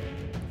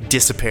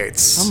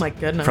dissipates. Oh my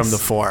goodness. From the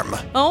form.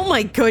 Oh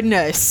my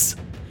goodness.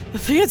 The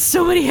thing had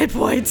so many hit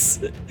points.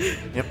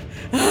 Yep.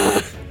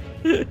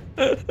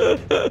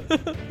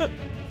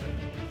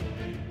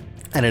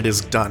 And it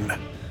is done.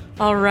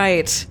 All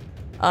right.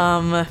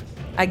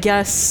 I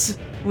guess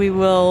we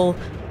will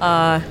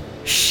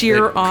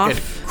shear off.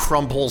 It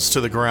crumples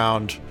to the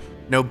ground.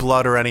 No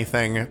blood or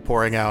anything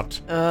pouring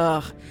out.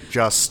 Ugh.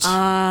 Just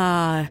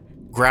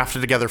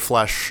grafted together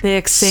flesh, They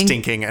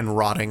stinking and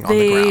rotting on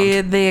the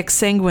ground. They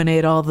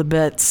exsanguinate all the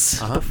bits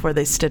before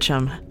they stitch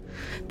them.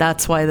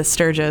 That's why the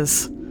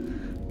Sturges.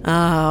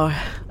 Oh,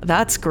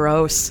 that's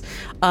gross.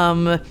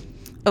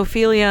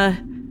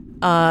 Ophelia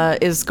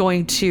is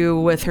going to,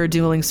 with her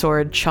dueling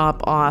sword,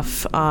 chop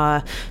off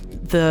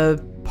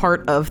the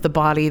part of the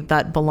body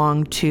that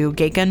belonged to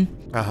Gaken.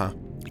 Uh-huh.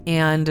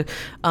 And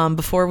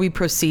before we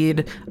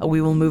proceed,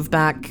 we will move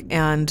back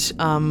and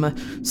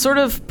sort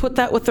of put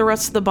that with the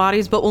rest of the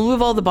bodies, but we'll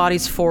move all the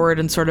bodies forward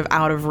and sort of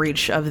out of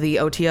reach of the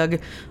Otyugh,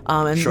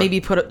 and Sure.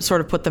 maybe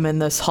put them in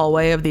this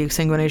hallway of the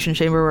exsanguination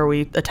chamber where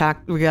we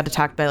got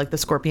attacked by like the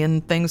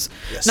scorpion things.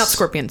 Yes. Not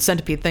scorpion,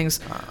 centipede things.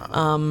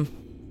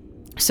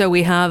 So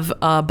we have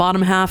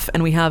bottom half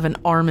and we have an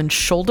arm and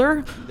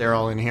shoulder. They're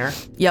all in here.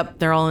 Yep,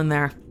 they're all in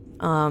there.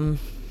 Let me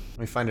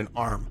find an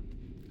arm.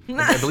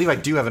 I believe I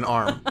do have an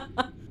arm.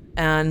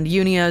 And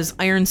Unia's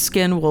iron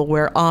skin will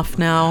wear off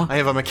now. I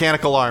have a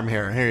mechanical arm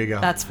here. Here you go.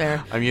 That's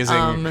fair. I'm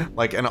using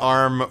like an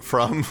arm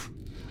from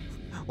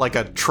like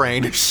a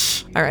train.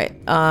 All right.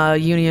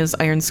 Unia's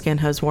iron skin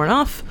has worn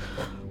off.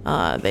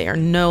 They are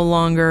no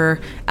longer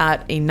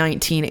at a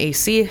 19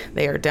 AC.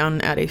 They are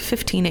down at a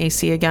 15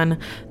 AC again.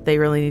 They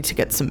really need to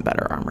get some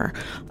better armor.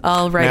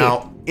 Alrighty.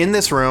 Now, in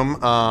this room,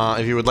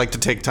 if you would like to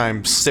take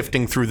time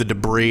sifting through the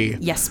debris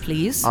Yes,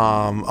 please.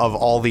 of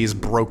all these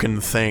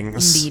broken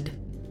things. Indeed.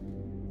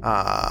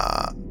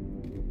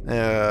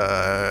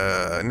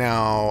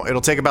 Now,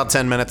 it'll take about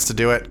 10 minutes to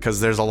do it because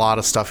there's a lot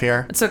of stuff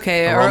here. It's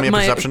okay. Roll me a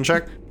perception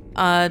check.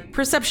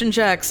 Perception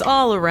checks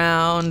all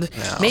around.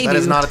 No, Maybe that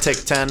is not a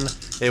take 10.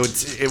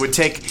 It would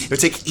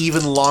take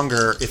even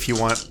longer if you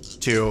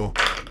want to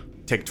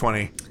take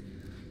 20.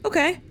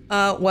 Okay.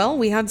 Well,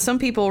 we had some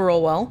people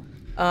roll well.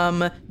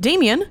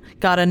 Damien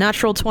got a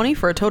natural 20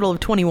 for a total of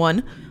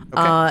 21.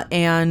 Okay.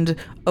 And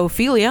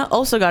Ophelia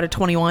also got a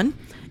 21.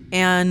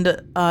 And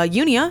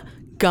Unia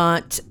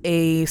got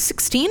a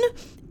 16.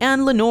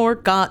 And Lenore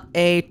got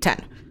a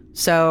 10.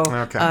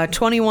 So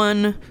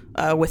 21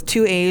 with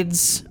 2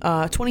 aids,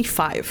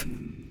 25.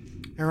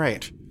 All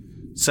right.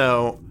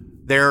 So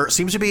there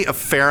seems to be a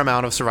fair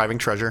amount of surviving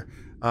treasure.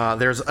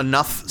 There's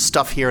enough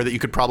stuff here that you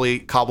could probably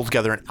cobble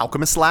together an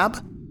alchemist lab.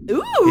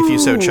 Ooh. If you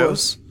so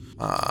chose.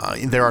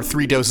 There are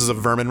 3 doses of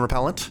vermin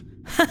repellent.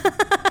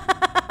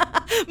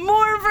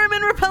 More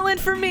vermin repellent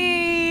for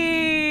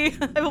me!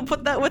 I will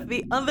put that with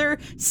the other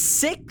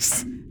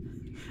 6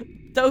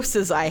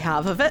 doses I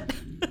have of it.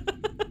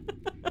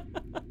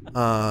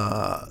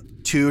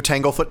 2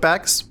 Tanglefoot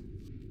bags.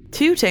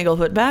 2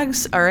 Tanglefoot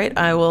bags. All right,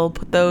 I will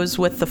put those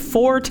with the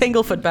 4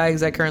 Tanglefoot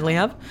bags I currently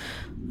have.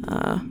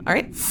 All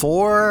right.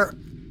 4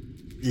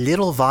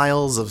 little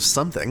vials of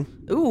something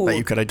that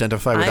you could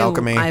identify with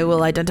alchemy. I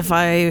will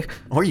identify...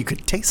 Or you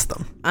could taste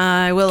them.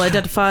 I will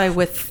identify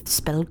with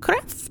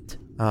spellcraft.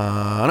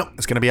 No,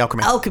 it's going to be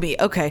alchemy. Alchemy,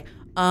 okay.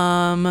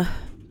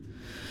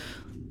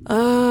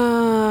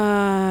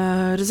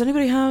 Does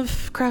anybody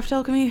have craft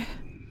alchemy?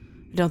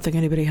 I don't think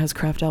anybody has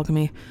craft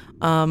alchemy.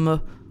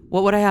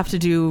 What would I have to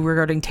do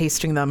regarding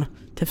tasting them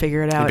to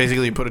figure it out?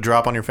 Basically, you put a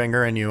drop on your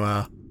finger and you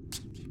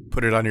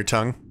put it on your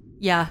tongue.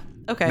 Yeah,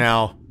 okay.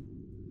 Now,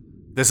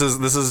 this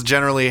is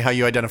generally how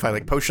you identify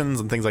like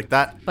potions and things like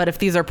that. But if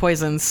these are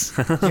poisons,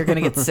 you're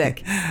gonna get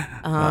sick.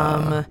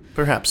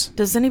 Perhaps.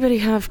 Does anybody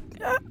have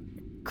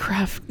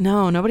craft?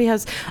 No, nobody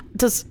has.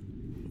 Does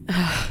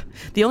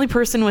the only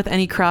person with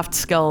any craft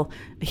skill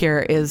here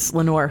is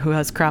Lenore, who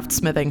has craft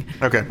smithing.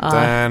 Okay,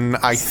 then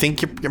I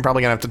think you're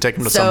probably gonna have to take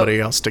them to somebody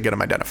else to get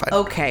them identified.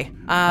 Okay,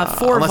 4 unless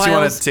vials. you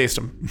want to taste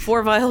them.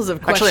 4 vials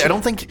of question. Actually, I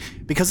don't think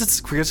because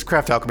it's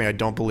craft alchemy. I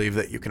don't believe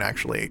that you can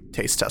actually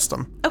taste test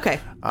them.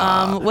 Okay.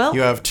 Well,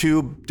 you have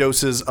 2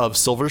 doses of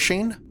silver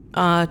sheen.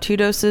 2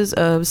 doses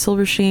of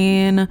silver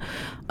sheen.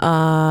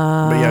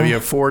 But yeah, you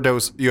have 4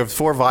 You have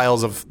 4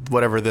 vials of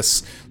whatever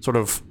this sort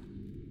of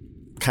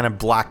kind of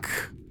black,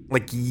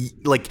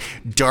 like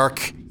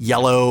dark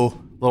yellow,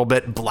 little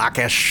bit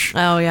blackish.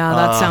 Oh yeah,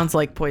 that sounds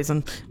like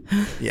poison.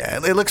 Yeah,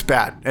 it looks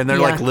bad, and they're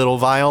like little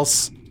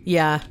vials.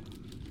 Yeah.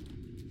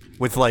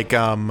 With like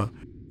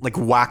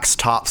wax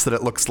tops that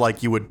it looks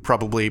like you would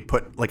probably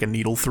put like a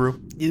needle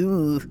through.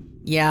 Ooh.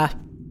 Yeah.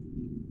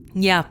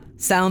 Yeah.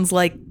 Sounds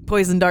like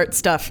poison dart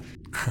stuff.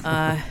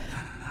 All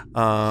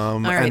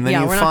right, and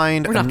then you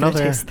find we're not gonna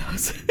another taste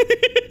those.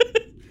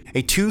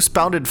 a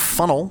 2-spouted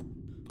funnel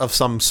of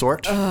some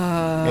sort.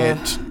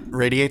 It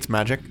radiates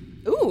magic.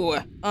 Ooh.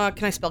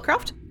 Can I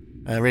spellcraft?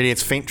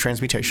 Radiates faint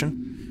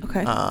transmutation.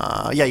 Okay.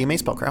 Yeah, you may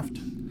spellcraft.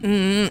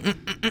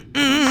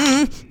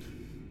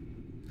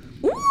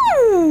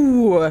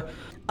 Ooh.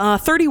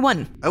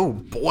 31. Oh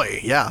boy,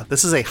 yeah.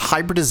 This is a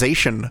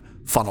hybridization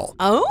funnel.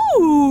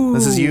 Oh.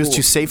 This is used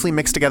to safely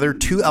mix together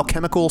 2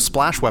 alchemical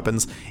splash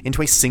weapons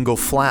into a single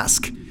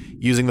flask.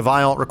 Using the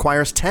vial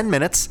requires 10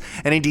 minutes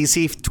and a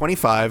DC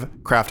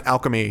 25 craft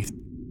alchemy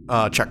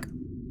check.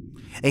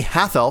 A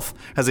half-elf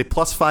has a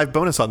 +5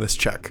 bonus on this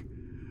check.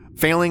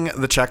 Failing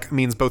the check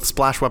means both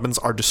splash weapons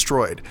are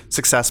destroyed.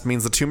 Success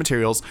means the 2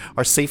 materials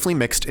are safely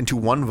mixed into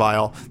 1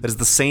 vial that is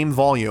the same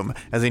volume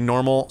as a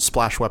normal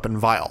splash weapon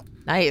vial.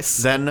 Nice.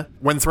 Then,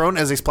 when thrown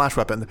as a splash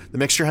weapon, the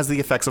mixture has the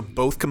effects of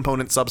both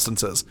component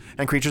substances,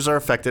 and creatures are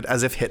affected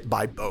as if hit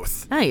by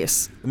both.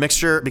 Nice. The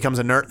mixture becomes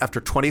inert after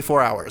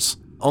 24 hours.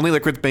 Only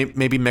liquids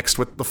may be mixed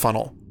with the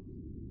funnel.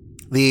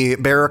 The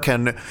bearer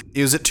can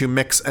use it to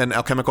mix an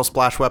alchemical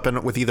splash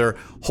weapon with either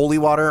holy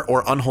water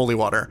or unholy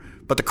water,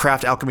 but the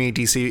craft alchemy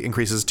DC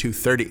increases to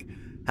 30.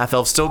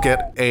 Half-elves still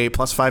get a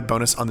 +5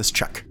 bonus on this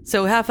check.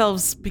 So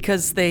half-elves,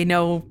 because they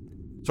know...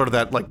 Sort of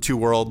that, like, 2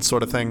 worlds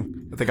sort of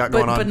thing that they got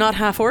going on. But not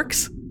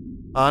half-orcs?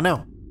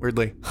 No,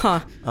 weirdly. Huh.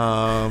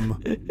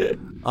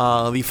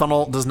 The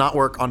funnel does not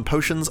work on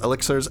potions,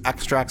 elixirs,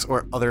 extracts,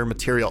 or other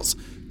materials.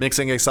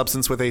 Mixing a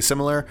substance with a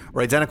similar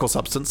or identical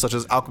substance, such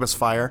as alchemist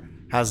fire,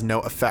 has no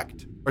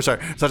effect.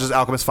 Such as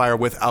alchemist fire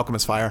with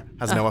alchemist fire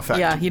has no effect.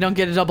 Yeah, you don't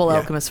get a double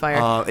alchemist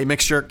fire. A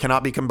mixture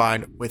cannot be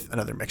combined with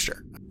another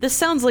mixture. This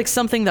sounds like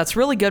something that's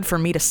really good for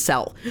me to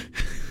sell.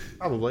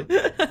 Probably.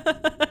 Yeah,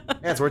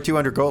 it's worth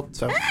 200 gold,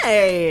 so.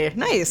 Hey,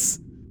 nice.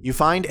 You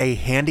find a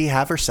handy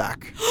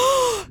haversack.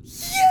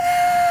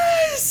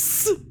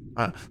 Yes!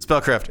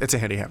 Spellcraft. It's a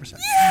handy haversack.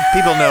 Yes!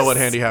 People know what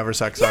handy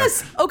haversacks are.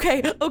 Yes.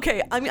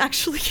 Okay. I'm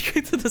actually.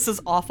 This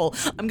is awful.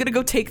 I'm gonna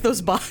go take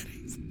those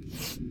bodies.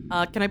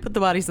 Can I put the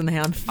bodies in the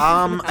hand?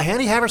 A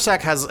handy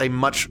haversack has a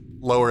much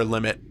lower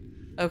limit.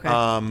 Okay.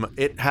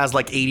 It has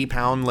like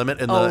 80-pound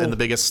limit in the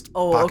biggest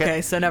pocket.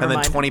 Okay, so never mind.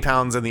 mind. And then 20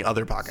 pounds in the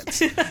other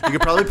pockets. You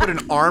could probably put an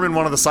arm in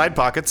one of the side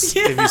pockets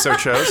if you so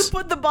chose.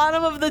 Put the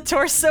bottom of the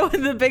torso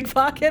in the big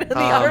pocket and the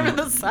arm in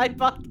the side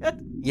pocket.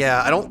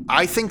 Yeah,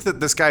 I think that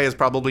this guy is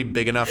probably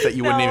big enough that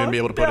you wouldn't even be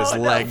able to put his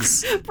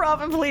legs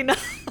probably not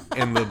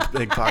in the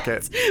big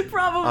pocket.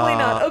 Probably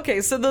not.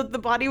 Okay, so the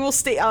body will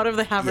stay out of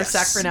the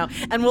haversack for now,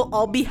 and we'll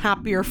all be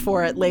happier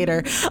for it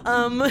later.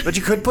 But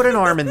you could put an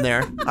arm in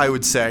there, I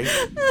would say.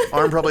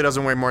 Arm probably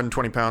doesn't weigh more than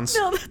 20 pounds.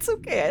 No, that's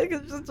okay.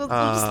 We'll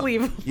just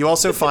leave. You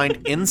also find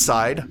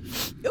inside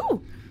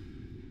Ooh.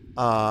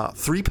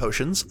 3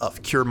 potions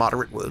of Cure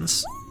Moderate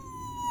Wounds.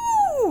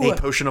 Ooh. A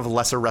potion of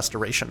Lesser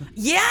Restoration.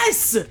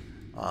 Yes!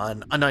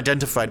 An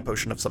unidentified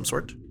potion of some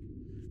sort.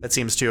 That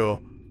seems to...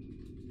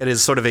 It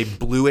is sort of a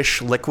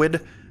bluish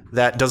liquid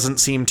that doesn't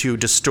seem to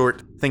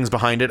distort things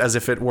behind it as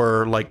if it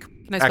were, like,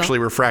 actually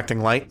refracting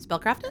light.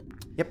 Spellcraft it?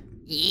 Yep.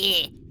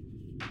 Yeah.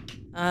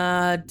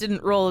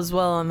 Didn't roll as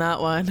well on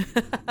that one.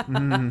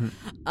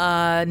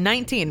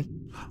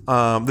 19.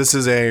 This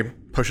is a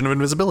potion of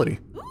invisibility.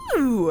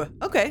 Ooh,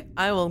 okay.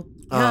 I will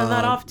hand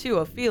that off to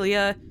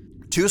Ophelia.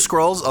 2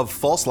 scrolls of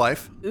False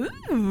Life.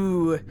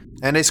 Ooh.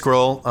 And a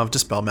scroll of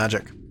Dispel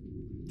Magic.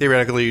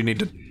 Theoretically, you need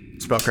to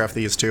spellcraft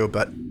these too,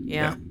 but...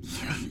 Yeah.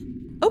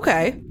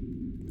 Okay.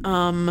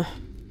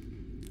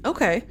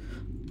 Okay.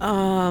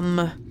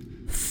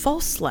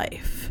 False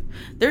Life.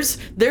 There's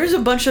a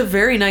bunch of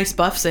very nice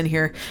buffs in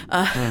here.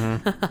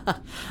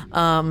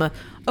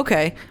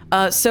 Okay.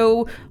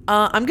 So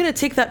I'm gonna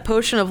take that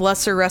potion of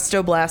Lesser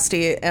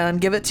Restoblasty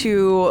and give it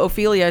to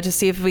Ophelia to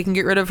see if we can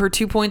get rid of her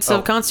 2 points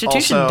of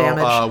Constitution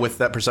damage. With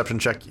that perception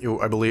check,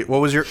 I believe,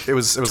 what was your? It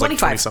was 25. Like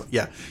 20 something.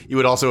 Yeah, you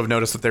would also have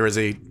noticed that there is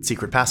a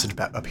secret passage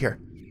up here.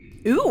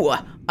 Ooh.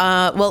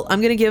 Well,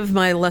 I'm gonna give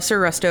my Lesser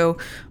Resto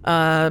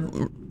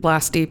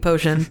Blasty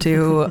potion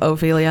to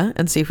Ophelia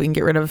and see if we can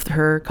get rid of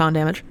her con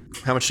damage.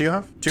 How much do you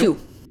have? 2.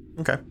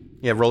 Okay.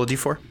 Yeah, roll a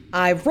d4.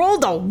 I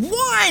rolled a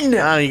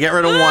 1! You get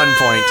rid of 1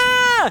 point.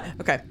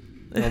 Okay.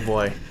 Oh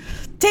boy.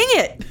 Dang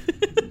it!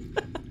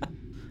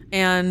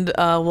 And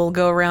we'll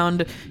go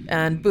around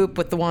and boop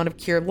with the Wand of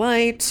Cure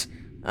Light.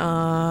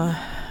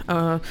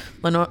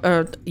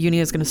 Uni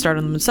is going to start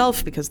on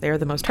themselves because they are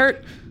the most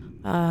hurt.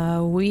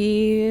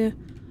 We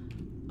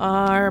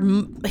are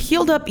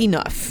healed up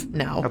enough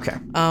now. Okay.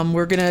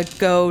 We're going to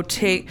go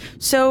take...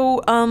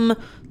 So,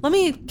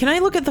 can I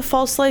look at the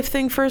False Life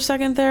thing for a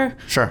second there?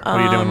 Sure. What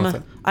are you doing with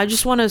it? I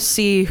just want to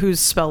see whose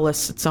spell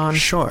list it's on.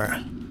 Sure.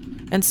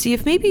 And see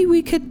if maybe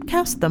we could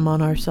cast them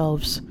on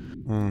ourselves.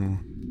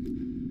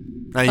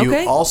 Now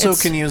you also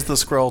can use the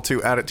scroll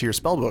to add it to your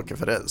spellbook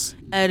if it is.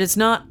 It is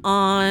not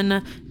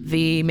on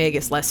the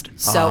Magus list.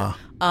 So,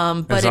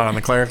 but it's not on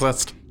the cleric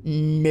list?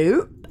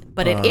 Nope.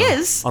 But it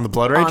is on the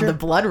Blood Rager? On the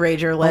Blood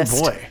Rager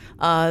list. Oh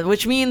boy.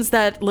 Which means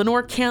that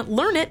Lenore can't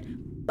learn it,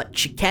 but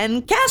she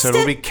can cast it. So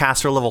it'll be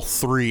caster level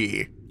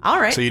 3. All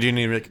right. So you do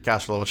need to make a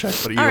caster level check,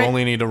 but you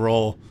only need to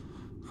roll...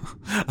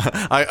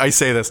 I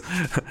say this.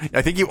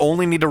 I think you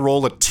only need to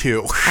roll a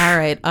 2. All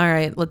right.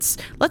 Let's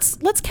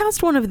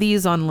cast one of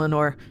these on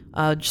Lenore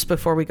just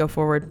before we go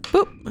forward.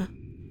 Boop.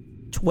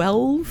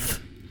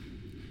 12.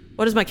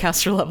 What is my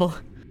caster level?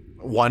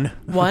 1.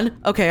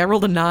 1? Okay, I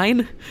rolled a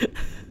 9.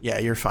 Yeah,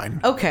 you're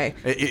fine. Okay.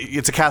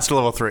 It's a caster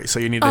level 3, so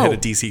you need to hit a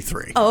DC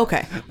 3. Oh,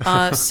 okay.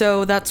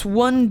 So that's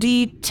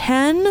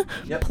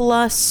 1d10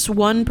 plus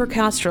 1 per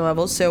caster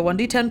level. So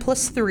 1d10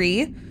 plus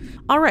 3.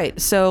 All right.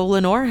 So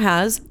Lenore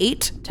has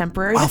 8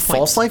 temporary hit points.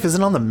 False Life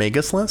isn't on the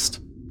Magus list?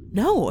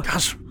 No.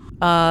 Gosh.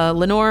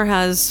 Lenore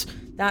has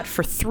that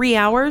for 3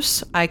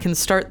 hours. I can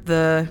start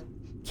the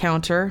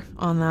counter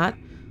on that.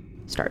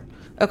 Start.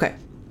 Okay.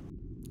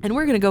 And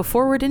we're going to go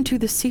forward into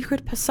the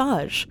secret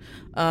passage.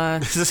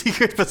 The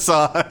secret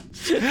passage.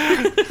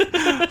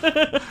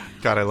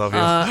 God, I love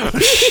you.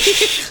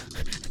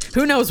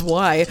 Who knows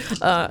why?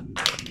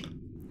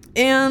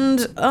 And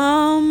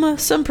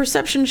some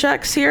perception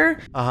checks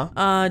here.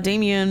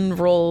 Damien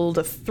rolled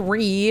a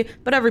 3,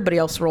 but everybody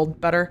else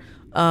rolled better.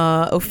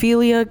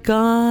 Ophelia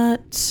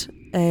got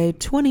a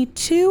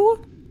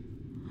 22.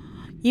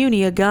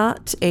 Unia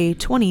got a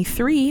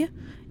 23.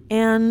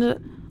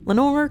 And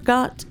Lenore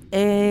got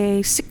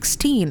a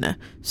 16.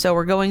 So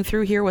we're going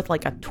through here with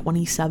like a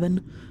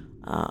 27.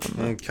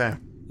 Okay.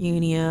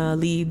 Unia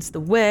leads the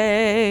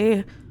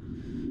way.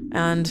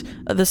 And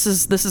this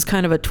is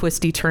kind of a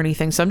twisty turny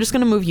thing. So I'm just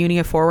going to move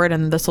Unia forward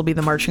and this will be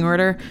the marching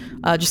order.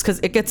 Just because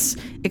it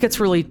gets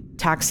really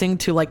taxing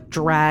to like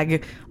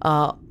drag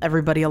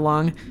everybody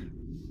along.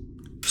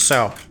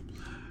 So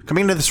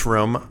coming into this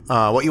room,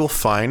 what you will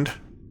find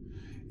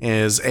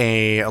is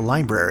a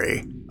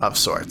library of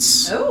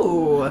sorts.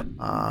 Oh.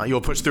 You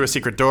will push through a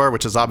secret door,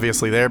 which is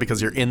obviously there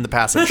because you're in the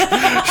passage.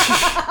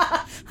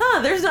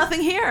 There's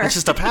nothing here. It's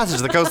just a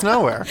passage that goes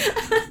nowhere.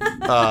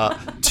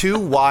 2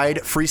 wide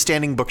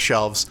freestanding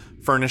bookshelves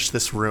furnish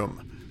this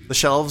room. The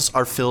shelves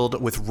are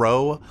filled with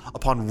row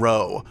upon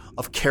row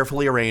of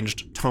carefully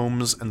arranged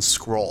tomes and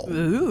scroll.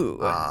 Ooh.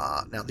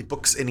 Now, the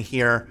books in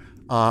here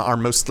are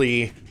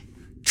mostly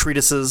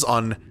treatises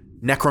on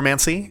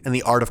necromancy and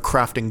the art of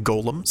crafting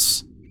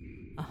golems.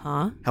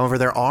 However,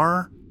 there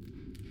are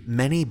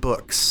many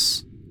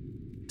books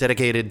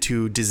dedicated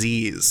to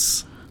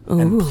disease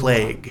and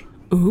plague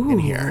in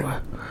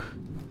here.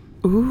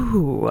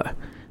 Ooh.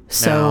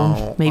 So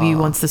Now, maybe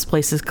once this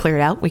place is cleared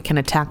out, we can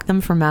attack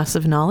them for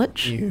massive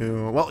knowledge.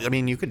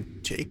 You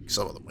could take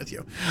some of them with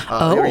you.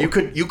 Or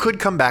you could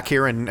come back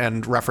here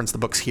and reference the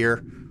books here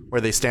where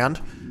they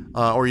stand.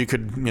 Or you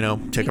could,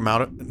 take them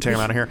out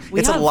of here.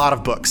 It's a lot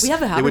of books. We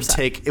have a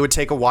haversack. It would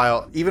take a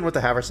while. Even with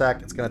the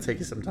haversack, it's going to take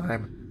you some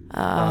time.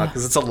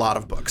 Because it's a lot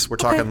of books. We're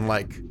talking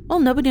Well,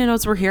 nobody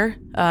knows we're here.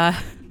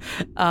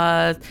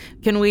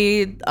 Can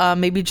we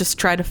maybe just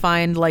try to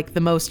find like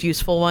the most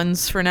useful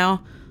ones for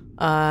now?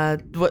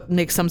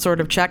 Make some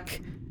sort of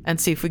check and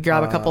see if we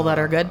grab a couple that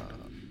are good.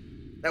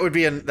 That would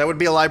be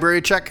a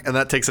library check, and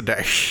that takes a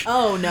day.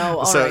 Oh no!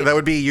 All so right. that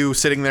would be you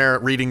sitting there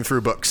reading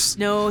through books.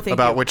 No, thank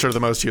about you. which are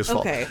the most useful.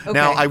 Okay.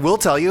 Now, I will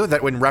tell you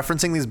that when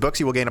referencing these books,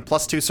 you will gain a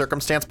 +2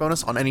 circumstance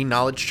bonus on any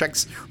knowledge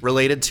checks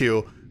related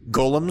to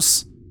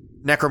golems,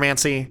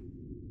 necromancy,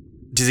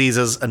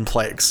 diseases, and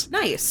plagues.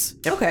 Nice.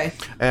 Yep. Okay.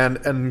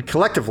 And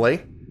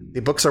collectively,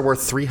 the books are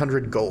worth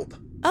 300 gold.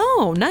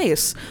 Oh,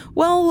 nice.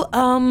 Well,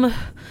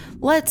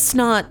 let's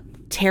not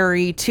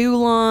tarry too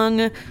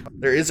long.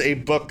 There is a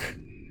book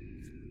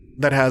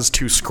that has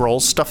 2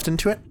 scrolls stuffed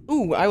into it.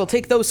 Ooh, I will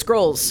take those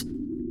scrolls.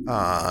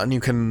 And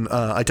you can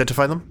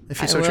identify them if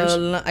you so choose. I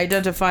will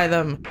identify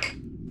them.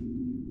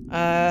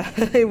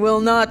 I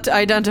will not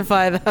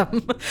identify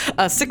them.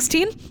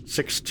 16?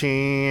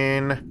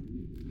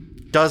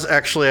 16 does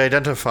actually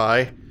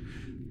identify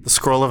the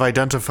scroll of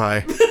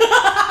identify.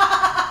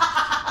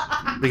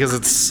 Because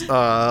it's,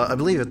 I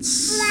believe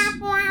it's, let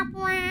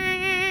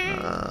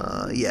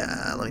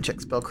me check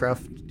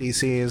spellcraft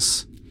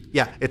DCs.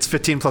 Yeah, it's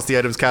 15 plus the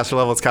item's caster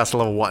level. It's caster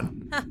level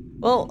 1.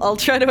 Well, I'll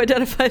try to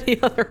identify the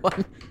other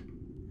one.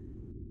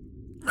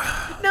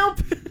 Nope.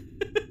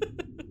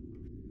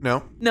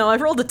 No? No, I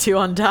rolled a 2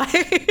 on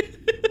die.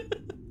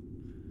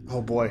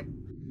 Oh boy.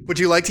 Would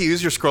you like to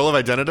use your scroll of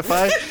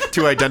identify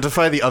to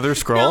identify the other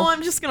scroll? No,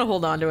 I'm just gonna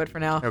hold on to it for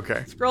now.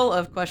 Okay. Scroll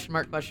of question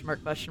mark.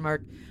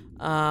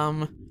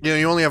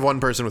 You only have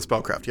 1 person with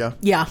spellcraft, yeah?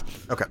 Yeah.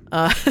 Okay.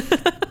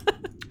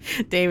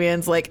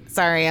 Damien's like,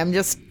 sorry,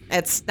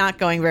 it's not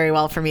going very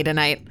well for me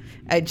tonight.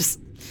 That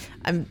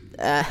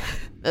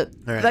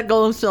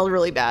golem smelled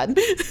really bad.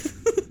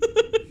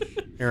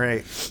 All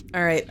right.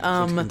 All right.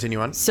 Let's continue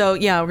on. So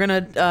yeah, we're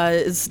gonna.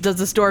 Does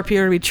this door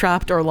appear to be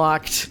trapped or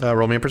locked?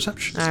 Roll me a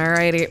perception.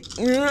 Alrighty.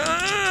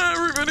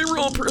 Everybody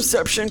roll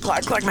perception.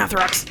 Clack, clack, math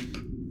rocks.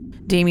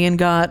 Damien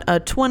got a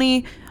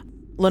 20.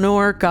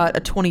 Lenore got a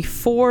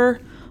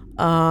 24.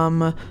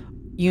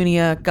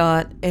 Unia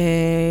got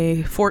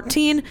a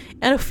 14.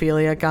 And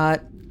Ophelia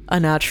got a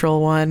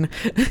natural 1.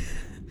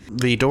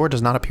 The door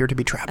does not appear to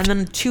be trapped. And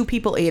then 2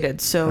 people aided,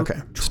 so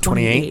okay. So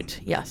 28.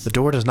 Yes. The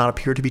door does not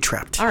appear to be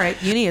trapped. All right,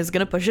 Unia is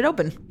going to push it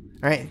open.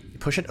 All right, you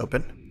push it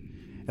open.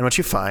 And what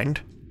you find,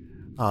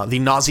 the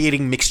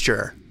nauseating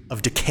mixture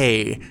of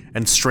decay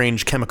and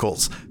strange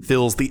chemicals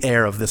fills the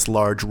air of this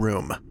large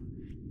room.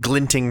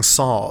 Glinting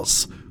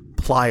saws,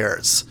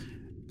 pliers,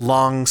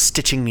 long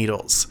stitching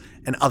needles,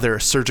 and other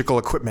surgical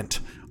equipment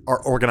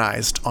are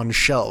organized on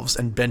shelves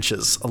and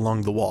benches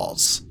along the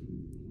walls.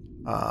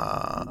 Do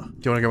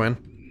you want to go in?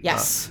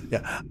 Yes.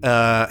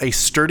 A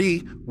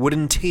sturdy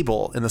wooden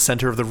table in the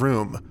center of the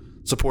room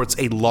supports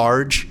a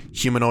large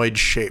humanoid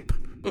shape.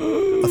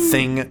 A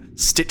thing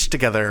stitched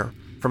together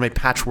from a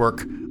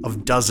patchwork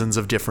of dozens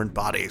of different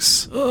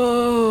bodies.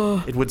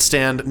 It would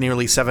stand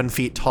nearly 7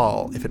 feet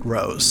tall if it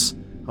rose.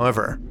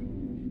 However,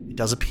 it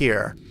does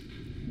appear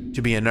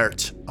to be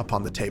inert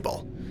upon the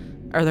table.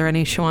 Are there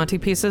any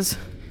Shawanti pieces?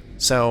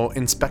 So,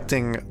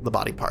 inspecting the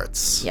body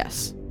parts.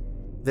 Yes.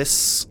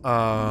 This,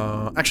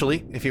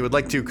 actually, if you would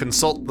like to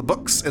consult the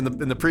books in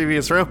the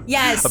previous room,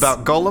 yes,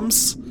 about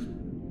golems,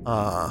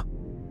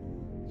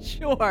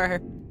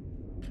 sure.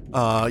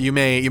 You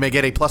may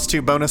get a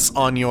 +2 bonus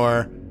on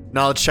your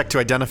knowledge check to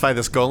identify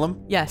this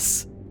golem.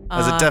 Yes,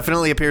 as it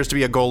definitely appears to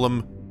be a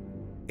golem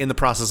in the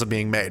process of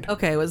being made.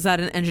 Okay, was that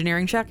an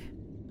engineering check?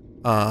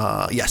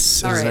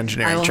 Yes, it is an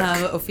engineering check. I will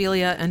have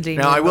Ophelia and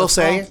Damien. Now, I will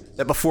say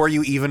that before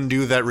you even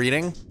do that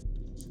reading,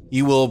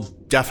 you will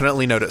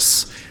definitely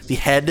notice the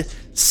head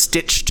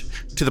stitched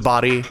to the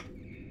body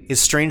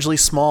is strangely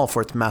small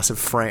for its massive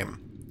frame.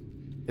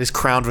 It is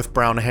crowned with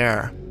brown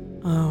hair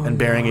and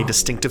bearing a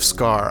distinctive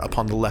scar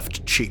upon the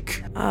left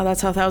cheek.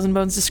 That's how Thousand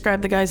Bones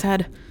described the guy's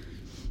head.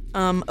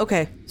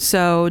 Okay,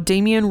 so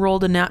Damien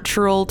rolled a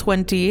natural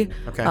 20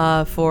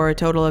 for a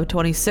total of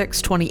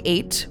 26,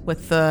 28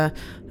 with the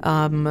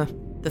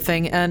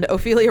thing, and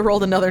Ophelia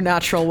rolled another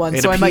natural 1,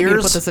 so I might need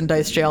to put this in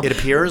dice jail. It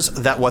appears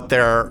that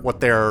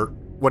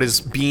what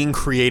is being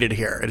created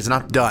here, it is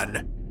not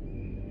done,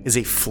 is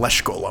a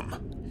flesh golem.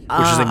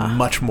 which is a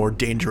much more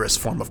dangerous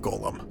form of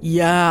golem.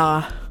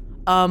 Yeah.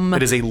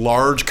 It is a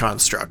large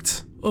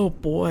construct. Oh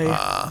boy.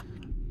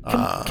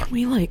 Can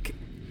we like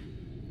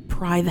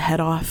pry the head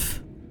off?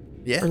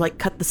 Yeah. Or like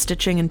cut the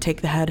stitching and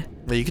take the head?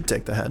 Yeah, you can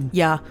take the head.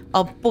 Yeah.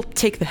 We'll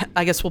take the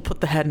I guess we'll put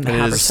the head in the It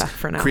is haversack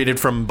for now. created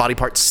from body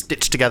parts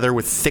stitched together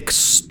with thick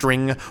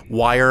string,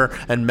 wire,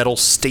 and metal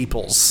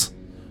staples.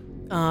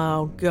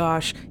 Oh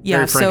gosh. Yeah.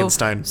 Very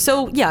Frankenstein.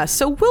 So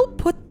we'll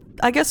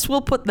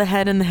put the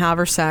head in the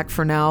haversack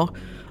for now.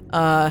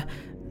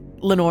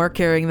 Lenore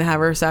carrying the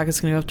haversack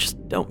is gonna go,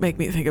 just don't make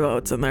me think about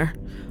what's in there.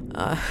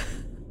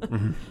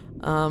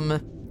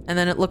 And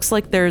then it looks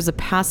like there's a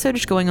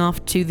passage going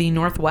off to the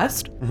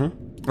northwest. And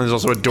there's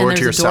also a door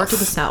to your Door south. to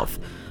the south.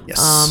 Yes.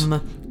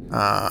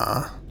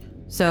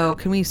 So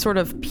can we sort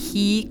of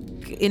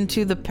peek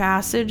into the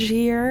passage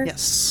here?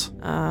 Yes.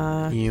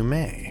 You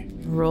may.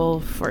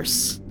 Roll for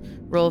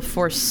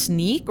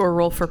sneak or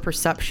roll for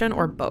perception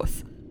or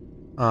both?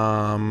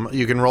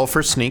 You can roll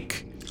for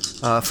sneak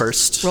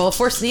first. Roll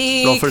for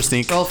sneak. Roll for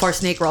sneak. Roll for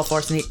sneak. Roll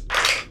for sneak.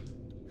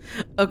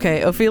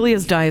 Okay,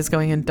 Ophelia's die is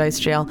going in dice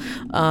jail.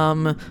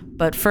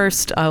 But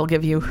first I'll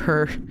give you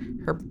her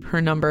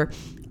number.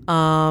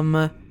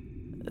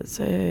 It's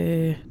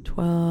a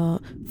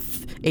 12,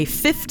 a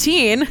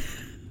 15.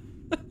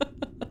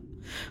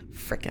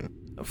 Frickin'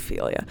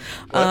 Ophelia.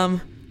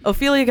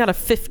 Ophelia got a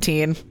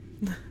 15.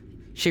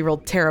 She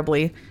rolled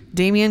terribly.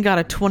 Damien got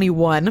a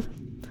 21.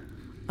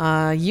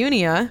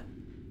 Unia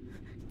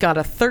got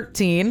a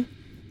 13.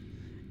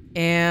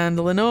 And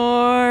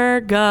Lenore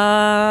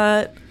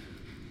got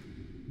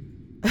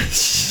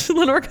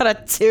a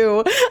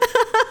 2.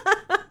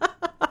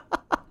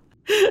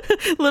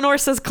 Lenore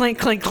says clank,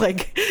 clank,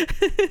 clank.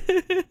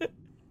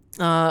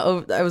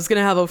 I was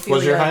gonna have Ophelia. What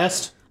was your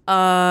highest?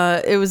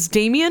 It was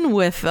Damien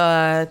with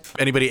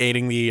Anybody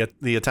aiding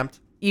the attempt?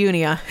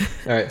 Unia.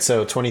 All right,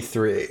 so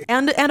 23.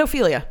 and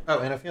Ophelia. Oh,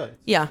 and Ophelia.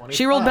 Yeah, 25.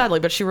 she rolled badly,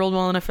 but she rolled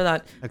well enough for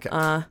that. Okay.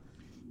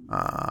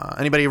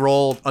 Anybody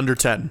roll under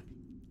 10?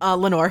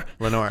 Lenore.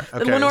 Lenore.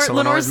 Okay, so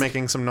Lenore's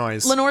making some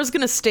noise. Lenore's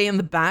gonna stay in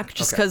the back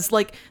just because,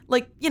 like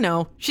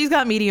she's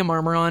got medium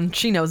armor on.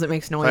 She knows it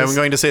makes noise. I'm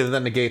going to say that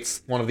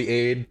negates one of the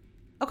aid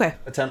Okay,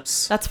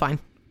 attempts. that's fine.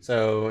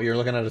 So you're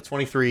looking at a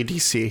 23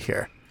 DC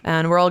here.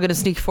 And we're all gonna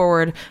sneak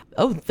forward.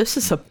 Oh, this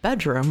is a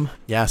bedroom.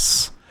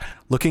 Yes.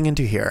 Looking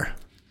into here,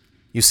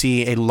 you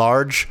see a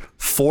large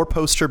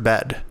 4-poster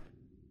bed.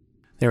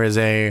 There is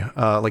a,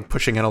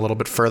 pushing in a little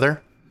bit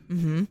further.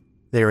 Mm-hmm.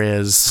 There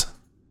is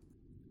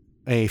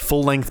a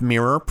full-length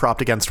mirror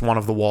propped against one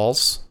of the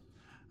walls.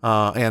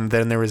 And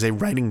then there is a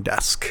writing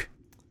desk.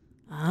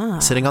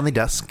 Sitting on the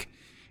desk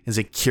is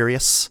a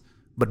curious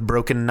but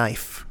broken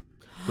knife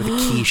with a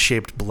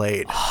key-shaped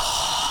blade.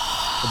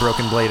 The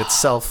broken blade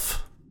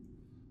itself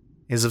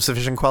is of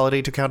sufficient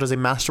quality to count as a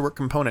masterwork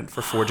component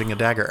for forging a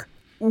dagger.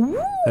 And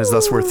is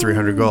thus worth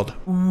 300 gold.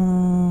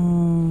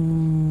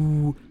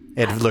 Ooh.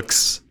 It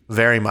looks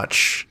very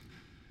much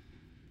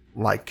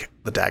like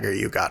the dagger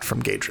you got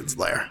from Gadrin's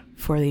lair.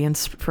 For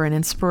an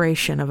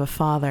inspiration of a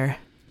father.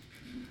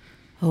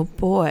 Oh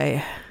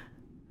boy.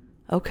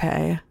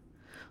 Okay.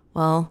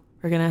 Well,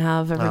 we're gonna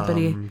have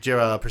everybody. Do you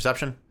have a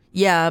perception?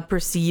 Yeah,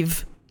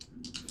 perception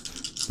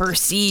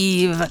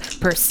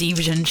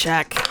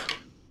check.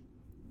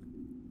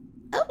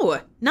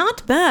 Oh,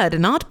 not bad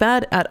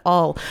at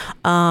all.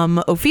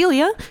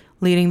 Ophelia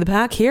leading the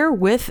pack here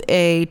with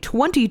a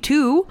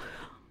 22,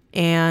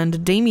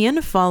 and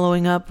Damien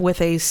following up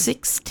with a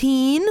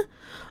 16.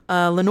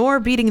 Lenore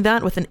beating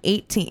that with an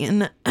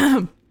 18.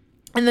 And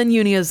then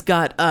Unia's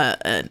got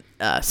a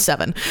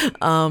 7.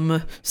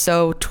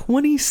 So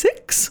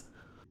 26.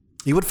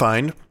 You would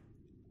find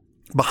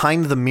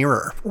behind the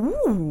mirror.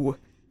 Ooh.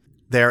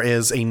 There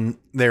is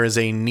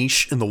a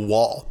niche in the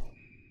wall.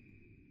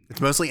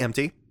 It's mostly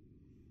empty.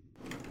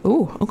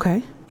 Ooh,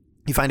 okay.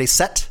 You find a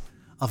set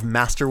of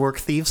masterwork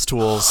thieves'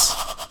 tools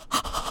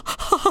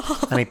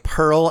and a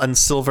pearl and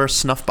silver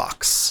snuff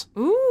box.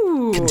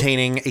 Ooh.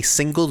 Containing a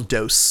single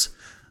dose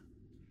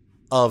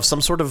of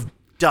some sort of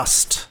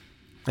dust.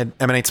 It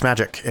emanates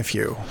magic if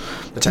you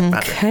detect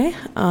magic. Okay.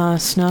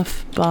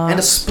 Snuff box. And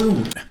a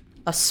spoon.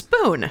 A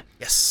spoon.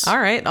 Yes. All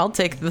right, I'll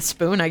take the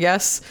spoon, I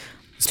guess.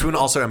 The spoon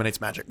also emanates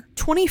magic.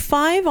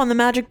 25 on the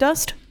magic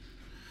dust.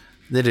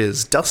 It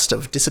is dust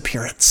of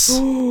disappearance.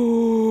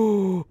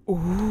 Ooh.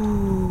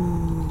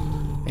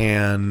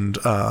 And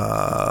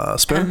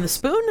spoon. And the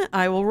spoon,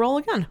 I will roll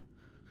again.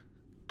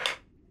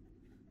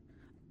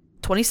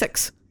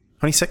 26.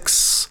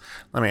 26.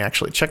 Let me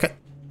actually check it.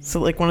 So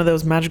like one of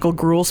those magical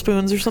gruel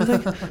spoons or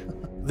something?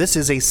 This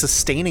is a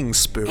sustaining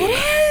spoon. It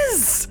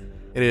is!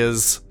 It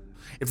is.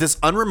 If this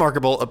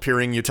unremarkable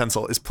appearing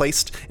utensil is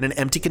placed in an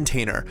empty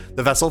container,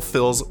 the vessel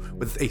fills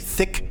with a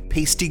thick,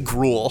 pasty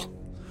gruel.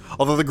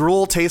 Although the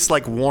gruel tastes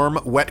like warm,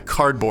 wet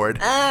cardboard,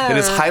 it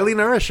is highly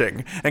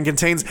nourishing and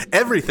contains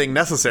everything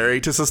necessary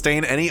to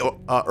sustain any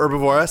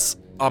herbivorous,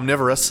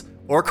 omnivorous,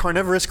 or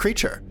carnivorous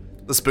creature.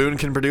 The spoon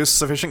can produce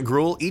sufficient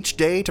gruel each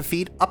day to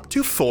feed up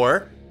to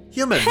 4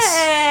 humans.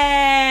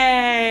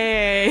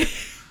 Hey!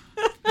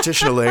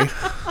 Additionally,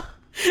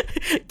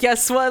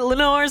 Guess what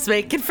Lenore's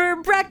making for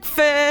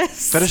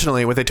breakfast?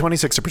 Additionally, with a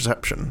 26 of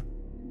perception,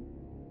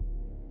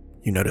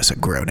 you notice a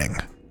groaning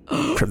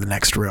from the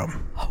next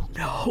room. Oh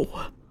no.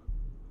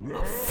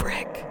 Oh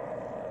frick.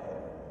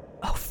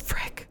 Oh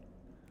frick.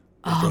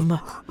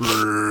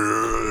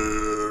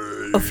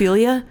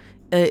 Ophelia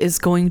is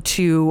going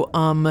to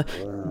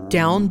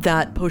down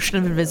that potion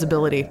of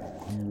invisibility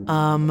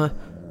and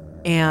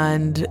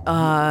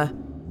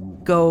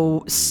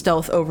go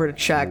stealth over to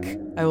check.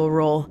 I will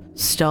roll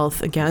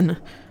stealth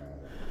again.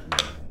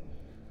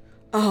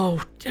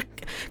 Oh,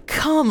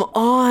 come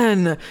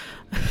on.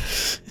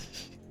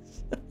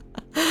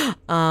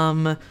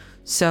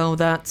 So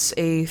that's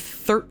a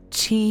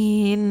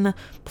 13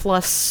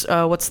 plus,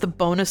 what's the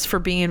bonus for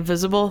being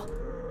invisible?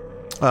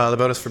 The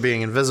bonus for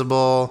being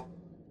invisible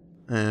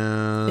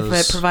is...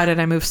 If provided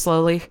I move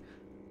slowly.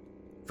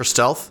 For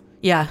stealth?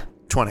 Yeah.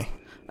 20.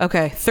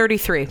 Okay,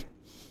 33,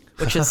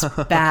 which is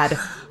bad.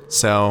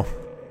 So...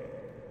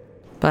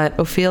 But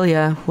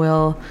Ophelia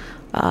will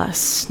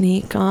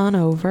sneak on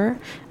over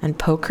and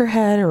poke her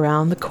head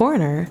around the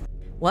corner.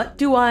 What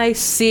do I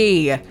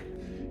see?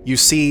 You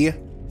see,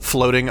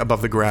 floating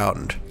above the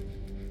ground,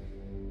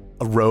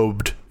 a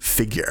robed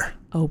figure.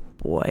 Oh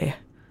boy.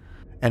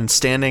 And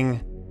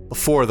standing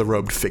before the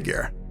robed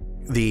figure,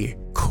 the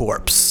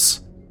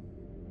corpse.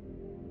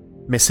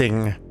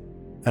 Missing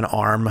an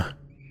arm,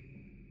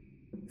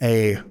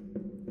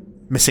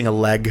 missing a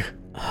leg,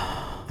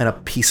 and a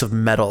piece of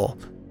metal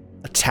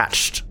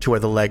attached to where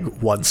the leg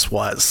once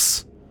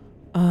was.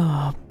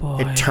 Oh boy.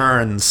 It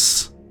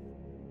turns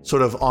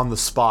sort of on the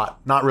spot,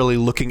 not really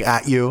looking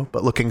at you,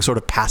 but looking sort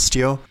of past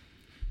you.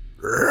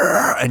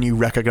 And you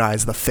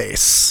recognize the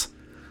face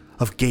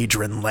of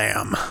Gadrin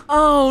Lamb.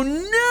 Oh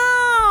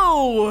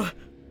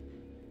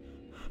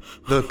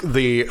no!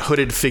 The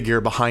hooded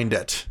figure behind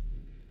it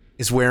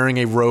is wearing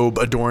a robe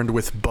adorned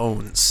with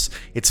bones.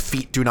 Its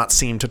feet do not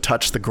seem to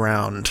touch the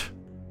ground.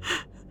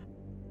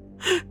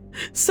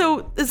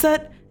 So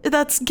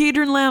that's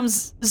Gadrin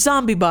Lamb's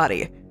zombie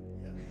body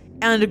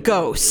and a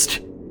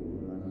ghost.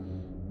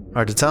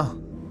 Hard to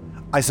tell.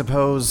 I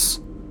suppose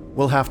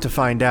we'll have to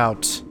find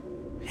out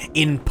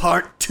in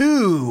part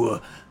 2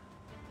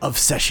 of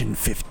session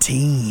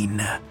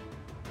 15.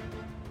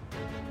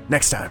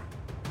 Next time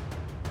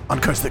on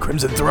Curse of the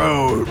Crimson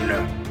Throne.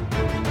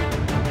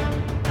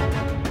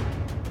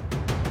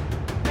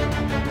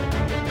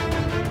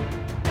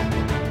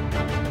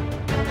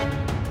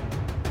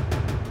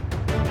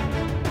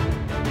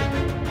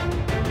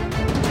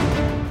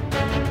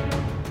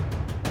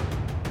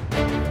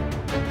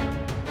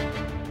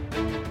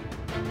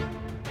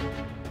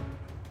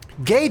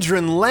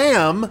 Gadrin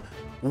Lamb?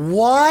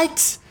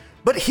 What?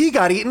 But he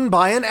got eaten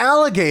by an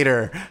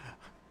alligator.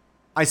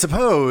 I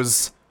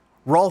suppose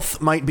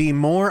Rolf might be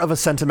more of a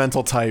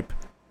sentimental type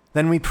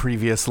than we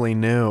previously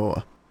knew.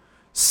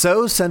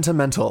 So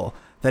sentimental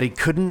that he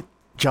couldn't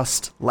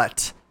just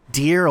let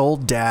dear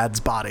old Dad's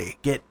body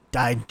get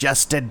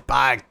digested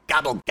by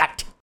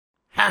Gobblegut.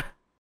 Ha!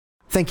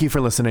 Thank you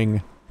for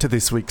listening to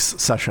this week's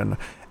session.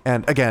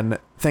 And again,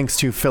 thanks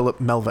to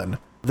Philip Melvin.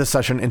 This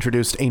session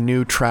introduced a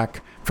new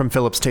track from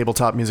Philip's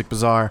Tabletop Music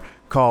Bazaar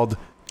called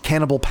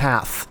Cannibal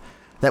Path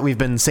that we've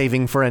been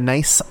saving for a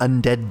nice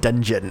undead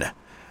dungeon.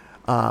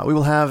 We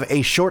will have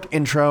a short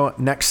intro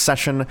next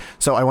session,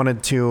 so I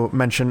wanted to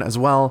mention as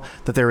well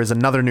that there is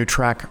another new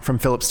track from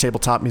Philip's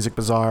Tabletop Music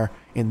Bazaar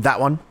in that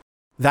one.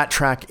 That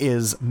track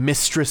is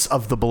Mistress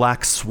of the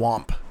Black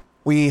Swamp.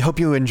 We hope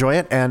you enjoy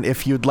it, and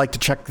if you'd like to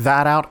check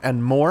that out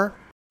and more,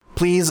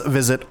 please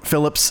visit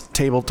Philip's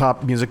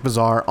Tabletop Music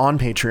Bazaar on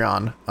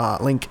Patreon,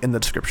 link in the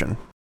description.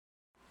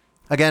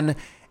 Again,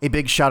 a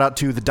big shout out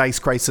to the Dice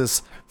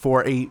Crisis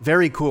for a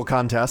very cool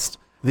contest.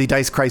 The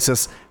Dice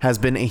Crisis has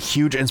been a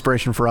huge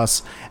inspiration for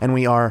us, and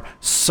we are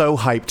so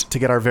hyped to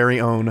get our very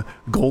own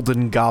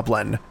Golden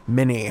Goblin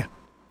mini.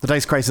 The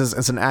Dice Crisis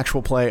is an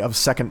actual play of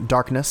Second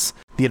Darkness,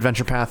 the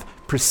adventure path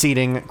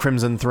preceding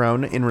Crimson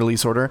Throne in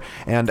release order,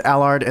 and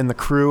Allard and the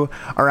crew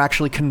are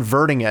actually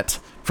converting it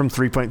from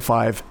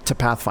 3.5 to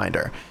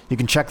Pathfinder. You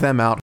can check them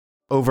out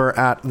over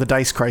at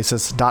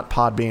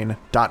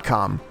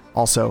thedicecrisis.podbean.com.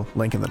 Also,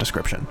 link in the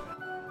description.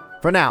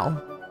 For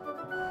now,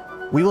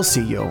 we will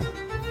see you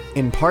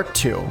in part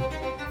 2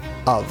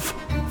 of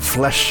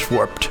Flesh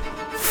Warped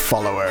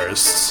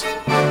Followers.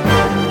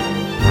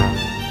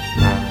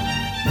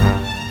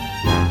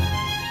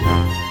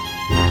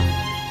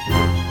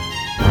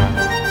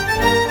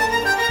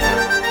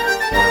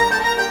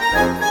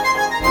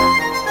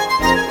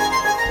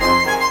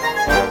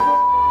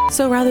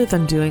 So rather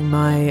than doing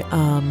my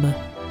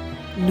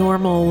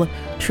normal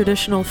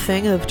traditional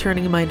thing of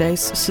turning my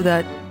dice so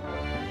that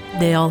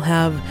they all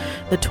have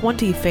the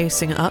 20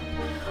 facing up,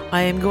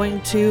 I am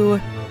going to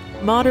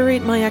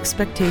moderate my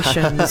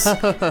expectations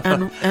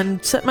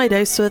and set my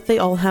dice so that they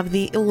all have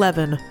the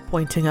 11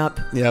 pointing up.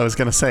 Yeah, I was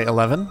gonna say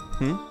 11.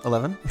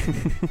 11.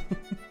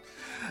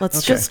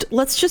 Let's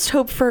just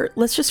hope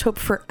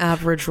for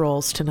average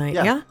rolls tonight.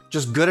 Yeah?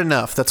 Just good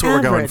enough. That's what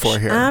we're going for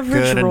here.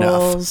 Average good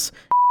rolls.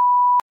 enough.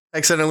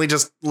 Accidentally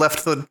just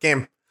left the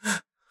game.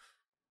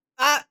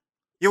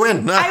 You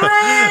win. I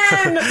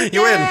win!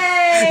 You win.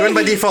 Yay! You win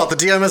by default. The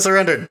DM has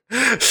surrendered.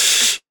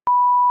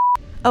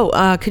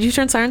 Oh, could you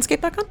turn Sirenscape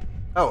back on?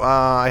 Oh,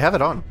 I have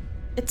it on.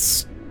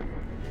 It's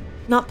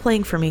not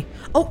playing for me.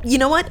 Oh, you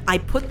know what? I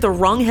put the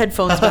wrong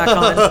headphones back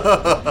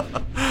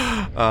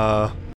on.